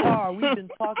 we are. We've been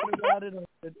talking about it on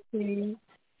the team.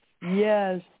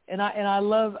 Yes, and I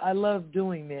love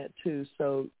doing that too.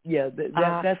 So yeah,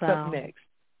 that's up next.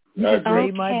 You just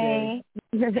made my day.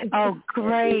 Oh,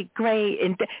 great.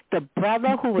 And the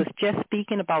brother who was just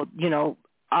speaking about,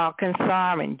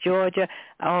 Arkansas and Georgia,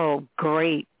 oh,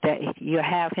 great that you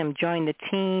have him join the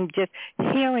team. Just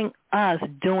hearing us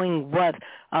doing what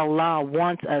Allah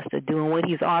wants us to do and what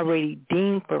he's already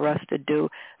deemed for us to do,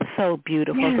 so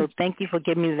beautiful. Yes. So thank you for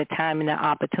giving me the time and the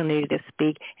opportunity to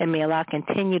speak, and may Allah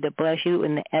continue to bless you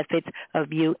in the efforts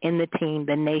of you in the team,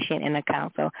 the nation, and the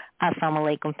council.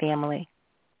 Assalamu alaikum, family.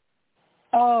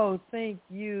 Oh, thank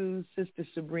you, Sister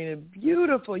Sabrina.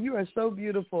 Beautiful. You are so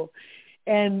beautiful.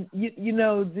 And you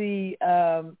know,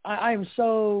 I am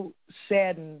so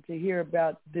saddened to hear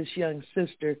about this young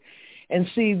sister, and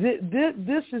see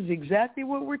this is exactly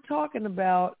what we're talking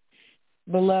about,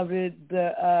 beloved.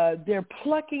 They're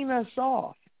plucking us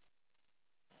off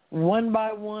one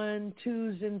by one,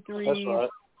 twos and threes. That's right.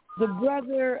 The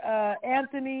brother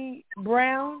Anthony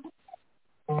Brown,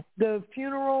 the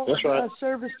funeral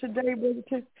service today, Brother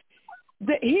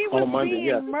he was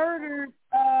being murdered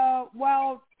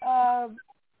while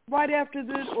right after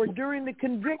this or during the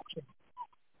conviction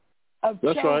of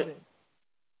Chauvin. Right.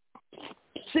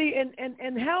 See,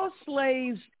 and how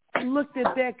slaves looked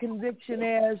at that conviction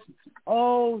as,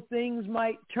 oh, things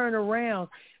might turn around.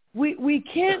 We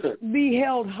can't be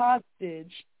held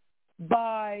hostage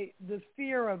by the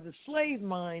fear of the slave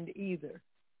mind either.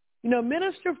 You know,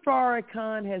 Minister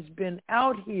Farrakhan has been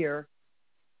out here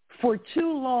for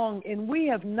too long, and we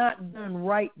have not done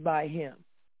right by him.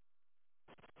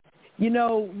 You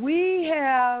know, we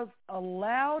have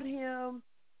allowed him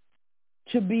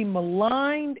to be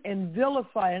maligned and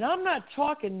vilified. And I'm not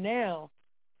talking now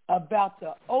about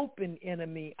the open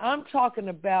enemy. I'm talking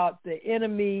about the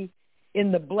enemy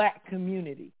in the black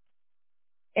community.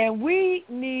 And we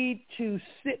need to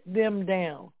sit them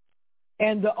down.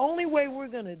 And the only way we're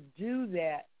going to do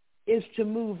that is to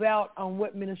move out on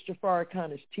what Minister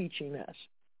Farrakhan is teaching us.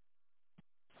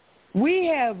 We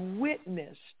have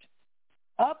witnessed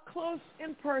up close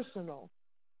and personal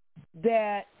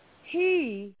that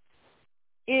he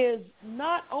is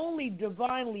not only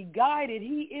divinely guided,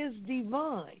 he is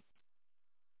divine.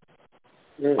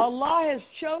 Yeah. Allah has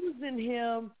chosen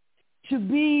him to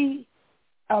be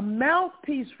a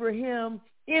mouthpiece for him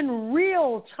in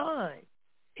real time.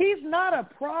 He's not a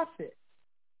prophet.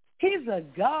 He's a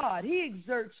God. He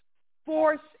exerts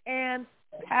force and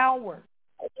power.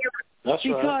 That's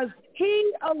because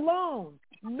he alone,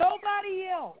 nobody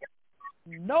else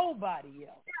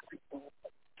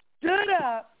stood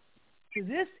up to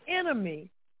this enemy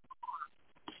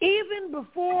even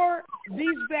before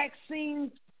these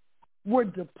vaccines were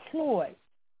deployed.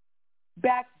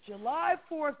 Back July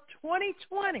 4th,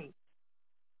 2020,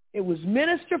 it was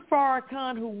Minister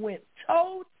Farrakhan who went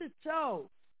toe-to-toe,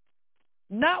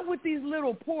 not with these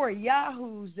little poor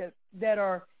yahoos that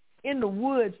are in the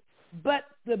woods, but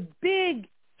the big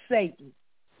Satan.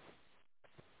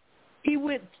 He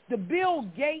went the Bill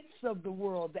Gates of the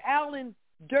world, the Alan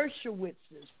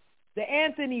Dershowitzes, the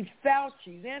Anthony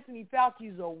Fauci's. Anthony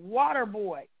Fauci's a water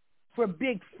boy for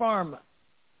Big Pharma.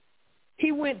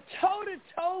 He went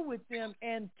toe-to-toe with them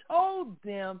and told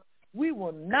them, we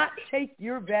will not take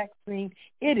your vaccine.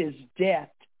 It is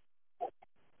death.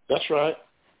 That's right.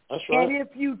 That's right. And if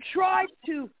you try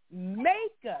to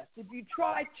make us, if you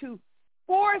try to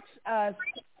force us,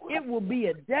 it will be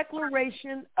a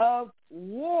declaration of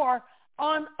war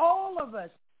on all of us.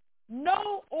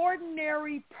 No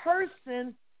ordinary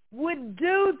person would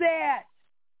do that.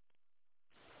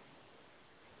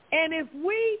 And if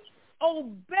we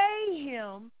obey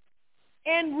him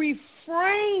and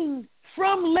refrain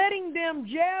from letting them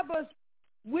jab us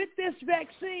with this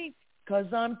vaccine, because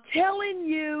I'm telling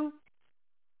you,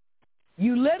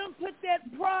 you let them put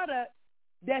that product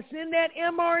that's in that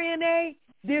mRNA,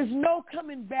 there's no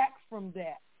coming back from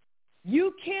that.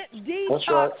 You can't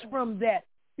detox from that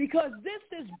because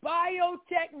this is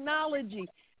biotechnology.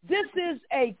 This is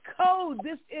a code.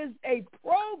 This is a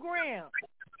program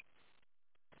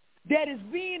that is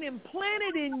being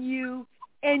implanted in you,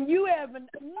 and you have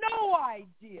no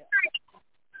idea.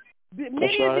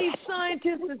 Many of these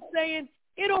scientists are saying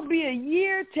it'll be a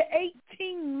year to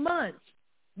 18 months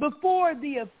before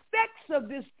the effects of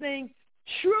this thing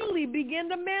truly begin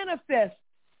to manifest.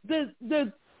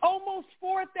 The almost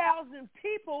 4,000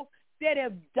 people that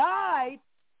have died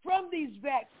from these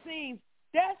vaccines,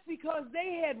 that's because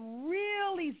they had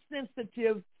really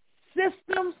sensitive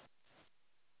systems,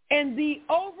 and the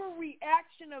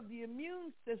overreaction of the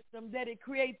immune system that it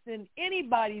creates in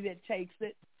anybody that takes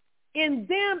it, in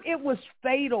them it was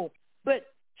fatal. But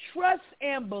trust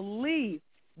and believe,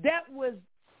 that was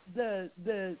the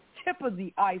tip of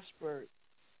the iceberg.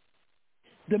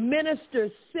 The minister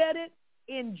said it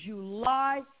in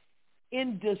July.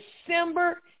 In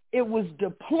December, it was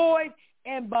deployed.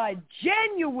 And by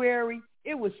January,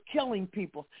 it was killing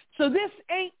people. So this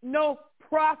ain't no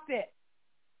prophet.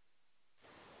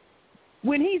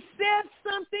 When he says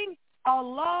something,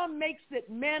 Allah makes it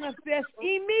manifest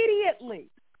immediately.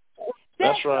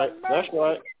 That's right. That's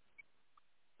right.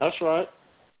 That's right.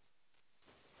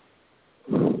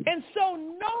 And so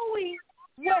knowing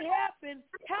what happened,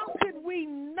 how could we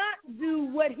not do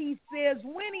what he says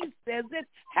when he says it,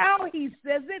 how he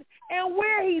says it, and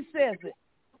where he says it?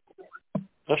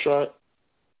 That's right.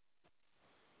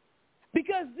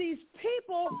 Because these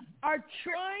people are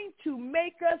trying to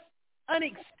make us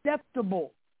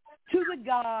unacceptable to the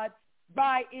God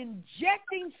by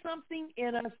injecting something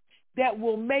in us that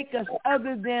will make us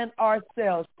other than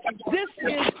ourselves. This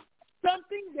is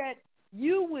something that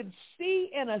you would see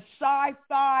in a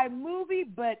sci-fi movie,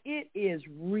 but it is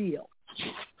real.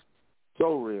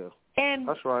 So real. And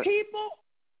that's right. People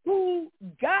who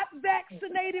got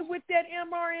vaccinated with that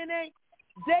mRNA,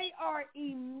 they are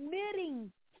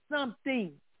emitting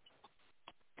something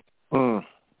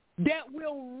that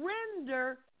will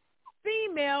render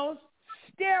females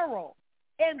sterile.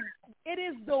 And it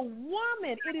is the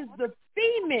woman, it is the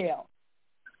female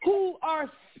who are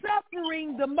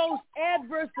suffering the most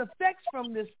adverse effects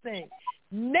from this thing.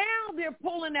 Now they're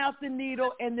pulling out the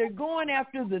needle and they're going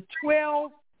after the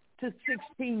 12 to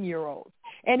 16-year-olds.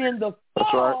 And in the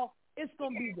fall, it's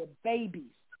going to be the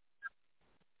babies.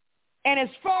 And as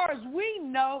far as we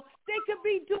know, they could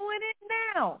be doing it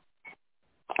now.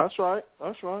 That's right.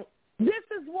 That's right. This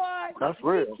is why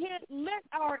we can't let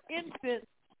our infants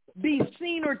be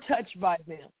seen or touched by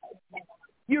them.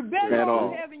 You're better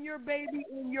off having your baby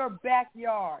in your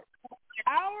backyard.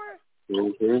 Our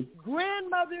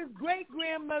grandmothers,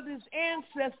 great-grandmothers,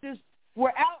 ancestors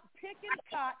were out picking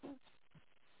cotton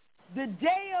the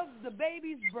day of the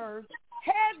baby's birth,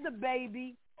 had the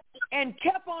baby, and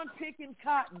kept on picking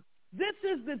cotton. This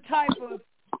is the type of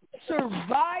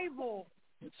survival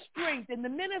strength. And the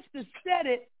minister said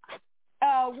it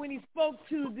when he spoke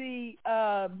to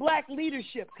the Black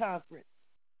Leadership Conference.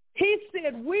 He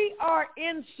said, we are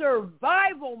in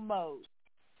survival mode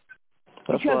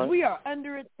because we are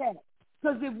under attack.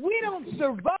 Because if we don't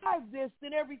survive this,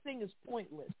 then everything is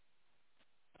pointless.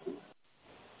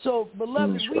 So,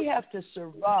 beloved, we have to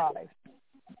survive.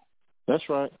 That's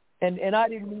right. And I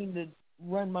didn't mean to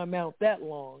run my mouth that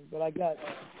long, but I got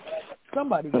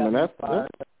somebody got fired.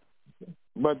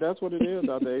 But that's what it is,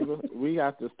 Dr. Ava. We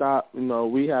have to stop,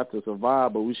 we have to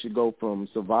survive, but we should go from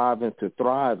surviving to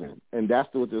thriving. And that's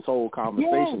what this whole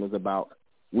conversation is about.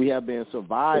 We have been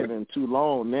surviving too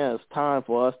long. Now it's time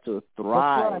for us to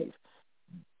thrive.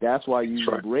 That's why you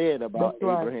read about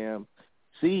Abraham's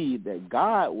seed, that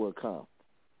God will come.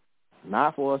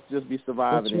 Not for us to just be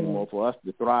surviving anymore, for us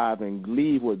to thrive and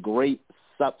leave with great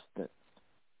substance.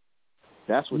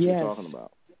 That's what you're talking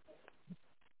about.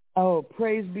 Oh,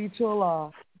 praise be to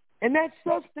Allah. And that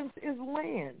substance is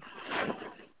land.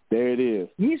 There it is.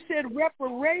 He said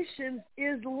reparations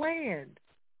is land.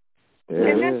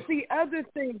 And that's the other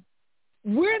thing.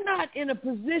 We're not in a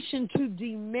position to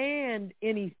demand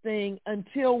anything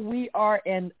until we are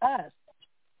an us.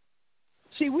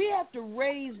 See, we have to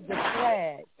raise the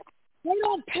flag. We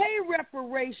don't pay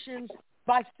reparations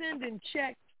by sending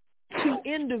checks to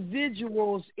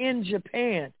individuals in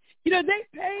Japan. They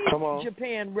paid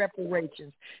Japan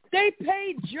reparations. They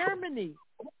paid Germany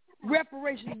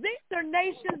reparations. These are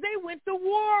nations they went to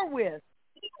war with.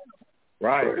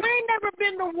 Right. We ain't never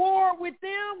been to war with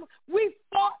them. We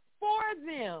fought for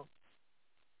them.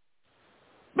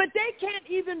 But they can't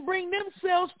even bring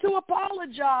themselves to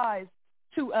apologize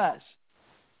to us.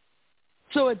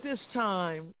 So at this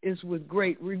time, it's with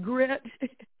great regret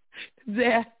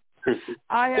that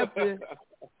I have to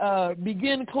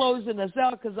begin closing us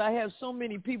out because I have so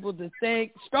many people to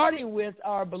thank, starting with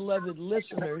our beloved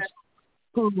listeners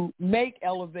who make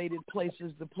Elevated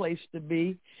Places the place to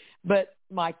be, but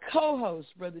my co-host,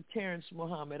 Brother Terrence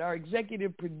Muhammad, our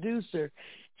executive producer,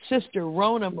 Sister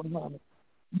Rona Muhammad,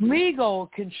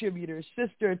 legal contributor,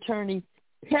 Sister Attorney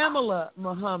Pamela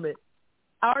Muhammad,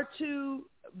 our two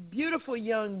beautiful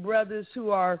young brothers who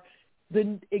are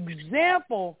the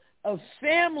example of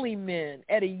family men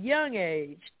at a young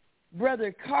age,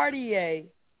 Brother Cartier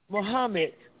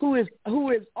Muhammad, who is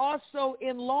also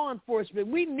in law enforcement.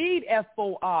 We need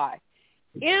FOI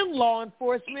in law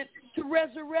enforcement to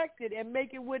resurrect it and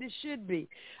make it what it should be.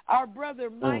 Our brother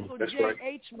Michael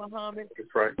J.H. Muhammad,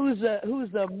 who's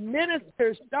a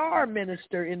minister, star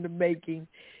minister in the making,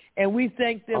 and we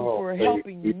thank them for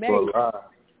helping make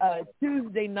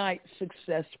Tuesday night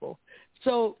successful.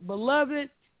 So, beloved,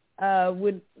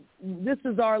 this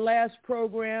is our last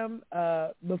program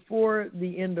before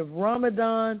the end of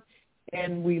Ramadan,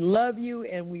 and we love you,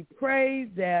 and we pray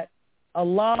that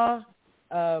Allah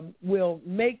will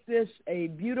make this a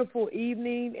beautiful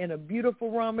evening and a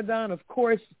beautiful Ramadan. Of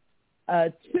course,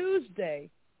 Tuesday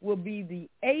will be the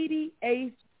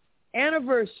 88th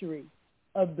anniversary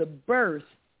of the birth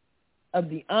of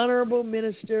the Honorable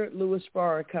Minister Louis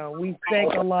Farrakhan. We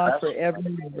thank Allah for every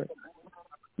member.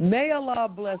 May Allah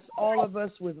bless all of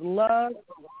us with love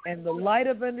and the light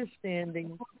of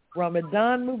understanding.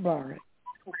 Ramadan Mubarak.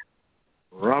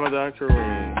 Ramadan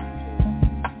Kareem.